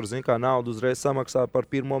ok, tur kā naudu uzreiz samaksā par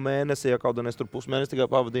pirmo mēnesi, ja kaut gan es tur pusmēnesi tikai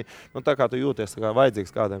pavadīju, tā kā tu jūties tā kā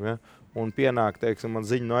vajadzīgs kādam, ja, un pienāk, teiksim, man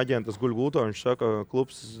ziņa no aģenta, tas guļ gultā, viņš saka,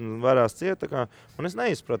 klubs varās ciet, kā, un es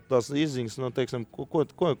neizpratu tās izziņas, teiksim, ko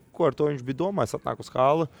ar to viņš bija domājis, atnāk uz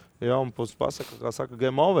hāli, ja, un pasaka, kā saka,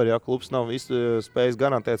 game over, ja, klubs nav spējis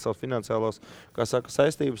garantēt savus finansiālos, kā saka,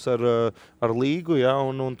 saistības ar līgu, ja,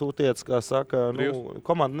 un tu tiec, kā saka,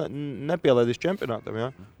 komanda nepielaidīs čempionātam,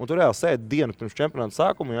 ja, un tur reāli sēd dienu pirms čempionāta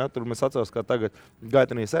sākuma, ja, tur mēs atceros, kā tagad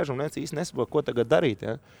Gaitanī sēž un īsti nesaprot, ko tagad darīt,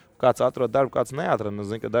 ja. Kāds atrod darbu, kāds neatrod.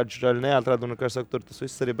 Es zinu, ka daži čaļi neatrod, un, kā es saku, tur tas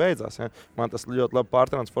viss arī beidzās. Ja? Man tas ļoti labi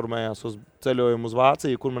pārtransformējās uz ceļojumu uz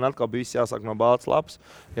Vāciju, kur man atkal bija jāsāk no balts lapas.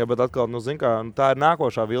 Ja? Bet atkal, tā ir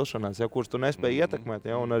nākošā vilšanās, ja? Kurš tu nespēji ietekmēt.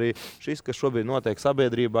 Ja? Un arī šis, kas šobrīd notiek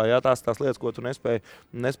sabiedrībā, ja? tās lietas, ko tu nespēji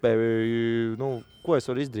ko es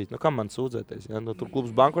varu izdarīt? Kam man sūdzēties? Ja? Tur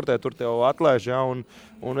klubs bankrotē, tur tev atlaiž. Ja? Un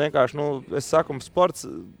vienkārši, es saku, sports,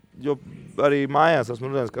 jo arī mājās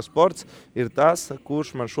esmu redzējis, ka sports ir tas,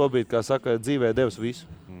 kurš man šobrīd, kā saka, dzīvē devis visu.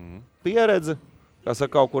 Pieredze, kā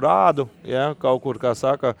saka, kaut kur ādu, ja, kaut kur, kā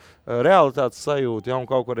saka, realitātes sajūta, ja, un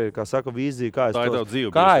kaut kur ir, kā saka, vīzija, kā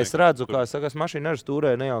es redzu, kā es saka, es mašīnu nežu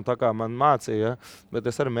stūrēju, ne jau tā kā man mācīja, ja, bet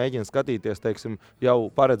es arī mēģinu skatīties, teiksim, jau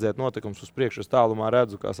paredzēt notikums uz priekšu, es tālumā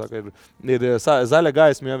redzu, kā saka, ir zaļa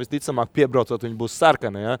gaisma, ja visticamāk piebraucot, viņi būs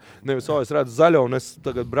sarkani, ja, nevis, es redzu zaļo, un es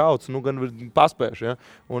tagad braucu, gan paspēšu, ja,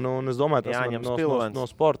 un es domāju, tas no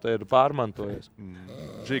sporta ir pārmantojies.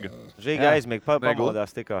 Žiga aizmīgi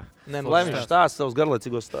pamodās tikā. Lai viņš stāsta savus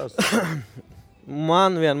garlaicīgos stāstus.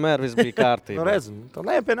 Man vienmēr viss bija kārtībā. Redz, tā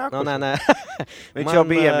nepienāk. Nē. Viņš jau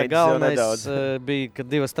bija iemītis jau nedaudz. Bija, kad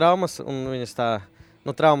 2 traumas, un viņas tā,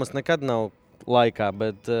 traumas nekad nav laikā,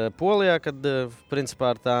 bet Polijā, kad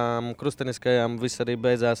principā ar tām krusteniskajām viss arī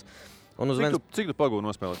beidzās. Cik tu pagūni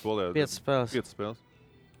nospēlēt Polijā? 5 spēles. 5 spēles.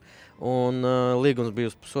 Un līgums bija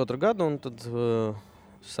uz 1,5 gadu, un tad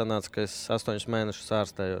sanāca, ka es 8 mēnešus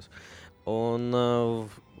ārstējos. Un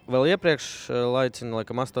vēl iepriekš laicinu,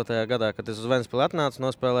 laikam 8. gadā, kad es uz Ventspili atnācu,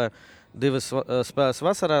 nospēlēju 2 spēles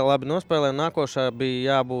vasarā, labi nospēlēju, nākošā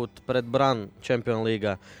bija jābūt pret Brann Čempionu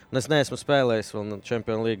līgā. Un es neesmu spēlējis vēl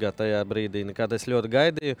Čempionu līgā tajā brīdī, nekād es ļoti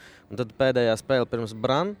gaidīju. Un tad pēdējā spēle pirms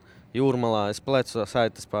Brann Jūrmalā es plecu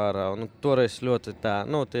saites pārā. Un toreiz ļoti tā,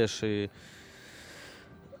 tieši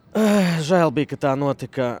žēl bija, ka tā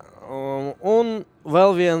notika. Un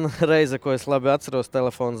vēl viena reize, ko es labi atceros,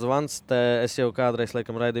 telefona zvans. Es jau kādreiz,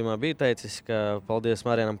 laikam, raidījumā biju teicis, ka paldies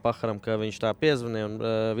Marianam Paharam, ka viņš tā piezvanīja un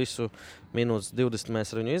visu minūtes 20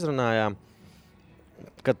 mēs ar viņu izrunājām.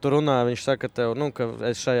 Kad tu runā, viņš saka tev, ka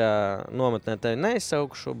es šajā nometnē tevi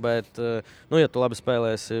neizsaukšu, bet, ja tu labi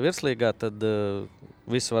spēlēsi virslīgā, tad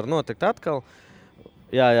viss var notikt atkal.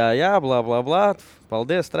 Jā, blā, blā, blā.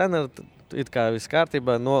 Paldies, treneri. It kā viss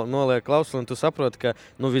kārtībā, noliek klausuli, un tu saproti, ka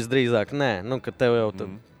visdrīzāk nē, ka tev jau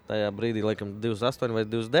tajā brīdī, laikam, 28 vai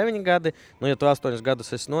 29 gadi, ja tu 8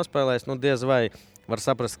 gadus esi nospēlējis, diez vai var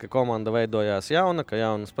saprast, ka komanda veidojās jauna, ka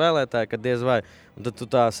jauna spēlētāja, ka diez vai, un tad tu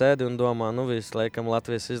tā sēdi un domā, viss, laikam,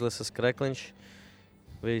 Latvijas izlases krekliņš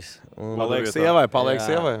Viss. Paliek sievai.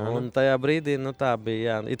 Un tajā brīdī, tā bija,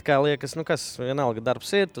 jā. It kā liekas, kas vienalga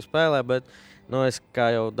darbs ir, tu spēlē, bet, es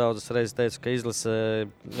kā jau daudzas reizes teicu, ka izlase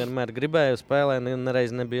vienmēr gribēju spēlēt,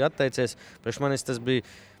 nereiz nebiju atteicies. Priekš manis tas bija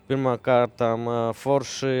pirmkārtām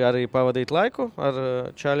forši arī pavadīt laiku ar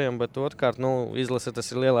čaļiem, bet otrkārt, izlase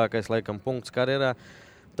tas ir lielākais, laikam, punkts karjerā.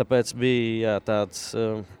 Tāpēc bija tāds,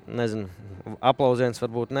 aplausiens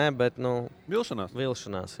varbūt ne, bet,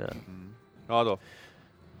 vilšanās, jā. Ādo.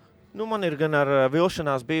 Man ir gan ar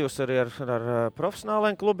vilšanās bijusi arī ar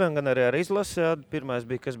profesionāliem klubiem, gan arī ar izlasi. Jā. Pirmais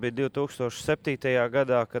bija, kas bija 2007.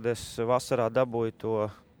 gadā, kad es vasarā dabūju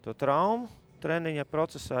to traumu treniņa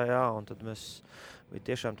procesā, jā, un tad mēs bija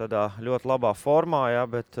tiešām tādā ļoti labā formā, jā,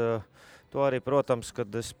 bet to arī, protams, kad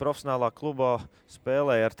es profesionālā klubā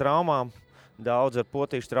spēlēju ar traumām, daudz ar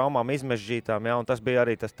potīšu traumām izmežģītām, ja, un tas bija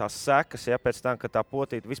arī tās sekas, ja, pēc tam, kad tā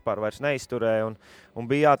potīta vispār vairs neizturēja un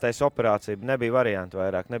bija jātaisa operācija, nebija variantu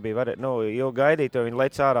vairāk, ilgi gaidīt, jo viņi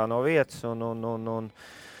lec ārā no vietas un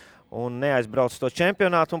neaizbrauc to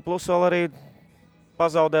čempionātu, un plus vēl arī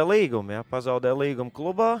pazaudē līgumu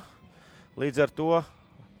klubā, līdz ar to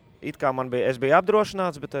it kā es biju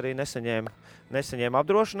apdrošināts, bet arī nesaņēmu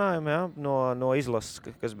apdrošinājumu, ja, no izlases,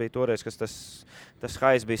 kas bija toreiz, kas tas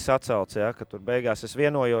haiz bija sacelts, ja, ka tur beigās es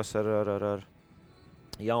vienojos ar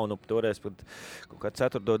jaunu, toreiz pat kaut kā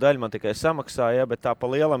 4. daļu man tikai samaksāja, ja, bet tā pa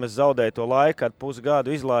lielam es zaudēju to laiku, kad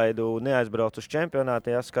pusgadu izlaidu, neaizbraucu uz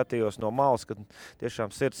čempionātu, ja, skatījos no malas, ka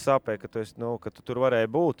tiešām sirds sāpēja, ka tu tur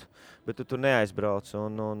varēji būt, bet tu tur neaizbrauc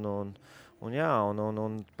un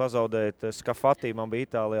pazaudēt Skafati, man bija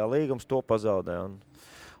Itālijā līgums, to pazaudēja.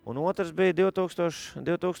 Un otrs bija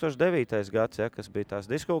 2009. gads, ja, kas bija tās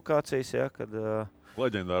diskvalifikācijas, ja, kad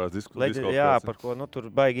leģendārās diskvalifikācijas. Jā, par ko tur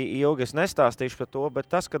baigi ilgi es nestāstīšu par to, bet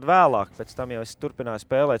tas, kad vēlāk, pēc tam jau es turpināju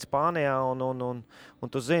spēlēt Spānijā un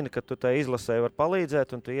tu zini, ka tu tai izlasēji var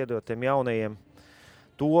palīdzēt un tu iedod tiem jaunajiem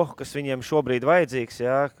to, kas viņiem šobrīd vajadzīgs,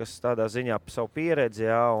 ja, kas tādā ziņā savu pieredzi,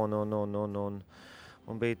 ja, un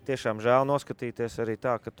bija tiešām žēl noskatīties arī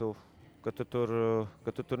tā, ka tu tur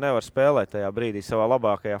nevar spēlēt tajā brīdī savā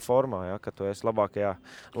labākajā formā, ja, ka tu esi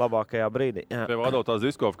labākajā brīdī. Jā. Tev vadot tās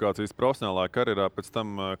diskvalifikācijas profesionālā karjerā, pēc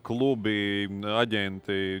tam klubi,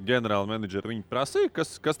 aģenti, ģenerāli menedžeri, viņi prasīja,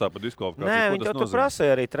 kas tā par diskvalifikāciju? Nē, viņi tur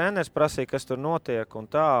prasīja, arī treneris prasīja, kas tur notiek un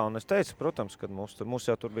tā, un es teicu, protams, ka mums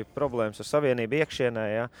jau tur bija problēmas ar savienību iekšienē,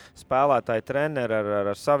 ja, spēlētāji treneri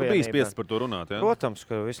ar savienību. Tu biji spiests par to runāt, ja? Protams,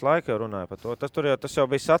 ka visu laiku jau runāja par to. Tas jau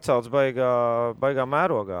bija sacelts baigā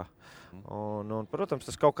mērogā. Un, protams,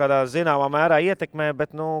 tas kaut kādā zināmā mērā ietekmē,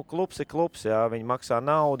 bet klubs ir klubs, jā, viņi maksā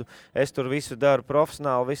naudu, es tur visu daru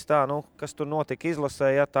profesionāli, viss tā, kas tur notika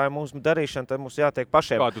izlasē, ja tā ir mūsu darīšana, tad mums jātiek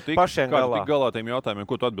pašiem galā. Kā tu tik galā tiem jautājumiem,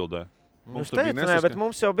 ko tu atbildēji? Bet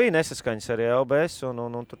mums jau bija nesaskaņas arī LBS,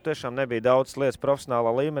 un tur tiešām nebija daudz lietas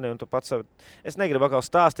profesionālā līmenī, un tu pats, es negribu atkal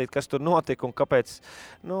stāstīt, kas tur notika un kāpēc,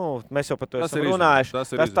 mēs jau par to esam runājuši.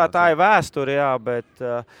 Tā ir vēsture, jā, bet,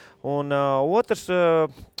 un otrs,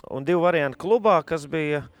 un 2 varianti klubā, kas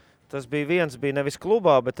bija, viens bija nevis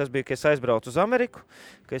klubā, bet tas bija, ka es aizbraucu uz Ameriku,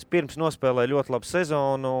 ka es pirms nospēlēju ļoti labu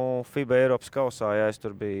sezonu FIBA Eiropas kausā, jā, es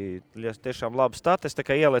tur biju tiešām labu statu, es tā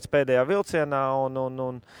kā ielēc pēdējā vilcienā,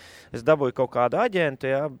 un es dabūju kaut kādu aģentu,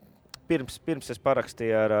 jā, pirms es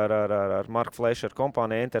parakstīju ar Marku Fleischer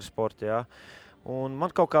kompāniju Intersport, jā. Un man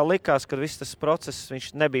kaut kā likās, ka viss tas process,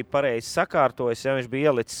 viņš nebija pareizi sakārtojis, ja viņš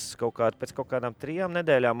bija ielicis pēc kaut kādām 3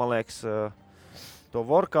 nedēļām, man liekas, to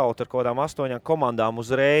workout ar kaut kādām 8 komandām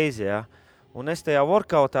uzreiz, ja. Un es tajā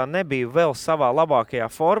workoutā nebiju vēl savā labākajā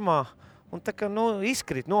formā, un tā kā,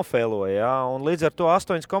 izkrit, nofēloja, ja. Un līdz ar to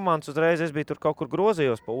 8 komandas uzreiz es biju tur kaut kur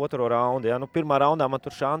grozījos pa 2. raundu, ja. Pirmā raundā man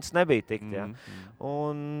tur šances nebija tikt, ja.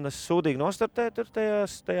 Un es sūdīgi nostartēju tur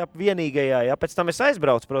tajā vienīgajā, ja. Pēc tam es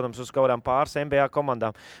aizbraucu, protams, uz kaut kādām pāris NBA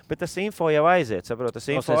komandām, bet tas info jau aiziet, saprot, tas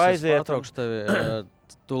info aiziet. Es patraukšu tevi,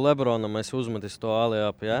 tu Lebronam esi uzmetis to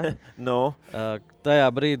aliapu, ja? Tajā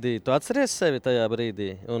brīdī, tu atceries sevi tajā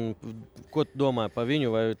brīdī? Un ko tu domāji par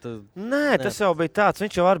viņu? Nē, tas jau bija tāds,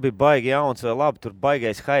 viņš jau arī bija baigi jauns, vēl labi, tur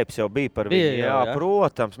baigais hypes jau bija par viņu. Jā,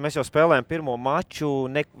 protams, mēs jau spēlējām pirmo maču,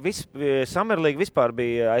 Summer League vispār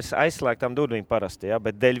bija aizslēgtām durvīm parasti, ja?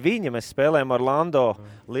 Bet dēļ viņa mēs spēlējām Orlando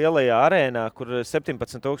lielajā arēnā, kur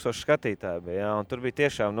 17,000 skatītāji bija, ja? Un tur bija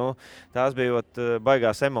tiešām, tās bija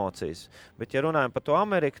baigās emocijas. Bet ja runājam par to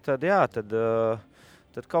Ameriku, tad jā, tad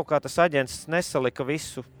kaut kā tas aģents nesalika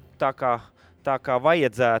visu tā kā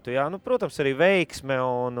vajadzētu. Jā. Protams, arī veiksme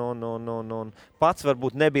un pats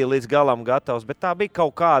varbūt nebija līdz galam gatavs, bet tā bija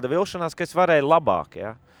kaut kāda vilšanās, ka es varēju labāk.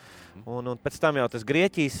 Jā. Un pēc tam jau tas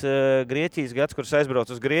Grieķijas gads, kurš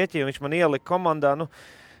aizbrauc uz Grieķiju, viņš man ielika komandā,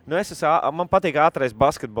 Man patīk ātrais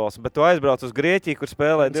basketbols, bet tu aizbrauc uz Grieķiju, kur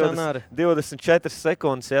spēlē 24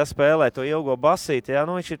 sekundes, ja, spēlē to ilgo basīti, ja,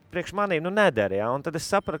 viņš ir priekš manīm, neder, ja, un tad es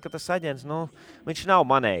sapratu, ka tas aģents, viņš nav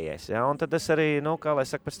manējies, ja, un tad es arī, kā lai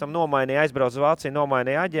saka, pēc tam aizbraucu uz Vāciju,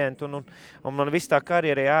 nomainīju aģentu, un man viss tā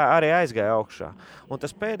karjera arī aizgāja augšā. Un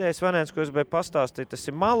tas pēdējais variants, ko es biju pastāstīt, tas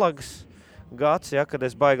ir Malagas gads, ja, kad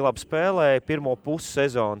es baigi labi spēlēju, pirmo pusi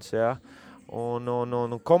sezonas, ja.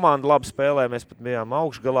 Un komanda labi spēlē, mēs pat bijām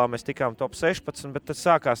augšgalā, mēs tikām top 16, bet tad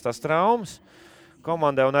sākās tās traumas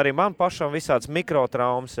komandai un arī man pašam visāds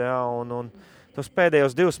mikrotraumas, ja, un tos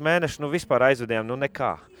pēdējos 2 mēnešus vispār aizvedījām,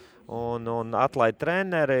 nekā. Un atlaid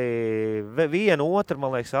treneri, vienu otru,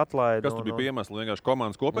 man liekas, atlaid. Kas tur bija piemērs, vienkārši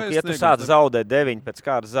komandas kopējais? Ja tu sāc zaudēt 9 pēc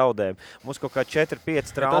kādas zaudējuma, mums kaut kā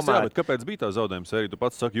 4-5 traumēti. Bet kāpēc bija tā zaudējuma sērija? Tu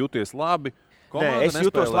pats saki, jūties labi. Nē, es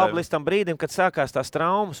jūtos labi līdz tam brīdim, kad sākās tās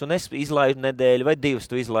traumas, un es izlaidu nedēļu vai 2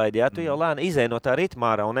 tu izlaidi. Jā, tu jau lēni izēji no tā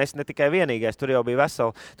ritmā ārā, un es ne tikai vienīgais, tur jau bija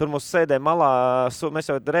vesela. Tur mums sēdēja malā, mēs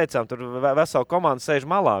jau redzām, tur vesela komanda sēž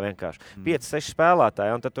malā vienkārši. 5-6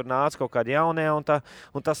 spēlētāji, un tad tur nāca kaut kādi jaunie, un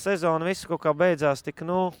tā sezona viss kaut kā beidzās tik,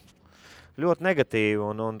 ļoti negatīvi.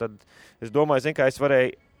 Un tad es domāju, kā es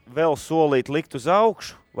varēju vēl solīt likt uz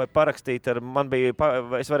augšu, vai parakstīt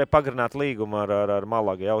es varēju pagarināt līgumu ar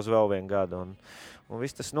Malagu jau uz vēl 1 gadu. Un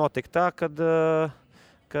viss tas notika tā,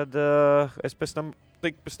 kad es pēc tam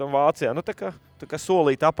Vācijā, tā kā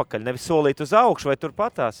solīt apakaļ, nevis solīt uz augšu vai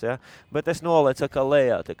turpatās, ja, bet es nolēcu kā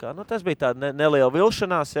lejā. Tas bija tāda neliela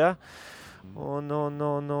vilšanās, ja. Un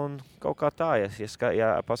kaut kā tā, ja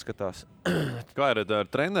paskatās. Kā ir ar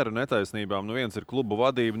treneru netaisnībām? Viens ir klubu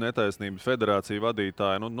vadība netaisnība, federācija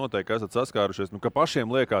vadītāja. Noteikti esat saskārušies, ka pašiem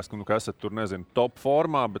liekas, ka esat tur, nezinu, top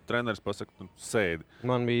formā, bet treneris pasaka, sēdi.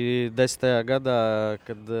 Man bija 10. gadā,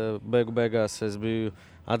 kad beigās es biju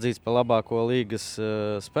atzīts par labāko līgas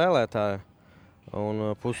spēlētāju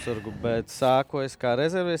un pussargu, bet sāku es kā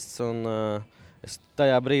rezervists, un es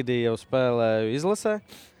tajā brīdī jau spēlēju izlasē.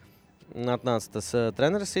 Atnāca tas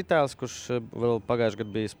treneris Itālis, kurš vēl pagājušajā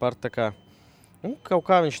gadā bija Spartakā. Kaut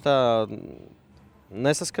kā viņš tā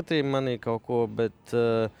nesaskatīja manī kaut ko, bet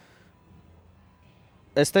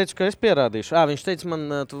es teicu, ka es pierādīšu. Viņš teica man,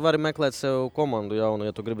 tu vari meklēt sev komandu jaunu,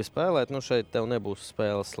 ja tu gribi spēlēt. Šeit tev nebūs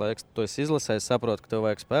spēles laiks. Tu esi izlasējis, saproti, ka tev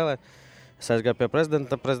vajag spēlēt. Es aizgāju pie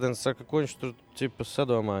prezidenta. Prezidents saka, ko viņš tur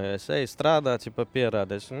sadomāja. Es eju strādāt,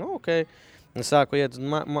 pierādījis. Okay. Es sāku iet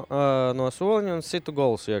no soliņa un situ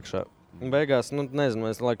golus iekšā. Beigās, nezinu,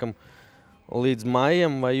 es laikam līdz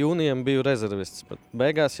maijam vai jūnijam biju rezervists. Bet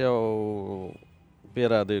beigās jau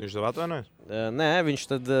pierādīju. Viņš tev atvainojas? Nē, viņš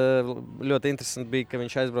tad ļoti interesanti bija, ka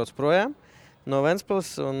viņš aizbrauc projām no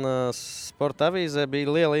Ventspils, un Sporta avīzē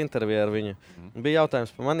bija liela intervija ar viņu. Bija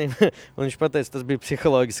jautājums par maniem, un viņš pateica, tas bija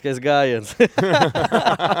psiholoģiskais gājiens.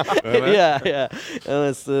 jā.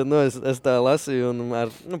 Es tā lasīju, un,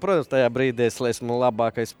 protams, tajā brīdī es esmu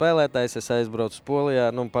labākais spēlētājs, es aizbraucu uz Polijā,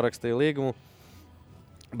 parakstīju līgumu.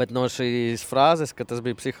 Bet no šīs frāzes, ka tas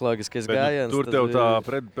bija psiholoģiskais gājiens. Tur tev tā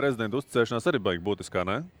prezidenta uzticēšanās arī baigi būtiskā,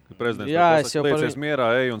 ne? Prezidents liecies mierā,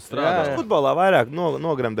 ej un strādā. Futbolā vairāk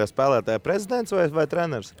nogremdē spēlētāja prezidents vai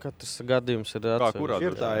treneris? Katrs gadījums ir atsevišķi.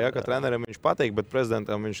 Ir tā, ka trenerim viņš patīk, bet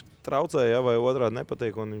prezidentam viņš traucēja, vai otrādi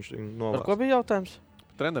nepatīk, un viņš nolās. Par ko bija jautājums?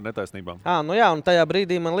 Treneru netaisnībām. Un tajā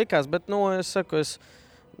brīdī man likās, bet, es saku, es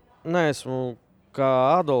neesmu kā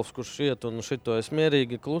Adolfs, kurš iet un šito es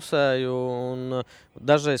mierīgi klusēju, un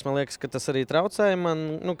dažreiz man liekas, ka tas arī traucēja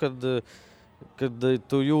man, kad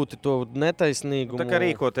tu jūti to netaisnīgumu. Tā kā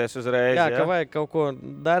rīkoties uzreiz, jā? Ka vajag kaut ko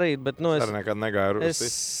darīt, bet, es arī nekad negāju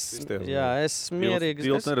es mierīgi.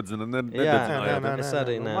 Tils neredzināju. Es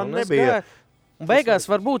arī ne. Man nebija. Beigās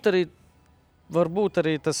varbūt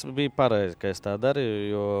arī tas bija pareizi, ka es tā darīju,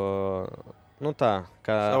 jo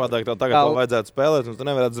savādāk tev tagad vajadzētu spēlēt, un tu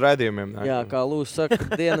nevarētu uz raidījumiem. Jā, kā Lūs saka,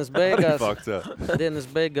 dienas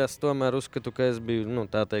beigās tomēr uzskatu, ka es biju,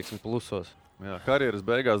 tā teiksim, plusos. Jā, karjeras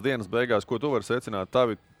beigās, dienas beigās, ko tu vari secināt?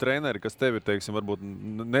 Tavi treneri, kas tev ir, teiksim, varbūt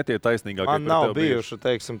netie taisnīgākie. Man nav bijuši,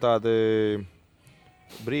 teiksim, tādi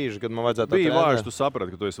brīži, kad man vajadzētu bija vājš, tu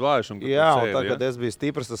saprati, ka tu esi vājš. Un kad es biju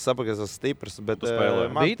stiprs, es sapratu, ka es esmu stiprs, bet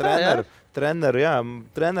man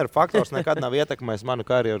treneru faktors nekad nav ietekmējis manu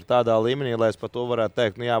karjeru tādā līmenī, lai es par to varētu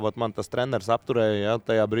teikt, man tas treneris apturēja,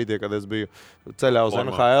 tajā brīdī, kad es biju ceļā uz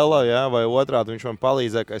NHL, vai otrādi viņš man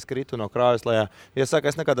palīdzēja, ka es kritu no krājas lejā. Es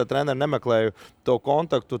nekad ar treneru nemeklēju to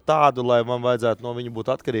kontaktu tādu, lai man vajadzētu no viņa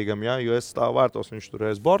būt atkarīgam, jo es stāvu vārtos, viņš tur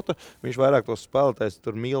aiz borta, viņš vairāk tos spēlētājs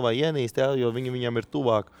tur mīl vai ienīst, jo viņam ir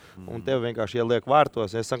tuvāk, un tev vienkārši ieliek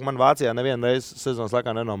vārtos. Es saku, man Vācijā nevienu reizi sezonas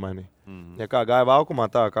laikā nenomainīja. Ja kā gāja valkumā,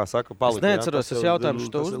 tā kā saka, palika. būtu. Neatceros, es jautājumu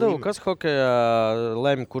šo uzdevu. Kas hokejā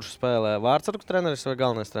lemj, kurš spēlē? Vārtsargu treneris vai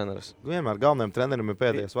galvenais treneris? Vienmēr galvenajam trenerim ir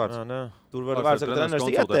pēdējais vārds. Tur var vārdsargu treneris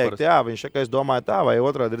konsultēt ieteikt, viņš saka, es domāju tā, vai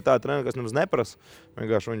otrādi ir tāda treneri, kas nemaz neprasa.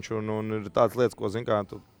 Vienkārši viņš un ir tādas lietas, ko, zin kā,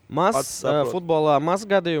 tu futbolā maz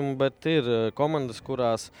gadījumu, bet ir komandas,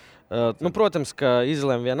 kurās, protams, ka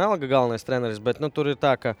izlem vienalga galvenais treneris, bet tur ir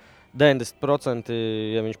tā, ka 90%,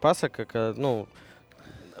 ja viņš pasaka, ka,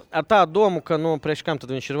 ar tādu domu, ka, priekš kam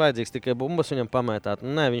tad viņš ir vajadzīgs tikai bumbas viņam pamētāt.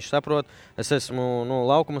 Nē, viņš saprot, es esmu,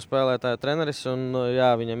 laukuma spēlētāja treneris, un,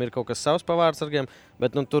 jā, viņam ir kaut kas savs pa vārtsargiem,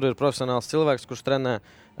 bet, tur ir profesionāls cilvēks, kurš trenē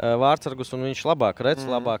vārtsargus, un viņš labāk redz,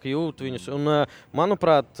 labāk jūt viņus. Un,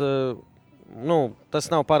 manuprāt,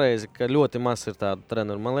 tas nav pareizi, ka ļoti maz ir tādu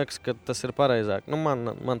treneru. Man liekas, ka tas ir pareizāk.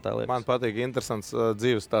 Man tā liekas. Man patīk interesants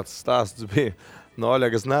dzīves tāds stāsts bija no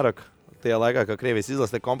Oļega Znaraka. Tajā laikā, kad Krievijas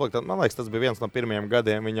izlase komplektā, man liekas, tas bija viens no pirmajiem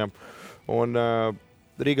gadiem viņam. Un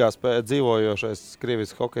Rīgā dzīvojošais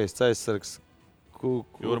Krievijas hokejas ceļsargs.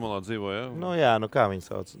 Jūrmalā dzīvo, jā? Jā, kā viņi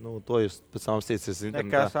sauc. To jūs pēc tam stīcies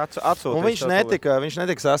internetā. Un viņš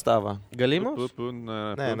netika sastāvā. Gaļimovs?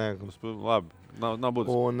 Nē. Labi. Nav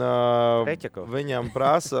būtiski. Un viņam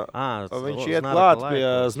prasa, viņš iet klāt pie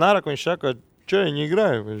Znaraka, viņš saka, Čeņi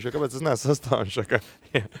igrai. Viņš saka, kāpēc es neesmu sastāvā? Viņš saka,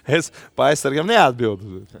 es pa aizsargam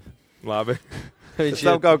neatbildu. Labi. Viņš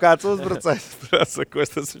tam kaut kāds uzbrucējs prasa, ko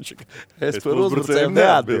es tas viņš saka, es par uzbrucējiem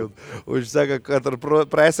neatbildu. Un viņš saka, ka tur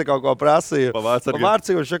prese kaut ko prasīja. Pa vārtsargiem.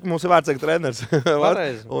 Viņš saka, mums ir vārtsarga treneris.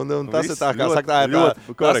 Un tas ir tā, kā saka, tā ir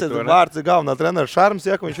vārtsarga galvenā trenera šarms,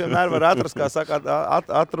 ka viņš vienmēr var atrast, kā saka,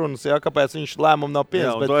 atrunas, kāpēc viņš lēmumu nav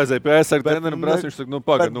pieņems. Jā, un tu aizēji pie aizsarga trenera un prasa, viņš saka,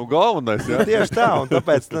 pagad, galvenais, jā. Tieši tā, un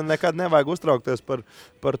tāpēc nekad nevajag uztraukties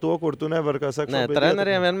par to, kur tu nevar, kā saka, nē,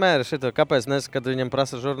 treneriem vienmēr šito, kāpēc kad viņam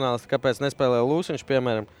prasa žurnālisti, kāpēc nespēlē Lūsiņš,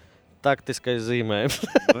 piemēram, taktiskais zīmējums.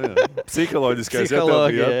 Psiholoģiskās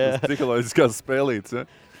spēlītes, ja?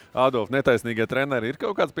 Adolf, netaisnīgie treneri ir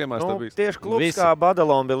kaut kāds piemērs? Tieši klubs kā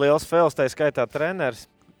Badalona bija liels fails, tā skaitā treneris.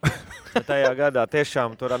 Tajā gadā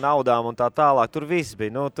tiešām tur ar naudām un tā tālāk. Tur viss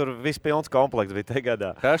bija, tur viss pilns komplekts bija tajā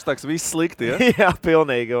gadā. Hashtags viss slikti, ja? Jā,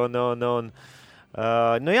 pilnīgi.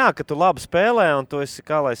 Jā, ka tu labi spēlē un tu esi,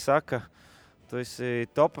 kā lai saka, tu esi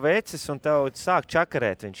top vecis un tev sāk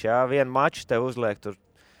čakarēt viņš, jā. Vienu maču tev uzliek tur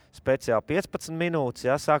speciāli 15 minūtes,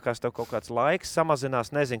 jā. Sākās tev kaut kāds laiks,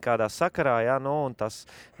 samazinās, nezinu kādā sakarā, jā. Un tas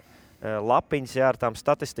lapiņas, jā, ar tām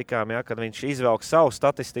statistikām, jā, kad viņš izvelk savu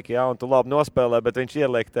statistiku, jā, un tu labi nospēlē, bet viņš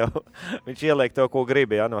ieliek tev, ko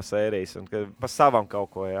gribi, jā, no sērijas, un pa savam kaut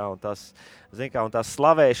ko, jā, un tas, zin kā, un tās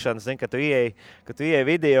slavēšanas, zin, ka tu ieej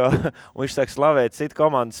video, un viņš sāk slavēt citu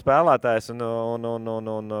komandas spēlētājs un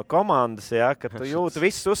komandas, jā, ka tu jūti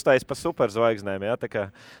visus uztais pa superzvaigznēm, jā, tā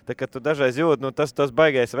kā tu dažreiz jūti, tas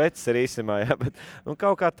baigais vecis ir īsimā, jā, bet,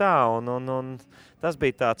 kaut kā tā, un tas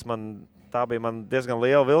bija tāds Tā bija man diezgan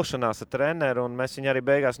liela vilšanās ar treneru, un mēs viņu arī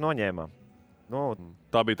beigās noņēmām.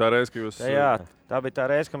 Tā bija tā reize, ka jūs... Jā, tā bija tā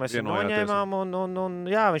reize, ka mēs viņu noņēmām, un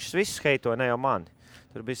jā, viņš visus heitoja, ne jau mani.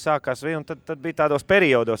 Tur bija sākās, un tad bija tādos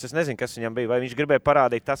periodos, es nezinu, kas viņam bija, vai viņš gribēja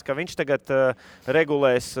parādīt tas, ka viņš tagad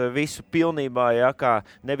regulēs visu pilnībā, jā, kā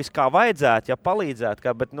nevis kā vajadzētu, jā, palīdzēt,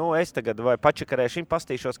 bet, es tagad vai pačakarēšu viņu,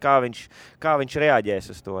 pastīšos, kā viņš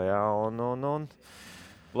reaģēs uz to, jā, un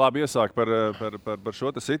Labi, iesāk par šo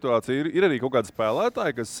situāciju. Ir arī kaut kādi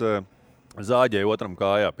spēlētāji, kas zāģēja otram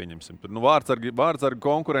kājā, pieņemsim. Tur, vārtsargi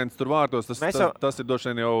konkurence tur vārtos, tas ir droši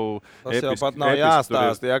vien jau tas jau pat nav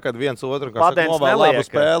jāstāst, jā, kad viens otru, kas saka, novēl labu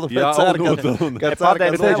spēli, jā, kad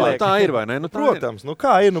tā ir, vai ne? Protams,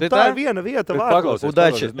 kā ir, tā ir viena vieta vārtos.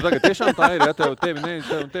 Tagad tiešām tā ir, ja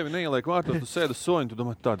tevi neieliek vārtos, tu sēdi uz soņu, tu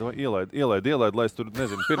domā, tā, ielaid, lai es tur,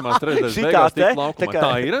 nezinu, pirmās trešdienas beigās tik laukumā.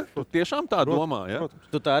 Tā ir? Tu tiešām tā domā, ja?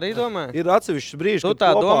 Tu tā arī domā? Ir atsevišķs brīži,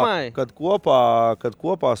 kad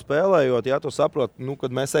kopā spēlējot, ja tu saproti,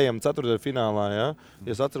 kad mēs ejam ceturtdaļfinālā, ja?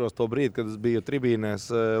 Es atceros to brīdi, kad es biju tribīnēs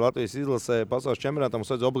Latvijas izlasē pasaules čempionātā,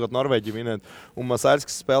 mums vajadzēja obligāti Norvēģiju vinēt, un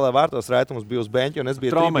Masāļskis spēlē vārtos, Raitums bija uz beņķa, un es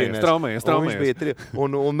biju tribīnēs.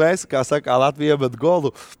 Un mēs, kā saka, Latvija iebet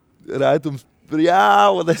golu, Raitums jā,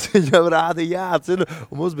 un es viņam rādīju, jāatcinu.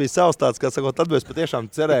 Un mums bija savs tāds, kā sakot, tad mēs patiešām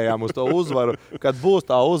cerējām uz to uzvaru, kad būs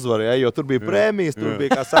tā uzvara, ja, jo tur bija prēmijas, tur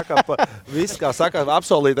bija, kā saka, viss, kā saka,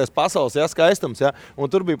 absolūtais pasaules, ja, skaistums, ja, un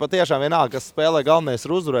tur bija patiešām vienalga, kas spēlē galvenais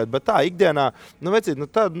ir uzvarēt, bet tā ikdienā, vecīt,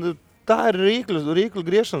 tā ir rīkļu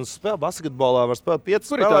griešanas spēle. Basketbolā var spēlēt 5 spēlētāji.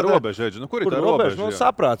 Kur ir tā robeža, Edži? Kur ir tā robeža? Nu,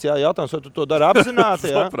 saprāts, jā. Jautājums, vai tu to dari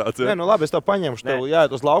apzināti, jā? Saprāts, jā. Nē, nu labi, es tev paņemšu,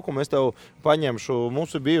 jāiet uz laukumu, es tev paņemšu.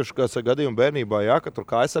 Mums ir bijuši, kas gadījumi bērnībā, jā, ka tur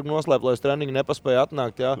kājasargu noslēp, lai es treniņu nepasspēju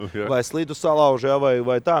atnākt, jā. Vai slīdu salauž, jā,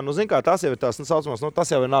 vai tā. Nu, zin kā, tas jau ir tās saucamās, nu,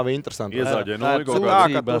 tas jau ir nav interesanti. Iezāģē, tā,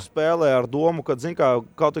 ka tu spēlē ar domu, kad, zin kā,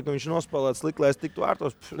 kaut tik viņš nospēlēt slikti, lai es tiktu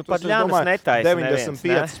vārtos. Nu, pat ļaunas netaisa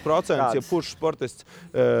 95%, ja kurš sportists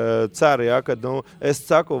cer, jā, kad, nu, es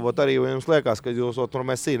saku, arī jums liekas, ka jūs tur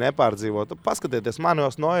Messi nepārdzīvot. Paskatieties,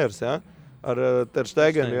 Manuels Neuers, jā. Ar Ter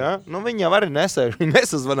Stegenu, jā. Nu, viņi jau arī nesēž, viņi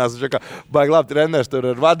nesazvanās. Viņš kā baigi labi treneris tur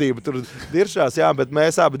ar vadību, tur diršās, jā, bet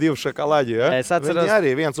mēs abi divi šakalaģi, jā. Es atceros, viņi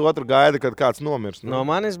arī viens otru gaida, kad kāds nomirs. Nu. No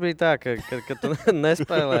manis bija tā, ka tu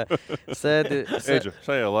nespēlē, sēdi. Edžu,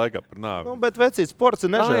 šajā laikā par nāvi. Nu, bet vecīt sports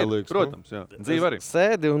ir nežēlīgs. Protams, jā. Dzīve arī.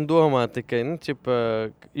 Sēdi un domā tikai, nu, čipa,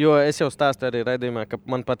 jo es jau stāstu arī raidījumā, ka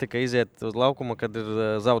man patika iziet uz laukumu, kad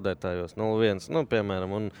ir zaudētājos 0-1, nu,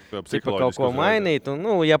 piemēram, un čipa kaut ko mainīt, un,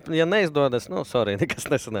 nu, ja neizdodas, nu, sorry, nekas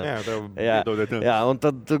nesanāk. Jā, un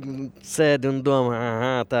tad tu sēdi un domā,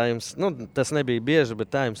 tā jums, nu, tas nebija bieži,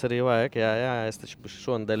 bet tā jums arī vajag, jā, es taču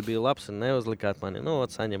šonadēļ biju labs un neuzlikāt mani, nu,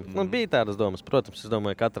 saņemt. Nu, bija tādas domas, protams, es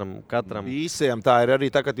domāju, katram. Visiem tā ir arī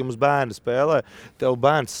tā, kad jums bērni spēlē, tev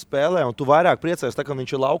bērns spēlē, un tu vairāk priecājies, tā, ka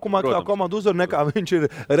viņš ir laukumā, kā komanda uzvar, nekā viņš ir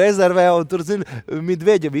rezervē, un tur, zini,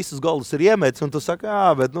 Midveģa visus goldus ir iemetis, un tu saki,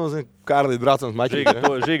 bet, nu, zini, Kārlīt braucams mačī.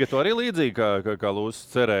 Žiga, tu arī līdzīgi, kā Lūsis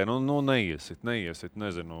cerēja, nu, neiesiet,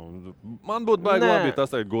 nezinu. Man būtu baigi labi, ja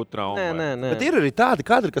tas tagad gūt traumu. Nē. Bet ir arī tādi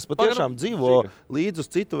kadri, kas patiešām dzīvo līdz uz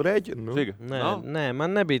citu reģinu. Nē,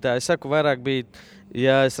 man nebija tā. Es saku, vairāk bija,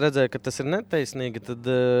 ja es redzēju, ka tas ir netaisnīgi,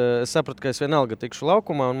 tad es sapratu, ka es vienalga tikšu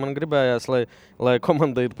laukumā, un man gribējās, lai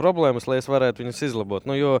komanda ir problēmas, lai es varētu viņus izlabot.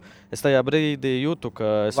 Nu, jo es tajā brīdī jūtu,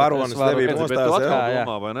 ka es varu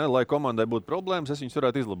domā, vai ne? Lai komandai būtu problēmas, es viņus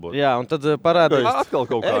varētu izlabot. Jā, un tad parādīt. Atkal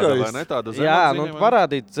kaut kāda, vai ne? Tāda jā, nu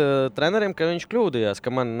parādīt treneriem, ka viņš kļūdījās,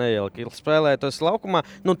 ka man neielika spēlētos laukumā.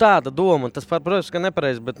 Nu, tāda doma, tas, protams, ka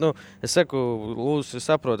nepareizi, bet, nu, es saku, Lūsis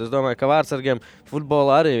saprot, es domāju, ka vārdsargiem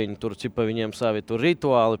futbolā arī viņi tur, čipa viņiem savi tur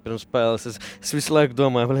rituāli pirms spēles. Es visu laiku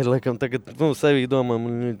domāju, laikam tagad, nu, sevī domāju,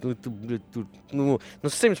 nu,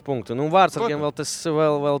 100 punktu. Nu, vārdsargiem vēl tas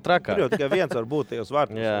vēl trakāk. Tur jau tikai viens var būt tajos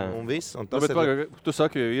vārtos un viss. Un tas ir... Tu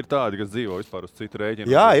saki, ir tādi, kas dzīvo vispār uz citu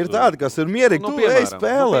rēģinu. Jā, ir tādi, kas ir mierīgi. Tu ej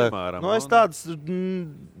spēlē. Nu, es tāds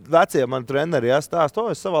vecie mani treneri, stāstu.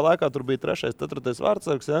 Es savā laikā tur biju 3., 4.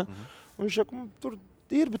 vārdsargs, jā. Un viņš saka, tur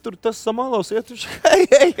ir, bet tur tas Samalovs iet, viņš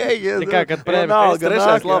Tikā, kad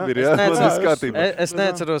trešais labi ir, jā. Es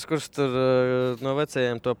neatceros, kurš tur no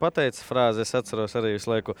vecajiem to pateica frāzi. Es atceros arī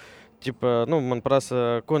visu laiku. Čipa, nu, man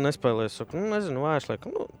prasa, ko nespēlē. Es saku, nezinu, vājš,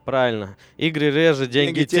 nu, правильно. Игры реже,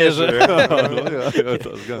 деньги те же.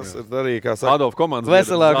 Tas ir arī, kā saka. Adolf komandas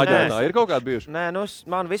veselāk. Ir kaut kādi bijuši? Nē, nu,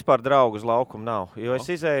 man vispār draugu uz laukumu nav. Jo es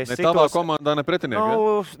izēju ne tavā komandā, ne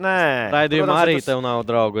pretinieki, nē. Raidījumā arī tev nav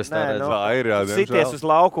draugu, es tā redzu. Tā ir, jā, sities uz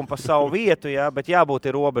laukumu pa savu vietu, jā, bet jābūt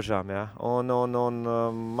ir robežām, jā. Un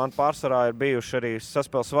man pārsvarā ir bijuši arī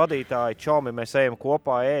saspēles vadītāji, čomi, mēs ejam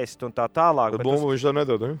kopā ēst un tā tālāk. Bet bumbu viņš tā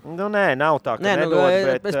nedod, Nu, nē, nav tā, ka nedod,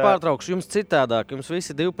 bet... Es pārtraukšu, jums citādāk, jums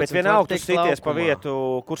visi 12 bet vienalga tu sities pa vietu,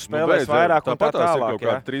 kurš spēlēs vairāk un tā tālāk,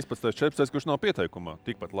 jā. 13, 14, kurš nav pieteikumā,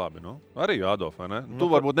 tikpat labi, nu. Arī Adolf, vai ne? Tu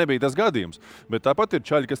varbūt nebija tas gadījums, bet tāpat ir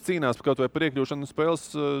čaļi, kas cīnās par kaut vai priekļūšanu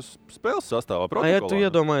spēles sastāvā, protokolā. Ja tu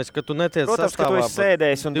iedomājies, ka tu netiec protams, sastāvā... Protams, ka tu esi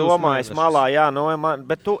sēdējis un domājis malā, jā, nu,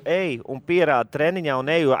 bet tu ej un pierādi treniņā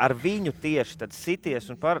un eju ar viņu tieši, tad sities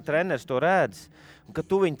un treneris to redz. Ka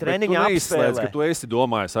tu viņu treniņā apspēlē. Ka tu esi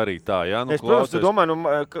domājis arī tā, jā? Nu, es, protams, tu domāju,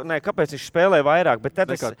 kāpēc viņš spēlē vairāk, bet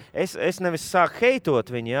tad es nevis sāku heitot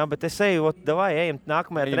viņu, jā, bet es eju, davai, ejam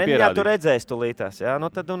nākamajā treniņā, tu redzēsi tulītās, jā? Nu,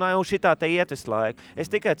 tad un šitā te iet visu laiku. Es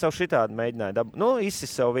tikai caur šitādu mēģināju,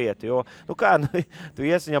 izsis savu vietu, jo, tu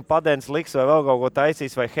ies viņam padens liks vai vēl kaut ko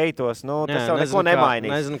taisīs vai heitos, tas jau neko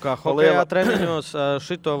nemainīs. Nezinu, kā hokejā treniņos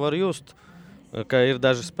šito var just. Ka ir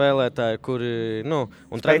daži spēlētāji, kuri,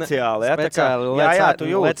 speciāli, tu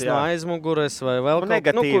jūti, no aizmugures vai vēl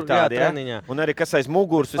negatīvi tādi, treniņā. Un arī kas aiz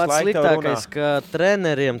muguras visu laiku tev runā. Pats sliktākais, ka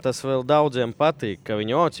treneriem tas vēl daudziem patīk, ka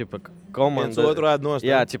viņi ocipa komanda.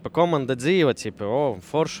 Jā, čipa komanda dzīva, čipa,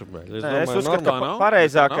 forši. Es uzskatu, ka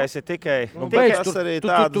pareizākais ir tikai...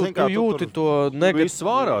 Tu jūti to negatīvu. Viss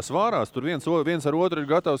svārās. Tur viens ar otru ir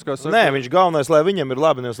gatavs, kā saka. Nē, viņš galvenais, lai viņam ir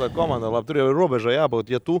labi, nevis lai komandai labi. Tur jau ir robežā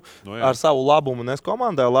jābūt. Ja tu ar savu labumu nes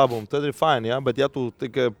komandai labumu, tad ir fine, jā. Bet ja tu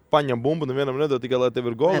tikai paņem bumbu, nevienam nedod tikai, lai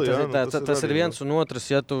tev ir goli, tas ir viens un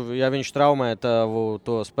otrs. Ja viņš traumē tavu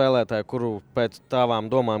to spēlētāju, kuru pēc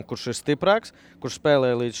tavām domām, kurš ir stiprāks, kurš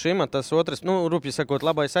spēlē līdz šim, tas otrs, rupji sakot,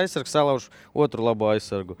 labais aizsargs salauž otru labo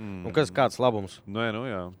aizsargu. Kāds labums? Nē,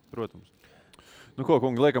 jā, protams. Ko,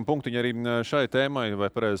 kungi, liekam punktiņu arī šai tēmai,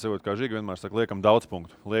 vai pareizi sakot, kā Žiga vienmēr saka, liekam daudz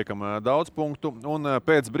punktu. Un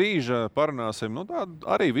pēc brīža parunāsim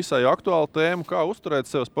arī visai aktuālu tēmu, kā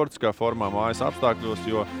uzturēt sev sportiskā formā mājas apstākļos,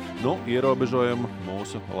 jo ierobežojumu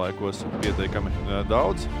mūsu laikos pietiekami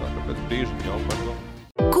daudz. Tāpēc pēc brīža jau par to.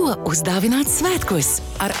 Ko uzdāvināt svētkos?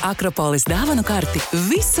 Ar Akropolis dāvanu karti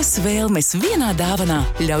visas vēlmes vienā dāvanā.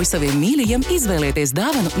 Ļauj saviem mīļajiem izvēlēties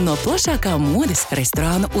dāvanu no plašākā modes,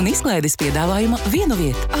 restorānu un izklaides piedāvājuma vienu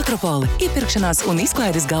vietu. Akropoli – iepirkšanās un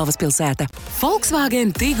izklaides galvaspilsēta.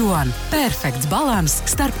 Volkswagen Tiguan – perfekts balans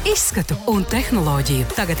starp izskatu un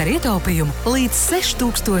tehnoloģiju. Tagad ar ietaupījumu līdz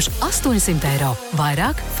 6800 eiro.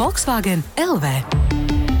 Vairāk Volkswagen LV.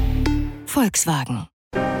 Volkswagen.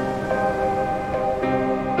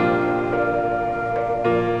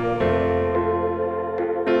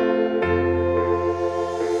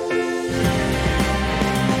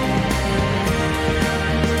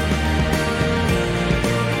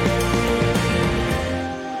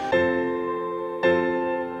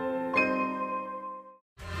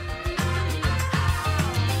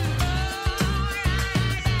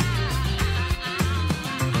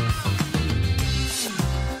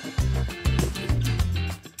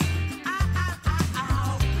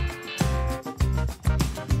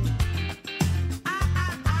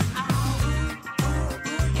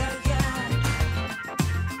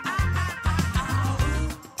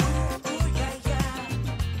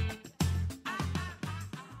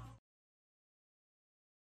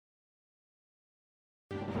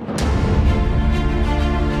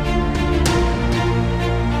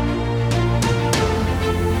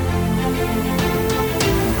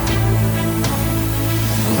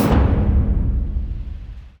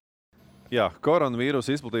 Jā,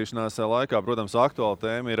 koronavīrusa izplatīšanās laikā, protams, aktuāla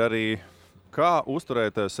tēma ir arī, kā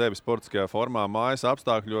uzturēt sevi sportiskajā formā mājas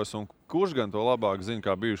apstākļos un kurš gan to labāk zina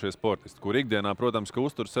kā bijušie sportisti, kur ikdienā, protams, ka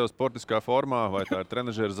uztur sevi sportiskā formā, vai tā ir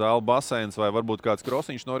trenažera zāle, baseins vai varbūt kāds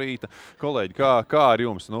krosiņš no rīta. Kolēģi, kā ar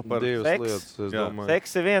jums? Divas lietas, es domāju.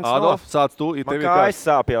 Seks ir viens Adolf, sāc tu. Man kājas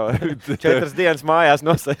sāp jau. 4 dienas mājās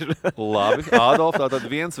nosēž. Labi, Adolf, tātad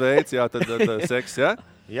viens veids, jā, tad seks, jā?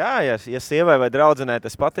 Jā, ja sievai vai draudzenei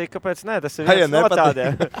tas patīk, kāpēc ne? Tas ir viens no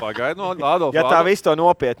tādiem. Pagaid, Adolf. Ja tā visu to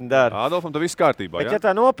nopietni dara. Adolfam, tad viss kārtībā, Bet, ja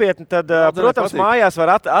tā nopietni, tad, protams, mājās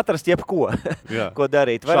var atrast jebko, ko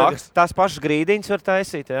darīt. Tās pašas grīdiņas var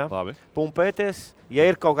taisīt, jā. Labi. Pumpēties. Ja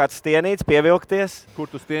ir kaut kāds stienīts, pievilkties. Kur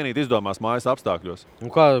tu stienīt izdomās mājas apstākļos?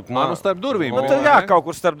 Man starp durvīm. Tad jā, kaut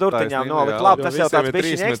kur starp durtiņām nolikt. Labi, tas jau tāds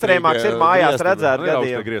bišķiņ ekstrēmāks ir mājās redzēt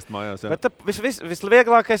gadījumu. Bet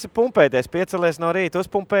visvieglākais ir pumpēties, piecelies no rīta,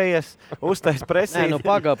 uzpumpējies, uztais presīt.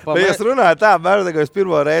 Es runāju tā, bērnīgais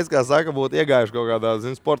pirmo reizi, kā saka, būtu iegājuši kaut kādā,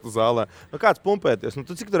 sporta zālē. Kāds pumpēties?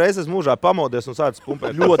 Tu cik tu reizes mūžā pamodies un sācis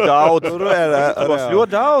pumpēt? Ļoti daudz.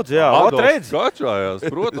 Ļoti daudz, jā. Adolfs kačājās,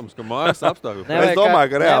 protams, ka mājas apstākļos.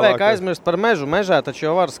 Nevajag aizmirst par mežu. Mežā taču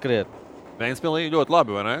jau var skriet. Ventspilī ļoti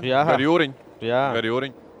labi, vai ne? Jā. Gar jūriņu. Jā. Gar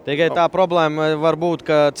jūriņu. Tikai tā problēma var būt,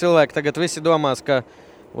 ka cilvēki tagad visi domās, ka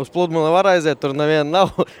uz pludmali var aiziet, tur neviena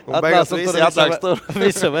nav. Atnāc un tur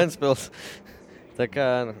visa Ventspils. Tā kā...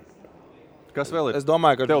 Kas vēl ir? Es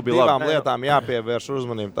domāju, ka divām lietām jāpievērš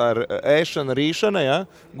uzmanību. Tā ir ēšana, rīšana, ja?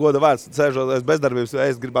 Goda vārds, sēžoties bezdarbības,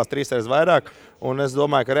 es gribās 3 reizes vairāk. Un es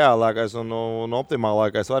domāju, ka reālākais un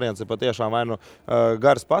optimālākais variants ir patiešām vai nu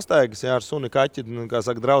garas pastaigas, jā, ar suni, kaķi, kā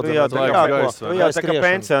saka, draudzē. Jā, tā kā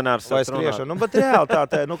pensionārs. Vai skriešana. Bet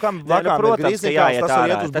reāli kam vakām ir grīzniekās, tas var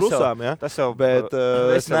iet uz brusām, jā. Bet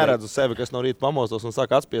es neredzu sevi, kas no rīta pamostos un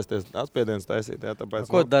saka atspiediens taisīt, jā.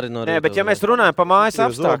 Ko dari no rīta? Nē, bet ja mēs runājam par mājas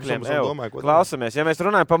apstākļiem, klausamies, ja mēs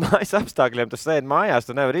runājam par mājas apstākļiem, tu sēdi mājās,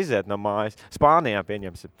 tu nevar iziet no mājas. Spānijā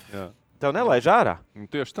pieņemsim. Jā. Tev nelaiž ārā.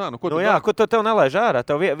 Tieši tā. Ko tev nelaiž ārā?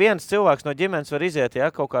 Tev viens cilvēks no ģimenes var iziet,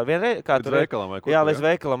 jā, kaut kā līdz veikalam vai kur? Jā, līdz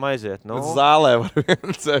veikalam aiziet. Zālē var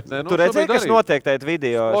viens. Tu redzēji, kas notiek tajā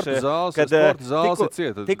video? Sporta zāles ir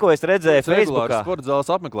cieta. Tikko es redzēju Facebookā. Sporta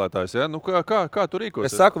zāles apmeklētājs, jā? Kā tu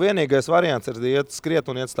rīkosies? Es saku, vienīgais variants ir iet skriet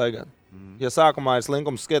un iet staigāt. Ja sākumā ir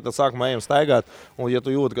slinkums skriet, tad sākumā ejam staigāt, un ja tu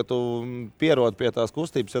jūti, ka tu pierodi pie tās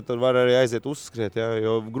kustības, tad var arī aiziet uzskriet, jā,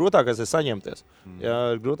 jo grūtākais ir saņemties. Jā,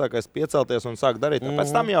 grūtākais piecelties un sākt darīt.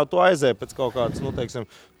 Pēc tam jau tu aizēji pēc kaut kādas, teiksim,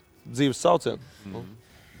 dzīves saucienu.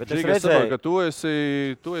 Bet es redzēju, ka tu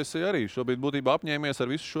esi arī šobrīd būtībā apņēmies ar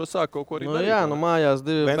visu šo sāku kaut ko arī darīt. Jā, mājās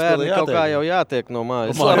 2 bērni kaut kā jau jātiek no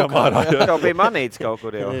mājas. Tev bija manīts kaut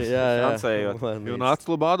kur jau. Jā. Ansējot. Jo nāc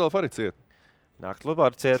klubā Adolf arī ciet. Naktlubā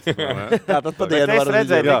ar cietu. Tā tad pa dienu es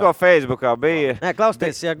redzēju, tikko Facebookā bija. Nē,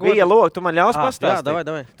 klausties, bija logi, tu man ļaus pastāstīt. Jā,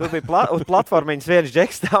 davai. Tur bija uz platformiņas viens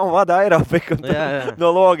džeks tā un vada aerobiku. No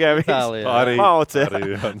logiem viss. Arī. Mauc, jā.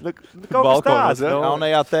 Kaut kas tāds.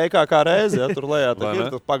 Jaunajā teikā kā reizi, tur lejā ir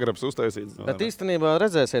tas pagrabs uztaisīts. Bet īstenībā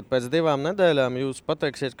redzēsiet, pēc 2 nedēļām jūs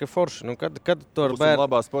pateiksiet, ka forši. Nu, kad tu ar bērnu?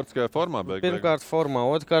 Labā sportiskajā formā. Pirmkārt formā,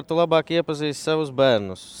 otrkārt tu labāk iepazīsti savus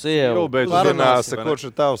bērnus. Sievu. Uzzināsi, kurš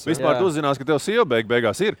ir tavs. Vispār tu uzzinās, ka tev sieva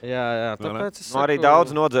beigās ir. Jā, tāpēc es saku, arī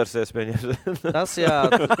daudz nodzersies pieņems. Tas jā,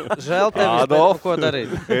 žēl tevis, bet ko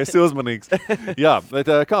darīt. Esi uzmanīgs. Jā, bet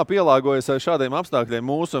kā pielāgojas šādiem apstākļiem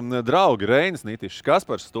mūsu draugi Reinis Nitišs,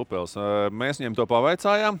 Kaspars Stupels. Mēs viņiem to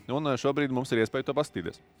pavaicājām, un šobrīd mums ir iespēja to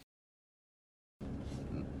paskatīties.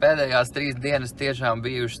 Pēdējās 3 dienas tiešām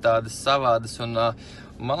bijušas tādas savādas, un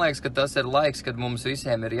man liekas, ka tas ir laiks, kad mums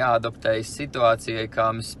visiem ir jāadaptējas situācijai, kā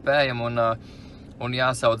mēs spējam, un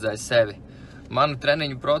jāsaudzē sevi. Manu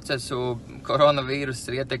treniņu procesu koronavīrus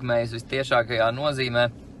ir ietekmējis vistiešākajā nozīmē,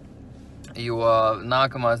 jo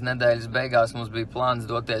nākamās nedēļas beigās mums bija plāns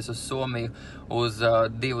doties uz Somiju uz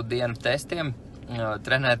 2 dienu testiem,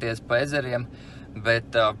 trenēties pa ezeriem,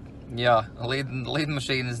 bet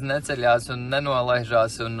lidmašīnas neceļās un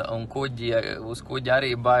nenolaižās, un uz kuģi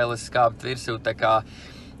arī bailes skāpt virsū, tā kā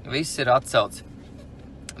viss ir atcelts.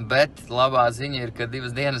 Bet labā ziņa ir, ka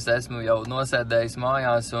 2 dienas esmu jau nosēdējis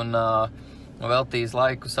mājās un veltījis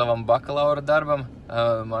laiku savam bakalaura darbam.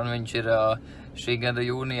 Man viņš ir šī gada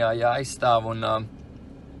jūnijā jāizstāv, un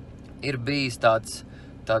ir bijis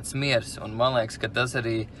tāds miers, un man liekas, ka tas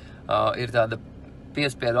arī ir tāda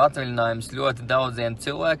piespiedu atvaļinājums ļoti daudziem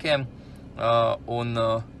cilvēkiem, un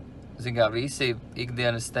visi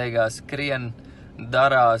ikdienas steigās skrien,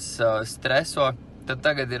 darās, streso, tad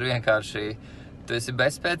tagad ir vienkārši, tu esi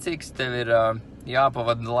bezspēcīgs, tev ir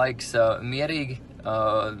jāpavada laiks mierīgi,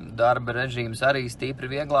 darba režīms arī stipri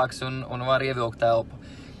vieglāks un var ievilkt elpu.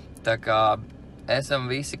 Tā kā esam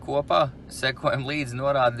visi kopā, sekojam līdzi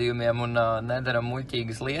norādījumiem un nedaram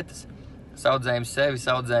muļķīgas lietas. Saudzējam sevi,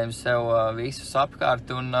 saudzējam sev visus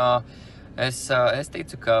apkārt, un es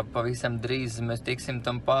ticu, ka pavisam drīz mēs tiksim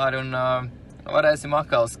tam pāri un varēsim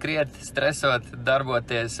atkal skriet, stresot,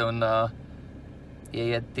 darboties un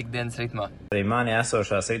ieiet tikdienas ritmā. Arī mani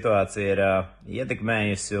esošā situācija ir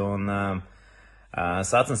ietekmējusi un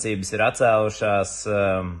sacensības ir atcēlušās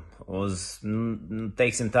uz,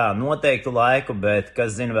 teiksim tā, noteiktu laiku, bet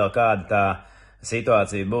kas zina vēl kāda tā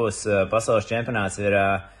situācija būs. Pasaules čempionāts ir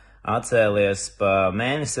atcēlies pa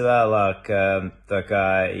mēnesi vēlāk, tā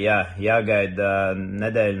kā jāgaida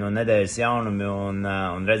nedēļa no nedēļas jaunumi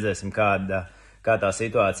un redzēsim, kā tā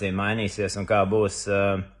situācija mainīsies un kā būs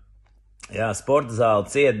sporta zāle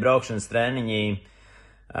ciet, braukšanas treniņi.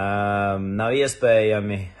 Nav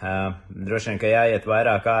iespējami, droši vien, ka jāiet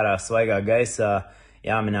vairāk ārā svaigā gaisā,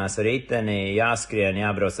 jāminās ar riteni, jāskrien,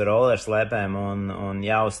 jābrauc ar rollerslēpēm un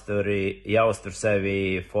jāuztur sevi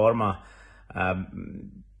formā.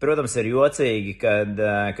 Protams, ir jocīgi,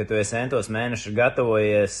 kad tu esi entos mēnešus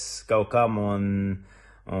gatavojies kaut kam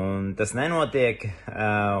un tas nenotiek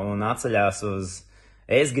un atceļās uz.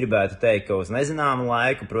 Es gribētu teikt, ka uz nezināmu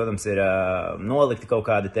laiku, protams, ir nolikti kaut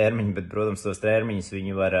kādi termiņi, bet, protams, tos termiņus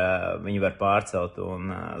viņi var pārcelt un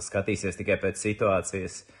skatīsies tikai pēc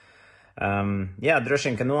situācijas. Droši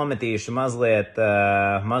vien, ka nometīšu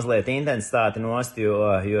mazliet intensitāti nost,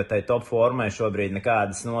 jo tai top formai šobrīd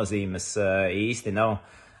nekādas nozīmes īsti nav.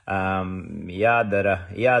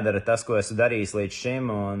 Jādara tas, ko esmu darījis līdz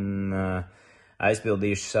šim, un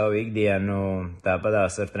aizpildīšu savu ikdienu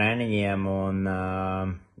tāpatās ar treniņiem un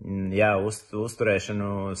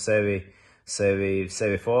uzturēšanu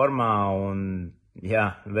sevi formā un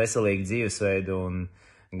veselīgu dzīvesveidu un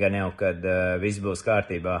gan jau, kad viss būs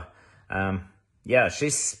kārtībā.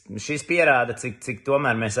 Šis pierāda, cik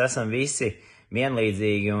tomēr mēs esam visi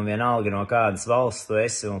vienlīdzīgi un vienalga no kādas valsts tu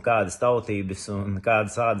esi un kādas tautības un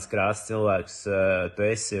kādas ādas krāsas cilvēks tu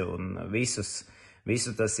esi un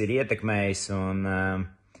visu tas ir ietekmējis un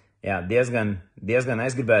diezgan,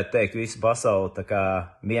 es gribētu teikt, visu pasauli tā kā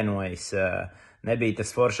vienojas. Nebija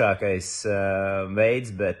tas foršākais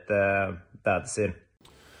veids, bet tā tas ir.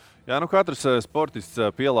 Jā, katrs sportists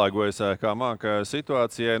pielāgojas kā māka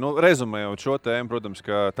situācijai. Rezumējot šo tēmu, protams,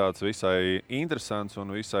 ka tāds visai interesants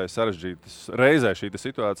un visai sarežģītas reizē šī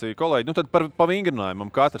situācija. Kolēģi, tad par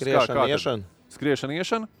vingrinājumam katrs skriešana,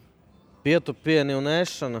 iešana? Pietupieni un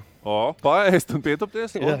ēšana. Paēst un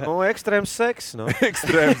pietupties? Ekstrēms seks.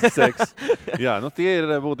 Ekstrēms seks. Jā, tie ir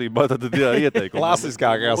būtībā ieteikumi.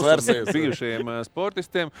 Klasiskākās versijas. Bijušajiem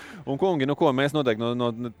sportistiem. Un, kungi, mēs noteikti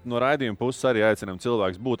no raidījuma puses arī aicinām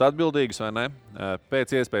cilvēkus būt atbildīgus, vai ne?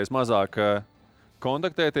 Pēc iespējas mazāk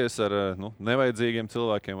kontaktēties ar nevajadzīgiem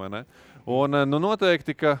cilvēkiem, vai ne? Un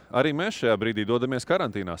noteikti, ka arī mēs šajā brīdī dodamies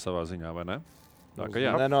karantīnā savā ziņā, vai ne? Tā, ka,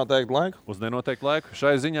 jā. Nenoteiktu laiku. Uz nenoteiktu laiku.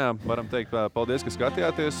 Šai ziņā varam teikt paldies, ka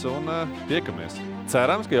skatījāties un tiekamies.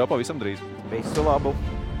 Cerams, ka jau pavisam drīz. Visu labu!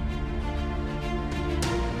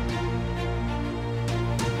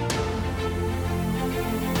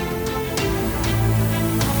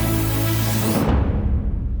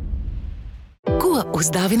 Ko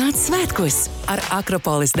uzdāvināt svētkos? Ar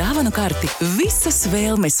Akropolis dāvanu karti visas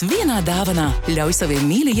vēlmes vienā dāvanā. Ļauj saviem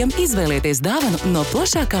mīļajiem izvēlēties dāvanu no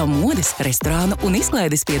plašākā modes, restorānu un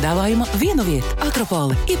izklaides piedāvājuma vienu vietu.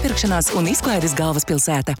 Akropole – iepirkšanās un izklaides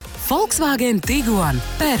galvaspilsēta. Volkswagen Tiguan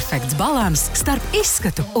 – perfekts balans starp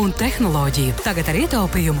izskatu un tehnoloģiju. Tagad ar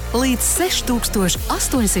ietaupījumu līdz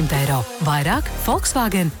 6800 eiro. Vairāk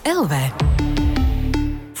Volkswagen LV.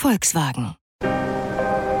 Volkswagen.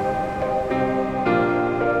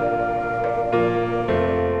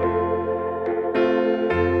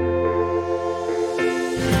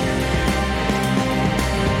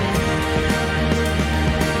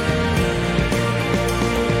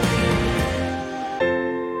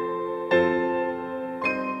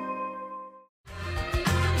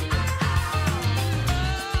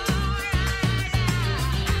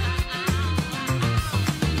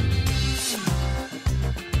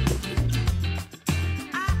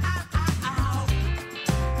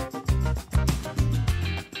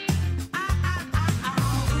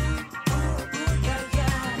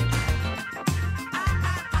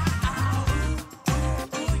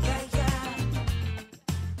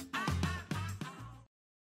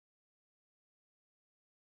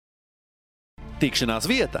 Tikšanās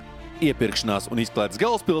vieta, iepirkšanās un izklaides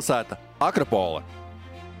galvaspilsēta Akropole.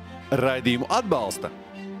 Raidījumu atbalsta